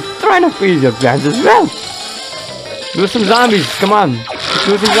 I'm trying to freeze your plants as well. Do some zombies. Come on.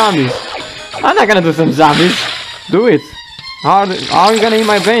 Do some zombies. I'm not gonna do some zombies. Do it. How are you gonna eat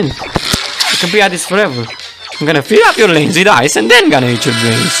my brains? I can be at this forever. I'm gonna fill up your lanes with ice and then gonna eat your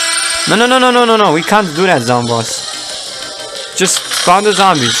brains. No. We can't do that, Zomboss. Just spawn the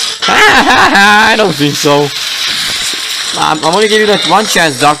zombies. I don't think so. I'm only giving you that one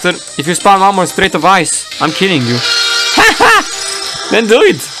chance, Doctor. If you spawn one more straight of ice, I'm killing you. Then do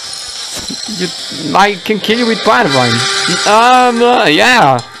it. I can kill you with Firevine.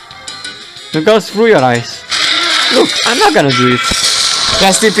 Yeah. It goes through your eyes. Look, I'm not gonna do it.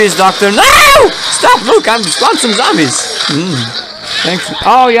 Rest in peace, Doctor. No! Stop! Look, I'm spawned some zombies. Thanks.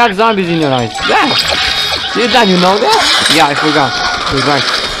 Oh, you have zombies in your eyes. Yeah. Did you know that? Yeah, I forgot. You're right.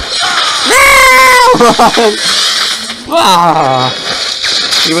 No!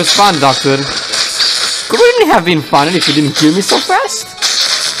 It was fun, Doctor. Couldn't it have been fun if you didn't kill me so fast?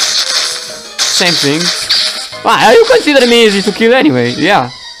 Same thing. Well, you consider me easy to kill anyway. Yeah.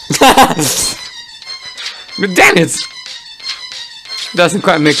 But damn it! Doesn't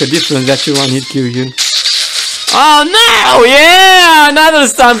quite make a difference that you one-hit kill you. Oh no! Yeah! Another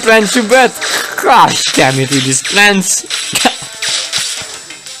stun plant, you bet! Gosh damn it with these plants!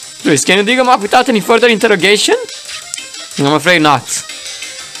 Please, can you dig them up without any further interrogation? I'm afraid not.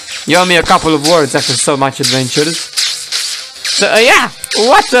 You owe me a couple of words after so much adventures. So, yeah!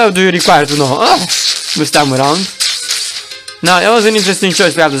 What do you require to know? This time around. Now, it was an interesting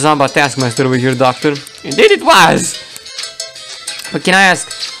choice to have the Zamba Taskmaster over here, Doctor. Indeed it was! But can I ask,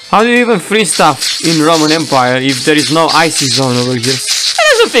 how do you even free stuff in Roman Empire if there is no icy zone over here?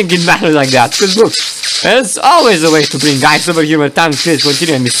 I don't think it matters like that, because look, there's always a way to bring ice over here where time space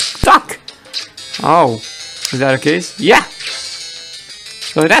continuum is stuck. Oh, is that the case? Yeah!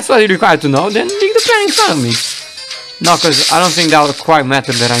 So that's what you require to know, then dig the plan in front of me. No, because I don't think that would quite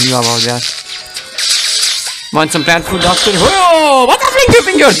matter that I knew about that. Want some plant food, Doctor? Oh, what the fling do you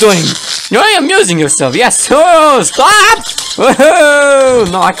think you're doing? You're amusing yourself, yes. Oh, stop! Oh,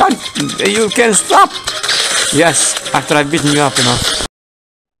 no, I can't. You can stop. Yes, after I've beaten you up enough.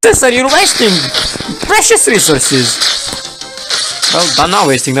 Sir, you're wasting precious resources. Well, I'm not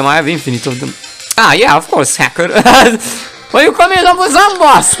wasting them. I have infinite of them. Ah, yeah, of course, hacker. Well, you come here for some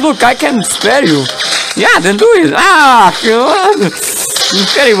boss. Look, I can spare you. Yeah, then do it. Ah,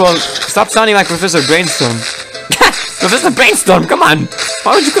 incredible. Stop sounding like Professor Brainstorm. Professor Brainstorm, come on.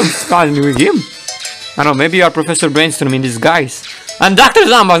 Why would you come me with him? I don't know, maybe you are Professor Brainstorm in disguise. I'm Dr.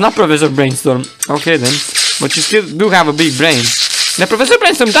 Zamba, not Professor Brainstorm. Okay then. But you still do have a big brain. Now, Professor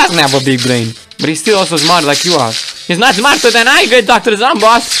Brainstorm doesn't have a big brain. But he's still also smart like you are. He's not smarter than I, great Dr.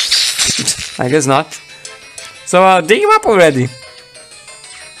 Zamba. I guess not. So, dig him up already.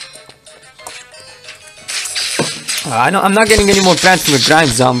 I'm not getting any more plants from the grind,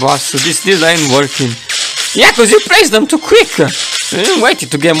 Zamba, so this still ain't working. Yeah, because you placed them too quick. I didn't wait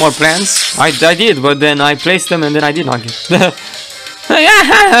to get more plants. I did, but then I placed them and then I did not get.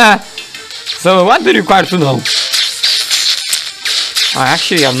 Yeah. So, what do you require to know? I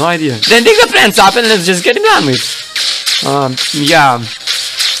actually have no idea. Then dig the plants up and let's just get it done with. Yeah.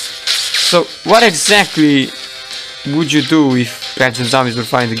 So, what exactly would you do if plants and zombies were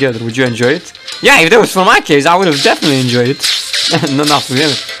fighting together? Would you enjoy it? Yeah, if that was for my case, I would have definitely enjoyed it. No, not for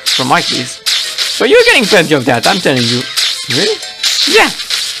him. For my case. But you're getting plenty of that, I'm telling you. Really? Yeah.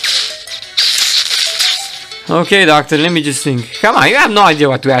 Okay, Doctor, let me just think. Come on, you have no idea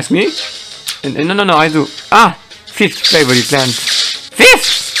what to ask me. No, I do. Ah, fifth favorite plant.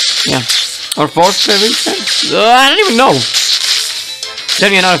 Fifth? Yeah. Or fourth favorite plant? I don't even know. Tell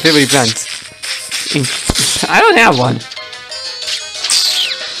me another favorite plant. I don't have one.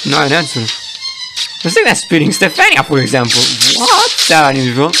 No, an answer. Let's take that spinning Stephania, for example. What? That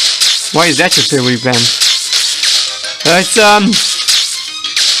unusual. Why is that your favorite plant? It's,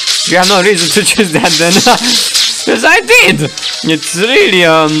 you have no reason to choose that then. Because I did! It's really,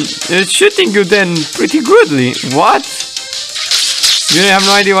 it's shooting you then pretty goodly. What? You have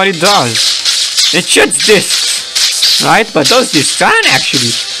no idea what it does. It shoots discs, right? But those discs aren't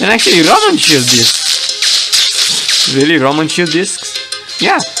actually. They're actually Roman shield discs. Really? Roman shield discs?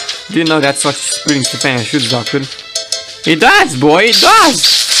 Yeah. Didn't know that's what Spring Stefania shoots, Doctor. It does, boy, it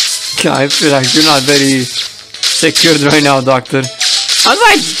does! Yeah, I feel like you're not very secured right now, Doctor. I'd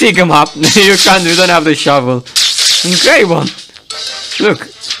like to dig him up. You don't have the shovel. Incredible. Look,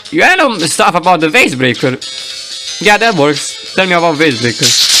 you had stuff about the vase breaker. Yeah, that works. Tell me about vase breaker.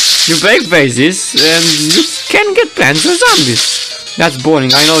 You break vases and you can get plants or zombies. That's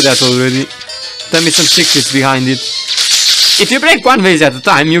boring, I know that already. Tell me some secrets behind it. If you break one vase at a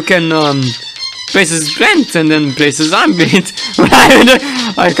time, you can place a plant and then place a zombie.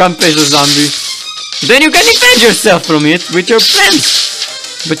 I can't place a zombie. Then you can defend yourself from it with your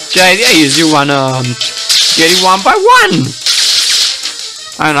plants. But the idea is you wanna get it one by one.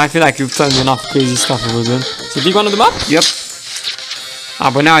 I don't know, I feel like you've told me enough crazy stuff over there. So dig one of them up? Yep.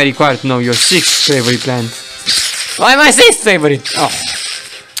 Ah, but now I require to know your sixth favorite plant. Why my sixth favorite? Oh.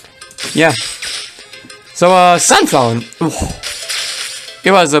 Yeah. So, sunflower. Ooh.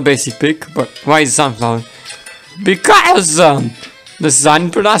 It was a basic pick, but why is sunflower? Because, the sun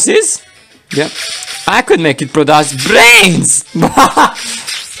produces. Yep. I could make it produce brains!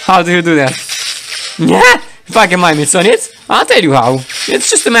 How do you do that? Yeah, if I get my mitts on it, I'll tell you how. It's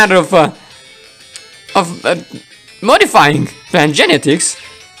just a matter of modifying plant genetics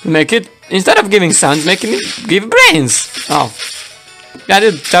to make it, instead of giving suns, making it give brains. Oh.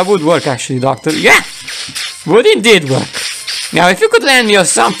 That would work actually, Doctor. Yeah! Would indeed work. Now, if you could land me a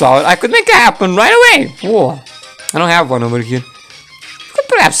sunflower, I could make it happen right away. Whoa. I don't have one over here. You could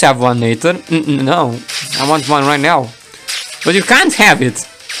perhaps have one later. No, I want one right now. But you can't have it.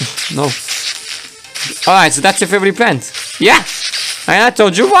 No. Alright, so that's your favorite plant. Yeah. And I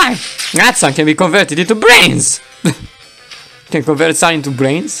told you why. That sun can be converted into brains. Can convert sun into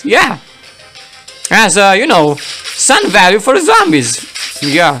brains? Yeah. As, you know, sun value for zombies.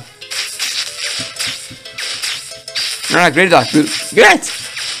 Yeah. Alright, great, Doctor. Great.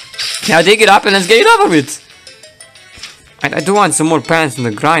 Now dig it up and let's get it over with. I do want some more plants on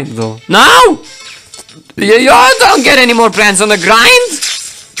the grind, though. No! You don't get any more plants on the grind!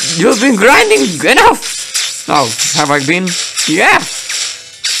 You've been grinding enough! Oh, have I been? Yeah!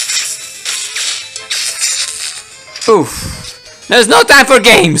 Oof. There's no time for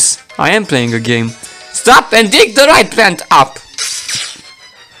games! I am playing a game. Stop and dig the right plant up!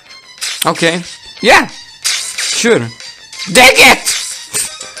 Okay. Yeah! Sure. Dig it!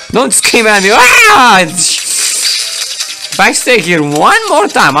 Don't scream at me. Ah! If I stay here one more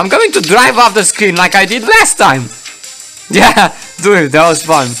time, I'm going to drive off the screen like I did last time. Yeah, dude, that was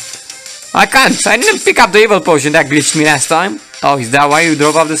fun. I can't. I didn't pick up the evil potion that glitched me last time. Oh, is that why you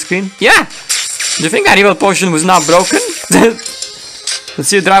drove off the screen? Yeah. Do you think that evil potion was not broken? Let's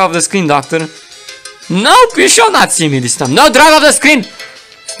see you drive off the screen, Doctor. Nope, you shall not see me this time. No, drive off the screen.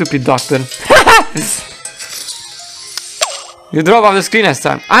 Stupid Doctor. You drove off the screen last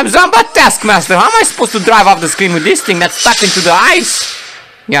time. I'm Zomba Taskmaster. How am I supposed to drive off the screen with this thing that's stuck into the ice?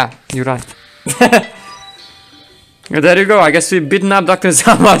 Yeah, you're right. There you go. I guess we've beaten up Dr.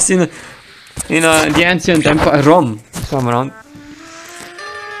 Zambas in the ancient empire, Rome, some around.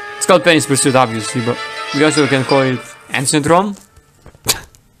 It's called Penny's Pursuit, obviously, but we also can call it ancient Rome.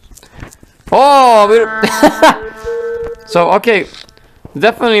 Oh, we're so okay.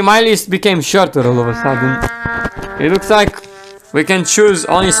 Definitely, my list became shorter all of a sudden. It looks like we can choose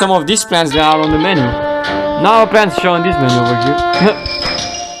only some of these plants that are on the menu. Now plants show on this menu over here.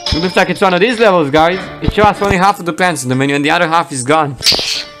 It looks like it's one of these levels, guys. It shows only half of the plants in the menu and the other half is gone.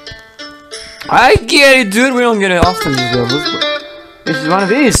 I get it, dude. We don't get it often these levels, but this is one of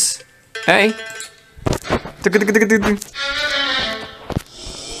these. Hey.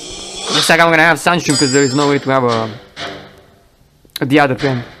 Looks like I'm gonna have sunshine because there is no way to have the other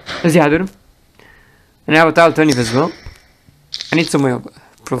plant. The other. And I have a alternative as well. I need some way of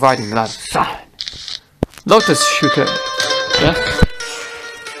providing a lot of sun. Lotus shooter. Yeah.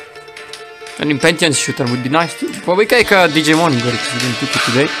 An impatient shooter would be nice too. But we take a DJ Morning because we didn't took it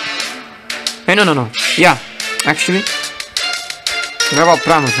today. Hey, no. Yeah, actually. What about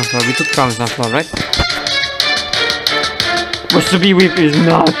Primal Sunflower? We took Primal Sunflower, right? Wasabi whip is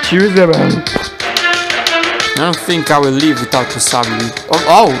not usable. I don't think I will leave without wasabi whip.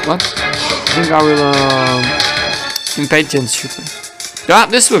 Oh, what? I think I will impatience shoot. Yeah,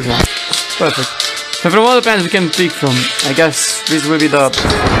 this looks nice. Perfect. So from all the plants we can pick from, I guess this will be the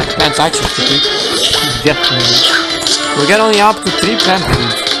plants I choose to pick. Definitely. We'll get only up to 3 plants.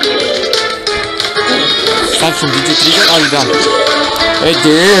 Samson, did you trigger? Oh, you done. Hey,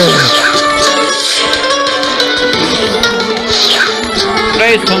 dude.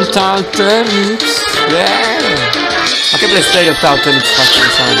 Play some tall turnips. Yeah. Okay, let's play the tall turnips faster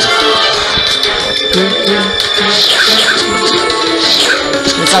than sound.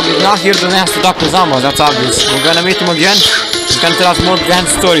 He's not here to dance to Dr. Zama, that's obvious. We're gonna meet him again. He's gonna tell us more grand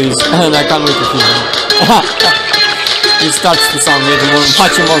stories. And I can't wait to hear him. It starts to sound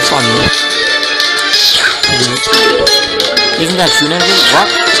much more fun. Isn't that true, Nervy? What?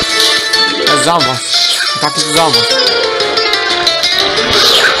 That's Zambas. Talking to Zambas.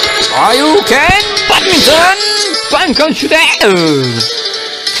 Are you Ken? Badminton! Badminton shooter!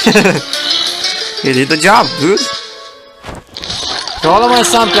 He did the job, dude. So all of my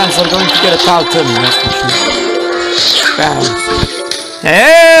sun plants are going to get a tall turning, that's for sure. Bam.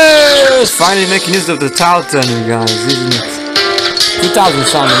 Yes! Finally making use of the tall turning, guys, isn't it? 2,000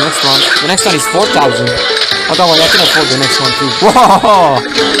 sun, the next one. The next one is 4,000. Oh, don't worry, I can afford the next one too. Whoa!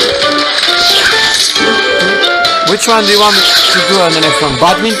 Which one do you want me to do on the next one?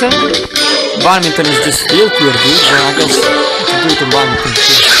 Badminton? Badminton is just field clear, dude. Well, I guess I can do it in badminton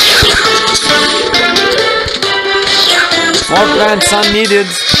too. More plants unneeded.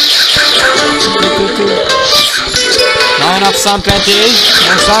 Not enough sun, Planties.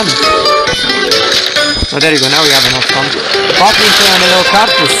 No sun. Oh, there you go. Now we have enough sun. Badminton and a little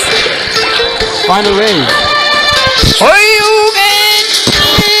cactus. Final wave.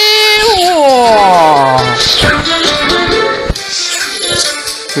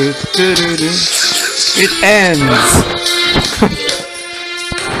 It ends.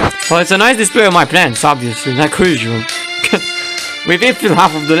 Well, it's a nice display of my plants, obviously, like usual. We did fill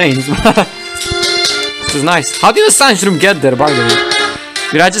half of the lanes. This is nice. How did the sunshroom get there, by the way?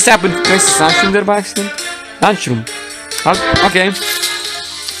 Did I just happen to place the sunshroom there by accident? Sunshroom. Okay.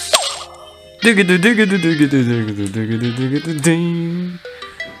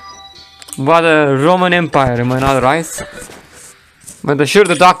 What a Roman Empire, am I not right? But sure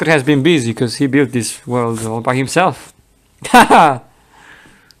the doctor has been busy because he built this world all by himself. Haha!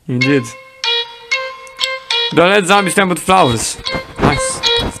 Indeed. Don't let zombies stand with flowers. Nice.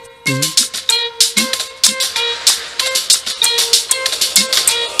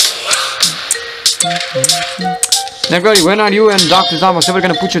 Negori, when are you and Dr. Zamos ever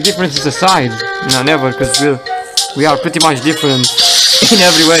gonna put your differences aside? No, never, because we are pretty much different in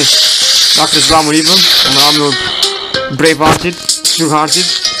every way. Dr. Zamo evil, I'm more brave-hearted, true-hearted.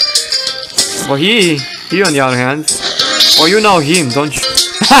 But he on the other hand, oh, you know him, don't you?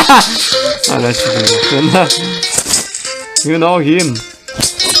 Oh, that's you know him.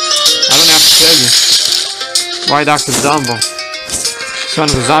 I don't have to tell you. Why Dr. Zombo, son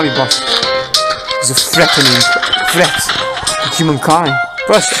of a zombie boss, is a threatening threat to humankind.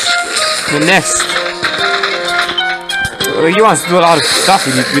 First, the next. He wants to do a lot of stuff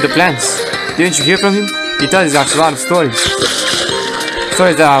with the plants. Didn't you hear from him? He tells us a lot of stories.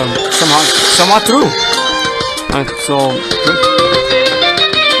 Stories that are somewhat true. And so,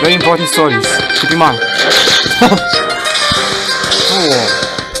 very important stories. Keep in mind.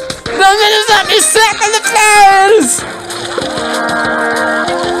 Don't let us have me sick on the flowers!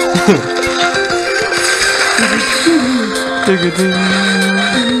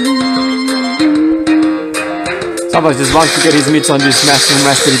 Somebody just wants to get his mitts on this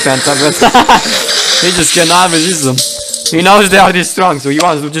mastery panther, but he just cannot resist them. He knows they are this strong, so he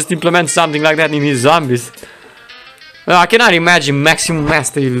wants to just implement something like that in his zombies. Well, I cannot imagine maximum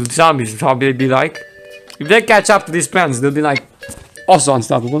mastery zombies, how they'd be like. If they catch up to these plants, they'll be like also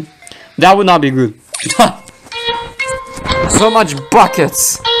unstoppable. That would not be good. So much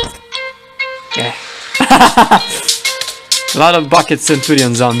buckets. Yeah. A lot of bucket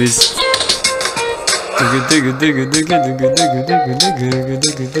centurion zombies.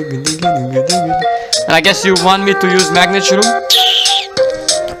 And I guess you want me to use magnet shroom?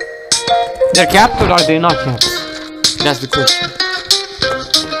 They're capped or are they not capped? That's the question.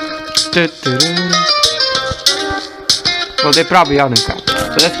 Well, they probably aren't capped.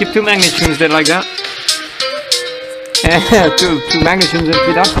 So let's keep 2 magnet shrooms there like that. two magnet shrooms and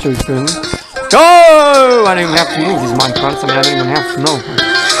 3 dark shrooms. Oh! I don't even have to move these minecarts. I mean, I don't even have to know.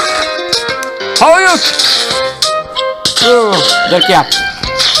 Oh, they're capped.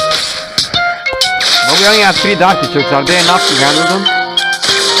 Oh, we only have 3 artichokes. Are they enough to handle them?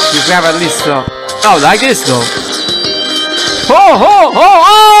 If we have at least... oh, like this though.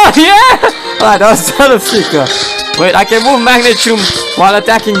 Oh, yeah! Alright, that was sort of sick. Wait, I can move magnesium while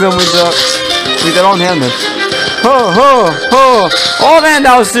attacking them with their own helmet. Oh man,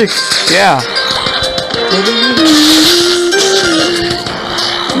 that was sick. Yeah.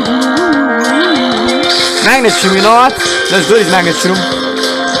 Magnesium, you know what? Let's do this magnesium.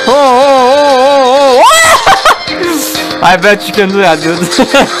 I bet you can do that, dude.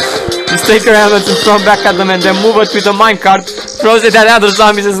 Just take your helmet and throw back at them and then move it with the minecart. Throws it at other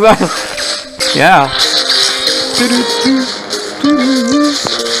zombies as well. Yeah.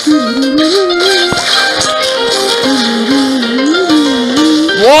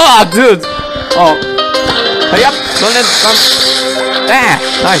 Whoa, dude! Oh. Hurry up! Don't let them... Ah!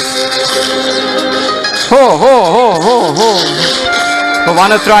 Nice! So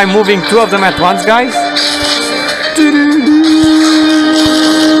wanna try moving 2 of them at once, guys?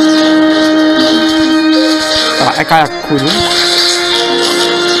 I kinda couldn't.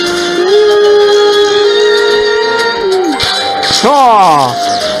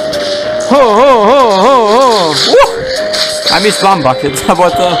 I missed 1 bucket,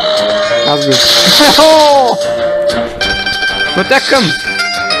 but that's good. Protect him!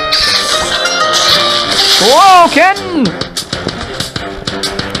 Whoa, Ken!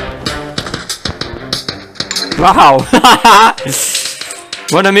 Wow!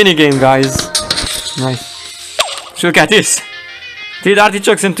 What a mini game, guys! Nice. Look at this! 3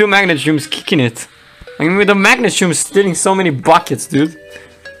 artichokes and 2 magnesiums kicking it. I mean, with the magnesium stealing so many buckets, dude.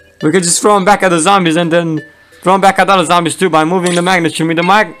 We could just throw them back at the zombies and then throw them back at other zombies too by moving the magnesium with the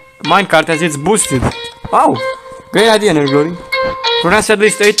minecart as it's boosted. Wow! Great idea, Nerglory. Pronounce at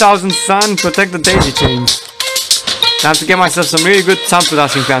least 8,000 sun, protect the daisy chains. Time to get myself some really good sun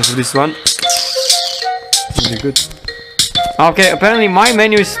producing plants for this one. Really good. Okay, apparently my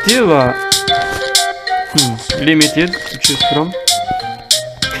menu is still limited to choose from.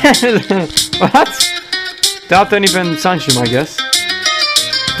 What? Without any even sunshine, I guess.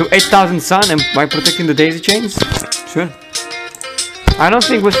 To 8,000 sun and by protecting the daisy chains? Sure. I don't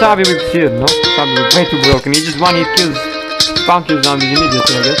think Wasabi will kill, no? Wasabi will way too broken. He just one hit kills pumpkin zombies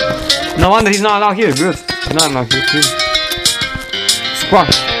immediately, I guess. No wonder he's not allowed here, good. He's not allowed here, too.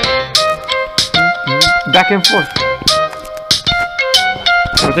 Squash. Back and forth.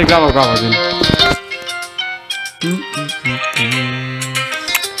 I'll take Gava then.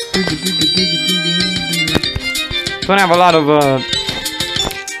 Don't have a lot of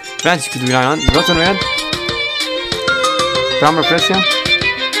plants you could rely on. Rotten red. Primary pressure.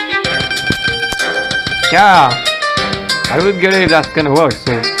 Yeah. I would get it if that's gonna work,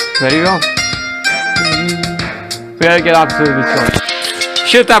 so there you go. We gotta get absolutely slow.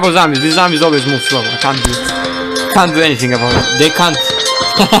 Shit type of zombies. These zombies always move slow. I can't do anything about it. They can't.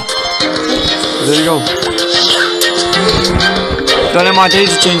 There you go. Don't let my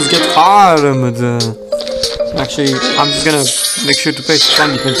daisy chains get armed. Actually, I'm just gonna make sure to place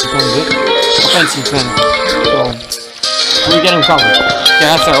some defensive plans there. Offensive plan. So we get him covered. Okay,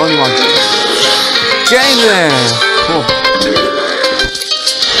 that's our only one. Get in there! Cool.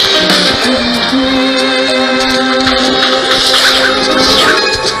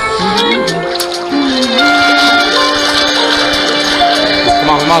 Come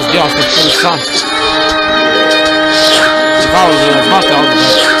on, we must get us the full sun. If I was smart, I would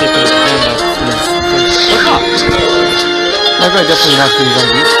have taken it and but not. Maybe I definitely have to use on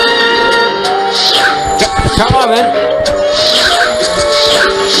these. Come on, man!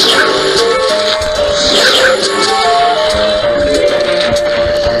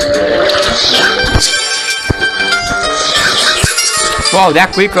 Wow,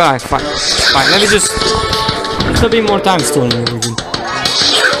 that quick? Alright, fine. Fine, let me just a bit more time storing everything.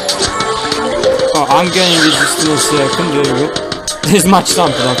 Oh, I'm getting it just in a second, there you go. There's much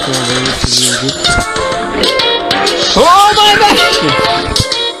sun production over here, which is really good. Oh my god!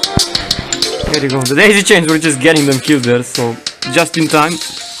 There you go. The daisy chains were just getting them killed there, so just in time.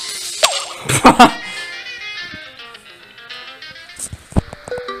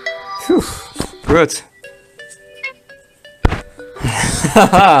 Phew, good.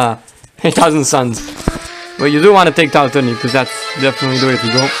 8,000 suns. Well, you do want to take Tautoni, because that's definitely the way to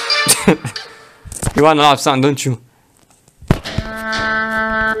go. You want a lot of sun, don't you?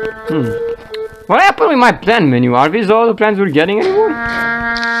 What happened with my plant menu? Are these all the plants we're getting anymore?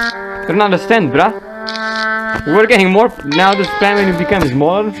 I don't understand, bruh. We were getting more, now this plant menu becomes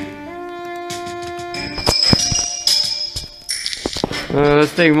smaller.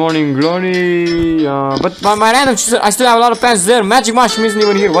 Let's take Morning Glory. But my random, I still have a lot of plants there. Magic Mushroom isn't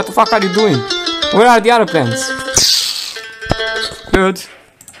even here. What the fuck are you doing? Where are the other plants? Dude.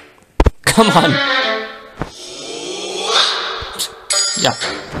 Come on. Yeah.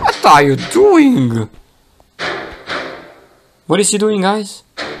 What are you doing? What is he doing, guys?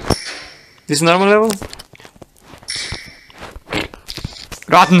 This normal level?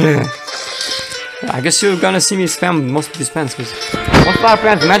 Rotten. I guess you're gonna see me spam most of these plants, because most of our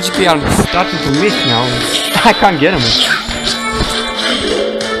plants magically are starting to miss now. I can't get them.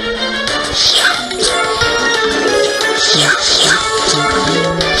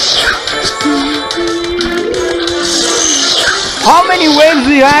 How many waves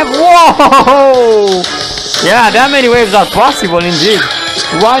do you have? Whoa! Yeah, that many waves are possible indeed.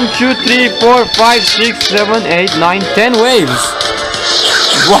 1, 2, 3, 4, 5, 6, 7, 8, 9, 10 waves.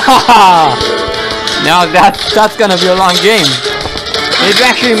 Wow! Now that's gonna be a long game. If you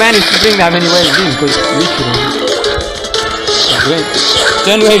actually managed to bring that many waves in, because we couldn't. Great.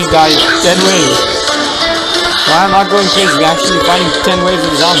 10 waves, guys. 10 waves. Why am I going crazy? We're actually finding 10 waves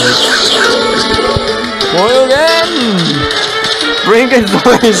of zombies. Boy again! Bring it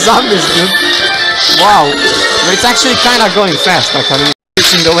those zombies, dude. Wow. But it's actually kind of going fast. Like, I'm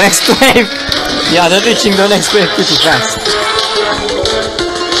reaching the next wave. Yeah, they're reaching the next wave pretty fast.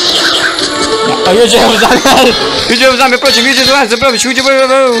 Oh, huge wave of zombie! Huge wave of zombie approaching! Huge wave of zombie approaching! Huge wave of...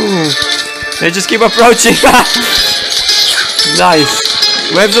 They just keep approaching! Nice!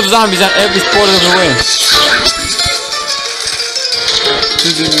 Waves of zombies at every spot of the way.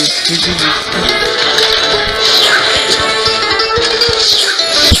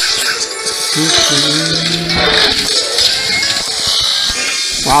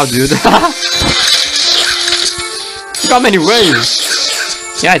 Wow, dude! Look how many waves!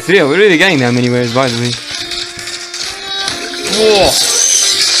 Yeah, it's real. We're really getting that many waves, by the way. Whoa!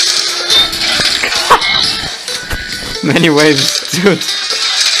 Many waves, dude.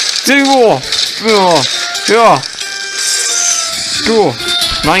 Cool.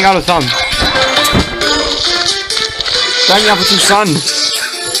 Running out of sun. Running out of sun.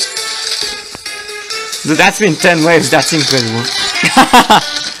 Dude, that's been 10 waves. That's incredible.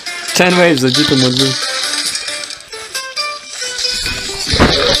 10 waves, legitimately.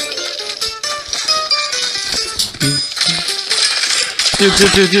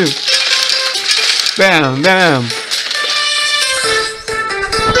 Do. Bam, bam.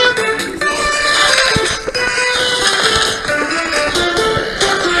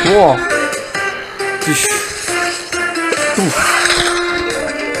 Whoa. Oof.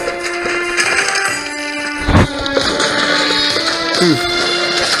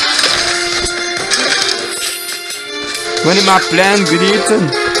 When am I playing good eating?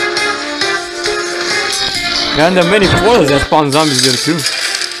 And there are many portals that spawn zombies there too.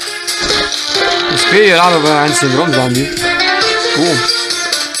 Let's clear out of an syndrome zombie. Cool.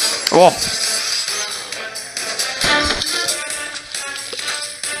 Oh.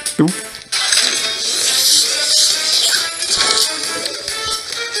 Oof.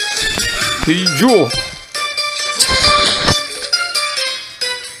 Hey, Joe.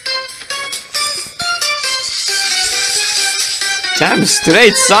 Damn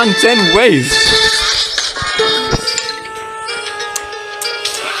straight, son. 10 waves.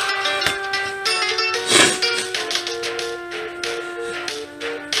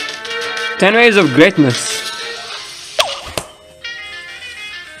 Ten waves of greatness.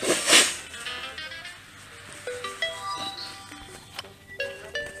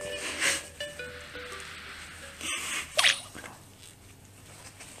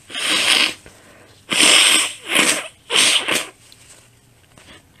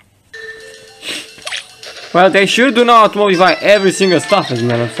 Well, they sure do not modify every single stuff, as a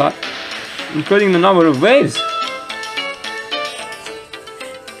matter of fact, including the number of waves.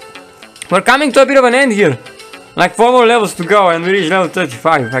 We're coming to a bit of an end here. Like 4 more levels to go and we reach level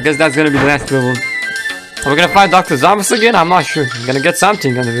 35. I guess that's gonna be the last level. Are we gonna fight Dr. Zombies again? I'm not sure. I'm gonna get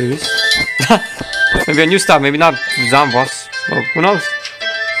something on the very least. Maybe a new stuff, maybe not Zomboss. Well, who knows?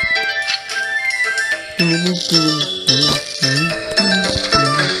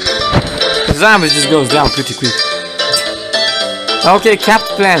 The zombies just goes down pretty quick. Okay, capped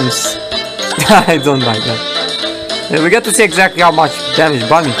plans. I don't like that. We get to see exactly how much damage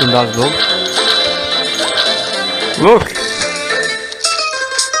Badminton does though. Look!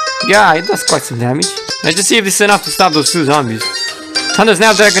 Yeah, it does quite some damage. Let's just see if this is enough to stop those 2 zombies. Thunder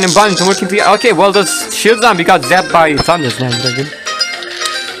Snapdragon and Badminton working together. Okay, well the shield zombie got zapped by Thunder Snapdragon.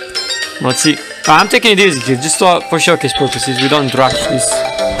 Let's see. I'm taking it easy here, just for showcase purposes. We don't rush this.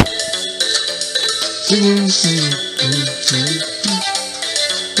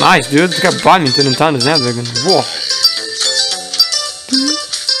 Nice, dude. Look at Badminton and Thunder Snapdragon. Whoa.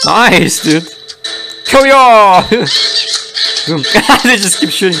 Nice, dude. Kill yo! They just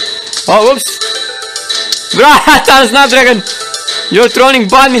keep shooting. Oh, whoops! Bruh, Snapdragon! You're throwing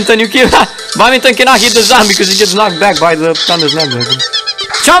badminton, you kill. Badminton cannot hit the zombie because he gets knocked back by the Thunder Snapdragon.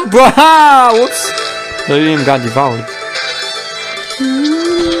 Jump, bro! Whoops! The him got devoured.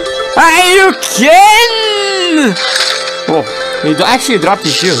 You can! Oh, he actually dropped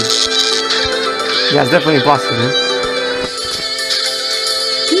his shield. Yeah, it's definitely possible.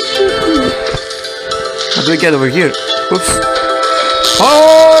 How do we get over here? Oops.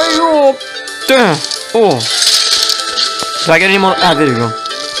 Oh, damn. Oh. Do I get any more? Ah, there you go.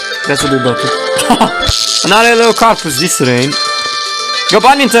 That's a bit better. Another little carpus this rain. Go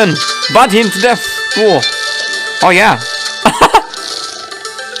badminton! Bud him to death! Oh, oh yeah!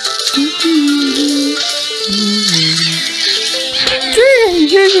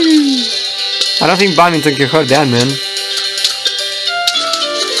 I don't think badminton can hurt that man.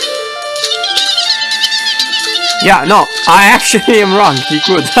 Yeah, no, I actually am wrong. He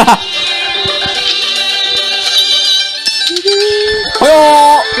could.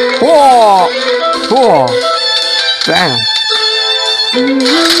 Oh! Oh! Oh! Damn!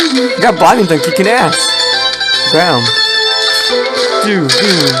 Got badminton kicking ass. Bam. Dude.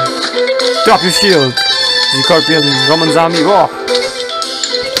 Drop your shield. Scorpion, Roman zombie. Oh.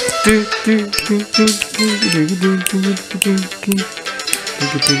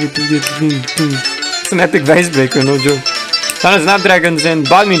 It's an epic vase breaker, no joke. Thunder Snapdragons and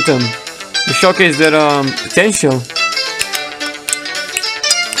badminton to showcase their potential.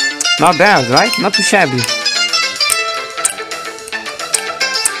 Not bad, right? Not too shabby.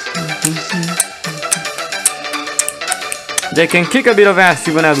 They can kick a bit of ass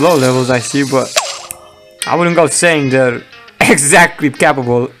even at low levels, I see, but I wouldn't go saying they're exactly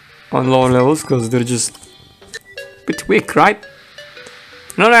capable on lower levels, because they're just a bit weak, right?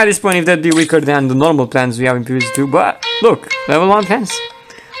 Not at this point if they'd be weaker than the normal plants we have in PVZ 2, but look, level 1 plants.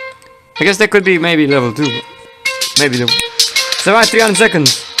 I guess they could be maybe level 2, maybe level. Survive 300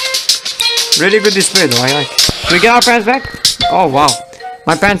 seconds. Really good display though, I like. Do we get our pants back? Oh wow,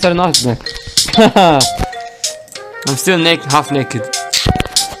 my pants are not back. I'm still half naked.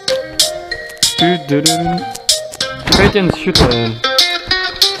 Patient shooter.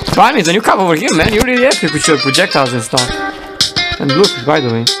 Badminton, you come over here, man. You're really epic with your projectiles and stuff. And bloopers, by the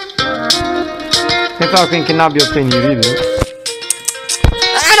way. Falcon cannot be obtained here either.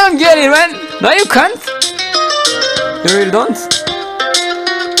 I don't get it, man. No, you can't. You really don't.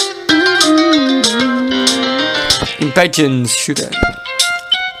 Impatience shooter.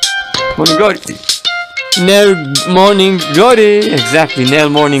 Morning glory. Nail morning glory. Exactly, nail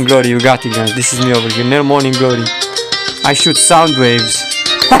morning glory. You got it, guys. This is me over here. Nail morning glory. I shoot sound waves.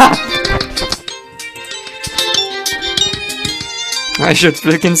 I shoot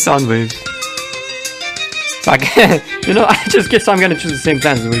freaking sound waves. So I can, you know, I just guess I'm gonna choose the same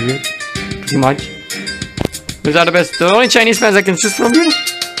plans over here. Pretty much. Those are the best. The only Chinese plans I can choose from here?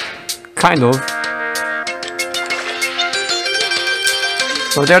 Kind of.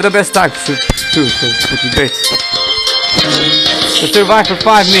 So they're the best type to shoot too, so it would be great. To survive for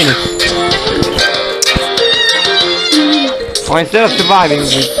 5 minutes. Or instead of surviving,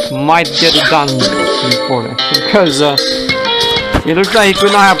 we might get it done before actually, because it looks like he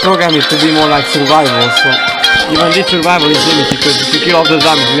could not have programmed it to be more like survival, so even this survival is limited, because if you kill all the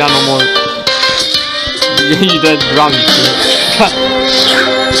zombies, we are no more. You dead zombies.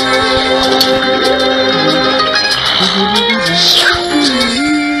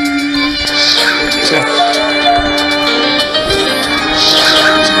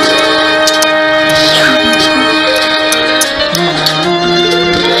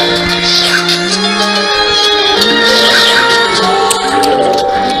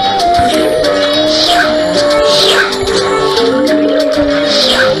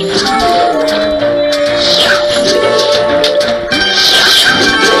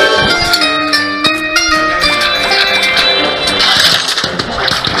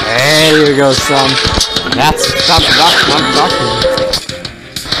 There you go, son. That's stop production. I'm production.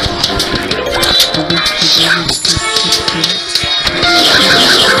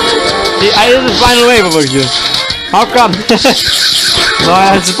 See, I did the final wave over here. How come? No,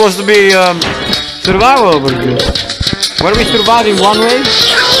 it's supposed to be survival over here. Were we surviving one wave?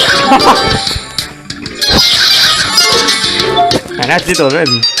 And that's it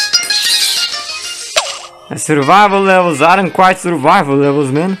already. The survival levels aren't quite survival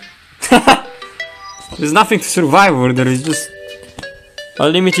levels, man. There's nothing to survive over there, it's just a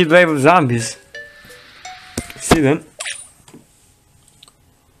limited wave of zombies. See then.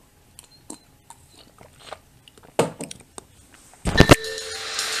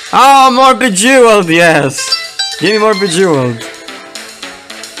 Oh Oh, more bejeweled, yes. Give me more bejeweled.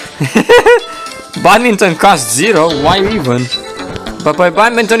 Badminton costs 0. Why even? But by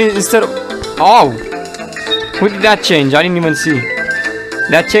badminton instead of... Oh! Who did that change? I didn't even see.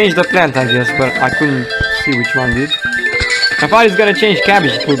 That changed the plant, I guess, but I couldn't see which one did. I thought he was gonna change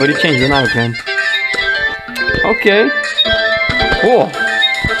cabbage pool, but he changed another plant. Okay. Oh!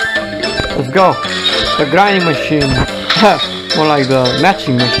 Let's go. The grinding machine. More like the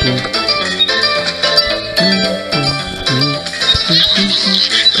matching machine.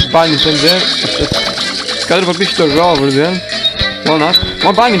 Badminton there. Got a little bit of raw over there. Well, not.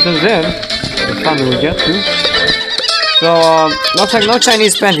 More badminton there. The fun we'll get to. So, looks like no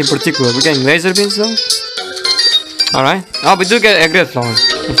Chinese plant in particular. We're getting laser beams though. Alright. Oh, we do get a great flower.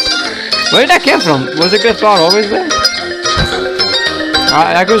 Where did that come from? Was the great flower always there?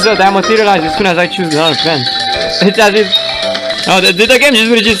 I guess that materialized as soon as I choose another plant. It's as if... Oh, the game just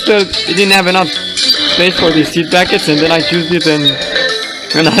registered it didn't have enough space for these seed packets, and then I chose it and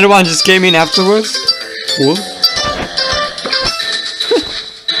another one just came in afterwards. Cool.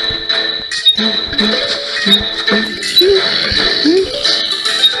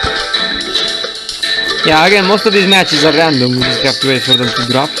 Yeah, again, most of these matches are random. We just have to wait for them to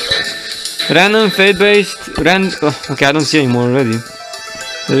drop. Random, fate-based, okay, I don't see anymore already.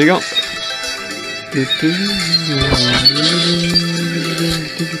 There we go.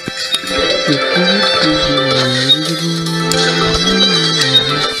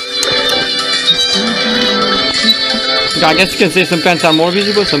 I guess you can say some plants are more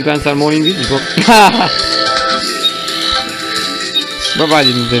visible, some plants are more invisible. But why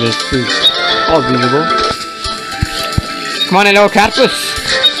didn't they this too? All visible. Come on, hello, Carpus.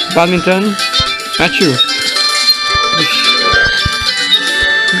 Badminton. Not you.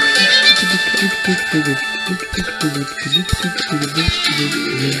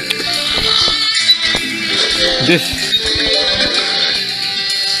 This.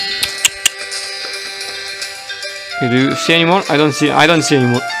 Okay, do you see any more? I don't see any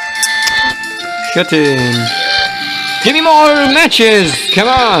more. Shut in. Give me more matches! Come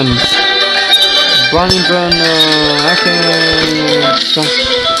on! Badminton,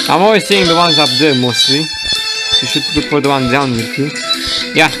 I'm always seeing the ones up there mostly. You should look for the one down here too.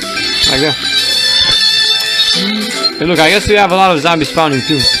 Yeah, like that. Hey, look, I guess we have a lot of zombies spawning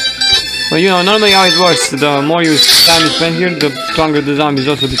too. But you know, normally how it works, the more you zombies spawn here, the stronger the zombies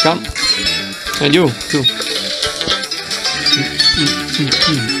also become. And you too.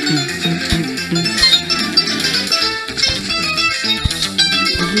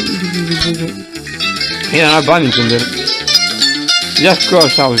 Yeah, not badminton there. Just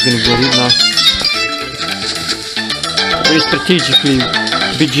cross I was gonna get it now. Very strategically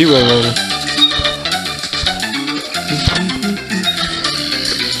bejeweled.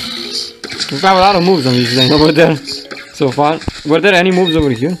 We have a lot of moves on this thing over there so far. Were there any moves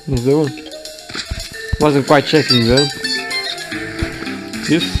over here? Yes, there were. Wasn't quite checking there.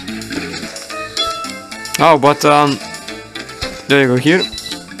 Yes. Oh, but there you go here.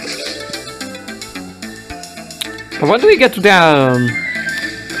 What do we get to the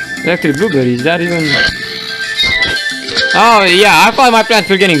electric blueberry? Is that even... Oh yeah, I thought my plants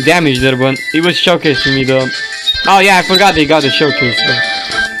were getting damaged there, but it was showcasing me the... Oh yeah, I forgot they got the showcase there.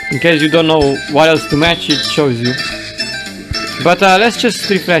 In case you don't know what else to match, it shows you. But let's just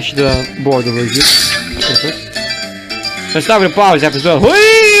refresh the board over here. Perfect. Let's start with the power zap as well. Whoa!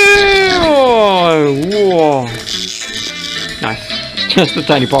 Nice. Just a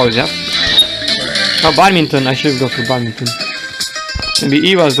tiny power zap. Oh, badminton. I should go for badminton. Maybe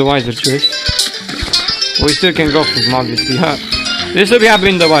E was the wiser choice. We still can go for them, obviously. This will be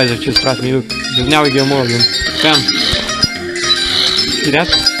happening the wiser choice, trust me. Look, because now we get more of them. Bam. See that?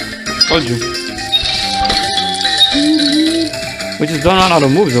 Told you. We just don't run out of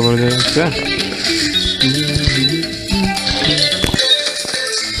moves over there. Yeah.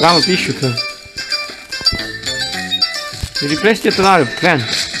 Round issue. We replaced yet another plant.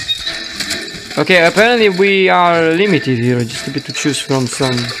 Okay, apparently we are limited here, just a bit to choose from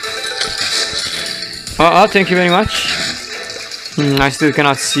some. Oh, thank you very much. I still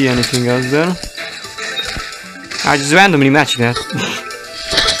cannot see anything else there. I just randomly matched that.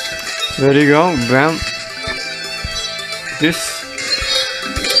 There you go, bam. This.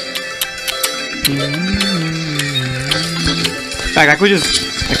 Like, I could just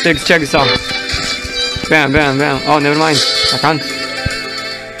check this out. Bam, bam, bam. Oh, never mind. I can't.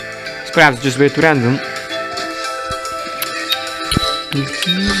 Perhaps just way too random.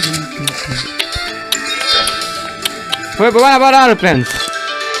 Wait, but what about other plants?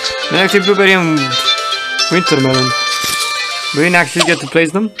 Electric blueberry and winter melon. We didn't actually get to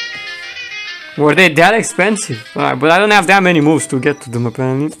place them. Were they that expensive? Alright, but I don't have that many moves to get to them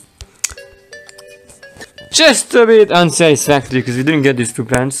apparently. Just a bit unsatisfactory because we didn't get these 2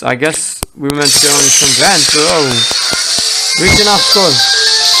 plants. I guess we were meant to get only some plants. Oh, reach enough score.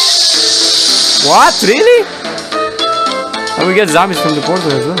 What? Really? And we get zombies from the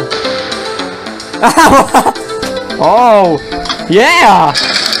portal as well. Oh, yeah!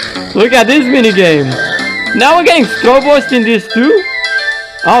 Look at this minigame. Now we're getting strobos in this too.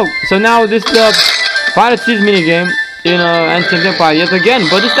 Oh, so now this is the Pirate Seas minigame in Ancient Empire yet again,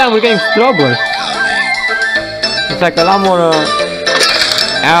 but this time we're getting strobos. It's like a lot more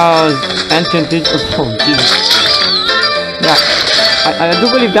ancient. Oh Jesus! Yeah, I do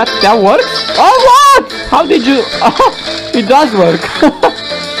believe that works. Oh what? How did you? Oh, it does work.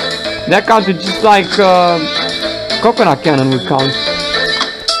 That counted just like coconut cannon would count.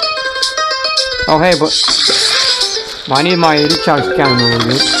 Oh hey, but I need my recharge cannon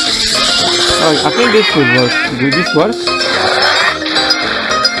over here. Oh, I think this would work. Will this work?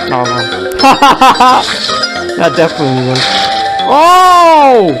 Oh wow. That definitely works.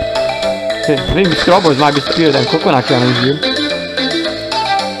 Oh! I think the strobos might be speared and coconut cannons here.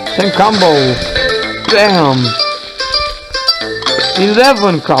 10 combo. Damn.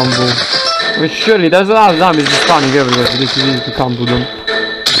 11 combo. Well, surely there's a lot of zombies just spawning everywhere, so this is easy to combo them.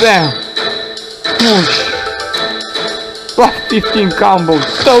 Bam! Oh, 15 combo.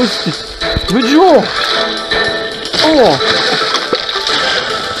 Toasted. Good job! Oh!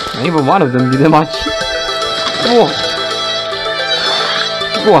 Even one of them did much. Oh!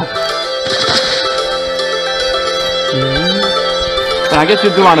 Oh! And I guess you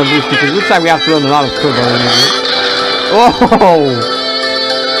do want to boost because it looks like we have to run a lot of code already. Oh!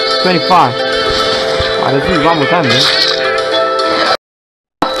 25. Alright, let's do it one more time, man.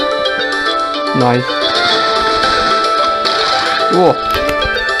 Nice. Oh!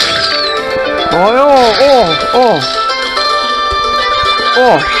 Oh! Oh! Oh!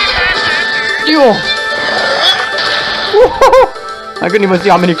 Oh! Yo! I couldn't even see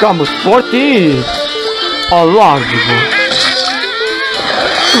how many combos. 40! A lot, people.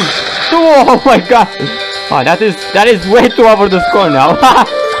 Oh my god! Oh, that is way too over the score now.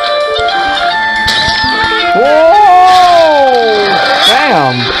 Oh!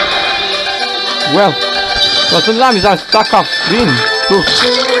 Damn! Well, some zombies are stuck off screen.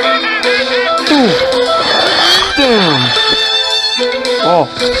 Damn! Oh!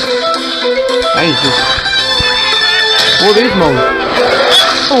 Jesus! What is mode?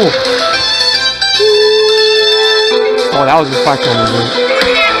 Oh! Oh, that was a fight combo, bro.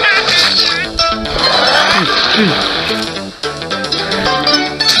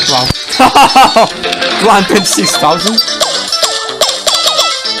 Wow. 206,000?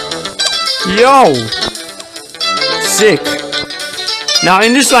 Yo! Sick! Now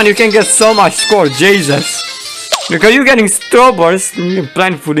in this one you can get so much score, Jesus! Because you're getting strobos, you can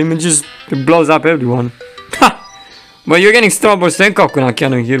blindfold him and just it blows up everyone. But you're getting strobos and coconut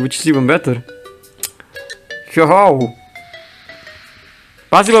cannon here, which is even better. Yo!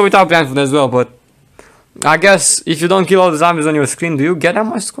 Possible without blindfold as well, but I guess if you don't kill all the zombies on your screen, do you get that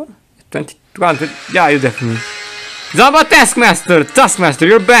much score? 2200? Yeah, you definitely. Zomba Taskmaster,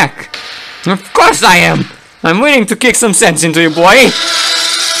 you're back! Of course I am! I'm willing to kick some sense into you, boy!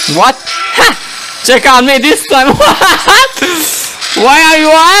 What? Ha! Check out me this time! What? Why are you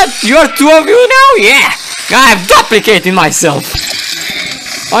what? You're 2 of you now? Yeah! I'm duplicating myself!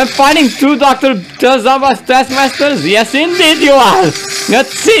 I'm fighting 2 Dr. Zomba Taskmasters? Yes indeed you are!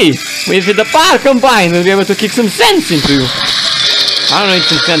 Let's see! With the power combined, we'll be able to kick some sense into you. I don't need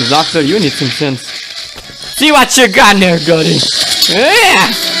some sense, Doctor. You need some sense. See what you got there, buddy.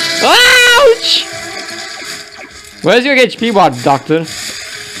 Yeah! Ouch! Where's your HP bar, Doctor?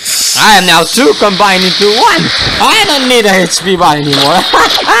 I am now 2 combined into 1. I don't need a HP bar anymore.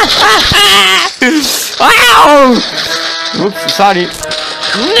 Ow! Oops, sorry.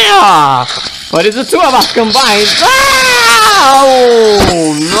 Yeah! But it's the 2 of us combined. Oh!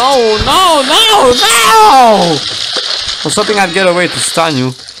 No! I was hoping I'd get away to stun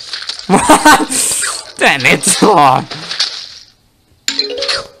you. Damn it! Oh.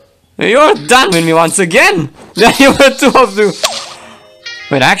 You're done with me once again! Then you were 2 of you.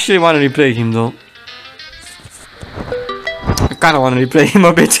 Wait, I actually want to replay him though. I kinda want to replay him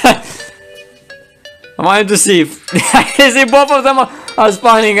a bit. I wanted to see if both of them are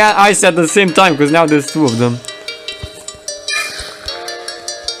spawning ice at the same time, because now there's 2 of them.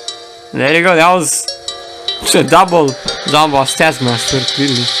 There you go, that was a double Zomba Taskmaster,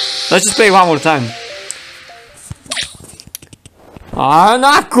 clearly. Let's just play one more time. Ah,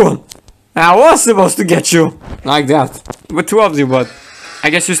 not cool! I was supposed to get you like that. But 2 of you, but I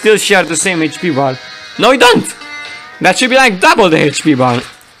guess you still share the same HP bar. No, you don't! That should be like double the HP bar.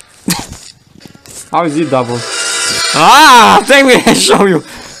 How is it double? Ah! Take me and show you!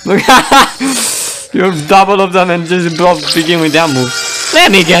 Look, you're double of them and just both begin with that move.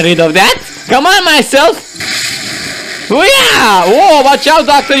 Let me get rid of that! Come on, myself! Oh yeah! Whoa, watch out,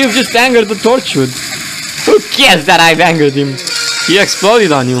 Doctor, you've just angered the Torchwood. Who cares that I've angered him? He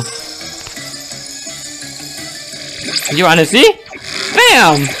exploded on you. You wanna see?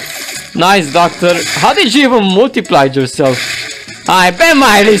 Bam! Nice, Doctor. How did you even multiply yourself? I bet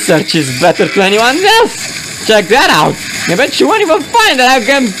my research is better to anyone else. Check that out. I bet you won't even find that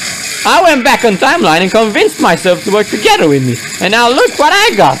I went back on timeline and convinced myself to work together with me. And now look what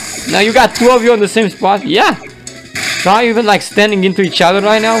I got. Now you got two of you on the same spot. Yeah. So are you even like standing into each other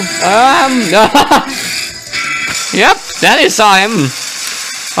right now? Yep, that is how I am.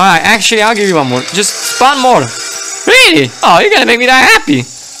 Alright, actually I'll give you one more. Just spawn more. Really? Oh, you're gonna make me that happy.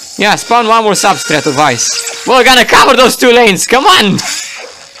 Yeah, spawn one more substrate of ice. We're gonna cover those two lanes, come on!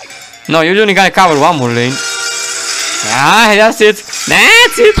 No, you're only gonna cover one more lane. Ah, that's it.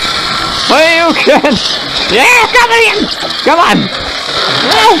 That's it! Oh, you can! Yeah, cover him! Come on!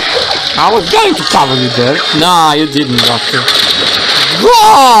 No! I was going to cover you there. Nah, you didn't, Doctor.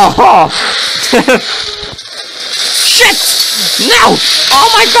 Whoa! Shit! No! Oh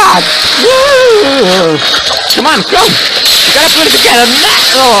my god! Come on, come! You gotta put it together!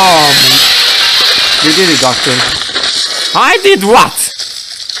 Oh. You did it, Doctor. I did what?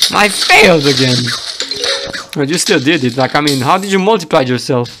 I failed again. But you still did it. Like, I mean, how did you multiply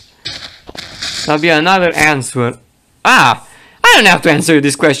yourself? That'll be another answer. Ah! I don't have to answer you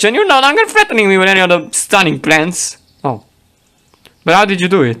this question. You're no longer threatening me with any of the stunning plans. Oh. But how did you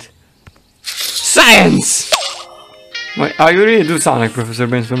do it? Science! Wait, oh, you really do sound like Professor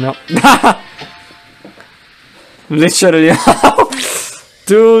Brainstorm now. Literally.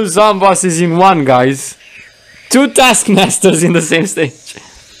 2 zombies in one, guys. 2 taskmasters in the same stage.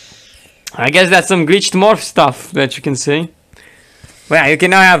 I guess that's some glitched morph stuff that you can say. Well, you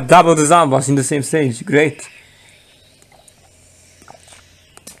can now have double the zombies in the same stage. Great.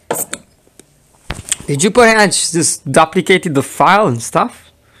 Did you perhaps just duplicated the file and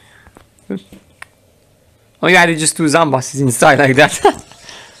stuff? Oh yeah, they just 2 zombies inside like that.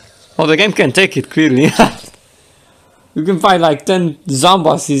 Oh, the game can take it clearly. You can find like 10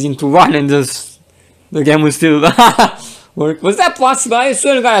 zombies into one and just the game will still work. Was that possible? I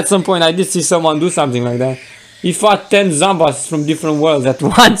swear to God at some point I did see someone do something like that. He fought 10 zombies from different worlds at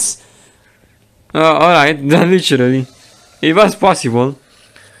once. Alright, literally. It was possible.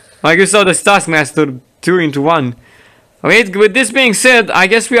 Like you saw the Taskmaster 2 into 1. Wait, with this being said, I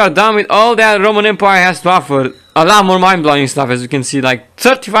guess we are done with all that Roman Empire has to offer. A lot more mind-blowing stuff, as you can see, like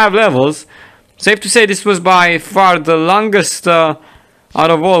 35 levels. Safe to say this was by far the longest out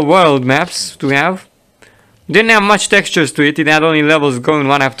of all world maps to have. Didn't have much textures to it, it had only levels going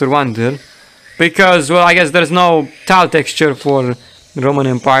one after one there. Because, well, I guess there's no tile texture for Roman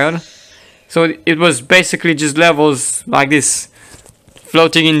Empire. So it was basically just levels like this,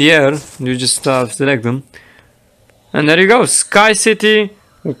 floating in the air. You just select them. And there you go, Sky City,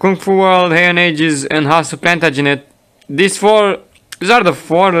 Kung Fu World, Heian Ages, and House of Plantagenet. These are the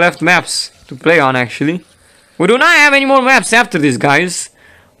 4 left maps to play on, actually. We do not have any more maps after this, guys.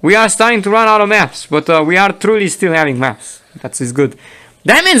 We are starting to run out of maps, but we are truly still having maps. That is good.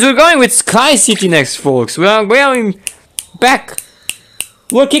 That means we're going with Sky City next, folks. We are going back.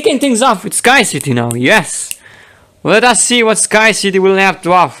 We're kicking things off with Sky City now, yes. Let us see what Sky City will have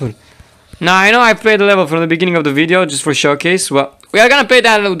to offer. Now, I know I played the level from the beginning of the video, just for showcase. Well, we are gonna play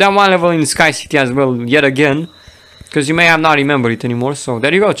that one level in Sky City as well, yet again. Because you may have not remembered it anymore, so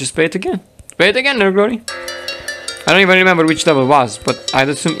there you go, just play it again. Play it again, Nerd Glory. I don't even remember which level was, but I'd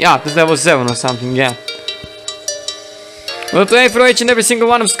assume, yeah, this level 7 or something, yeah. We'll play for each and every single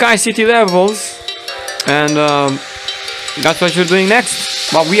one of Sky City levels. And, that's what you're doing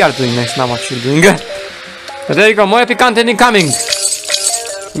next. What we are doing next, not what you're doing. But there you go, more epic content incoming.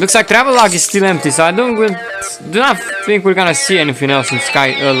 Looks like Travelog is still empty, so I do not think we're gonna see anything else in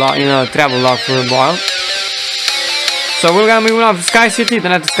Travelog for a while. So we're gonna move on to Sky City,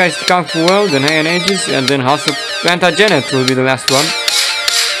 then at the Sky City Kung Fu World, then Heian Ages, and then House of Plantagenet will be the last one.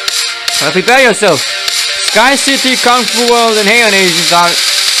 Prepare yourself. Sky City, Kung Fu World, and Heian Ages are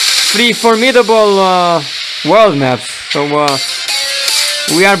 3 formidable world maps. So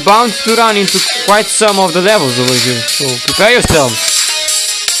we are bound to run into quite some of the levels over here. So prepare yourselves.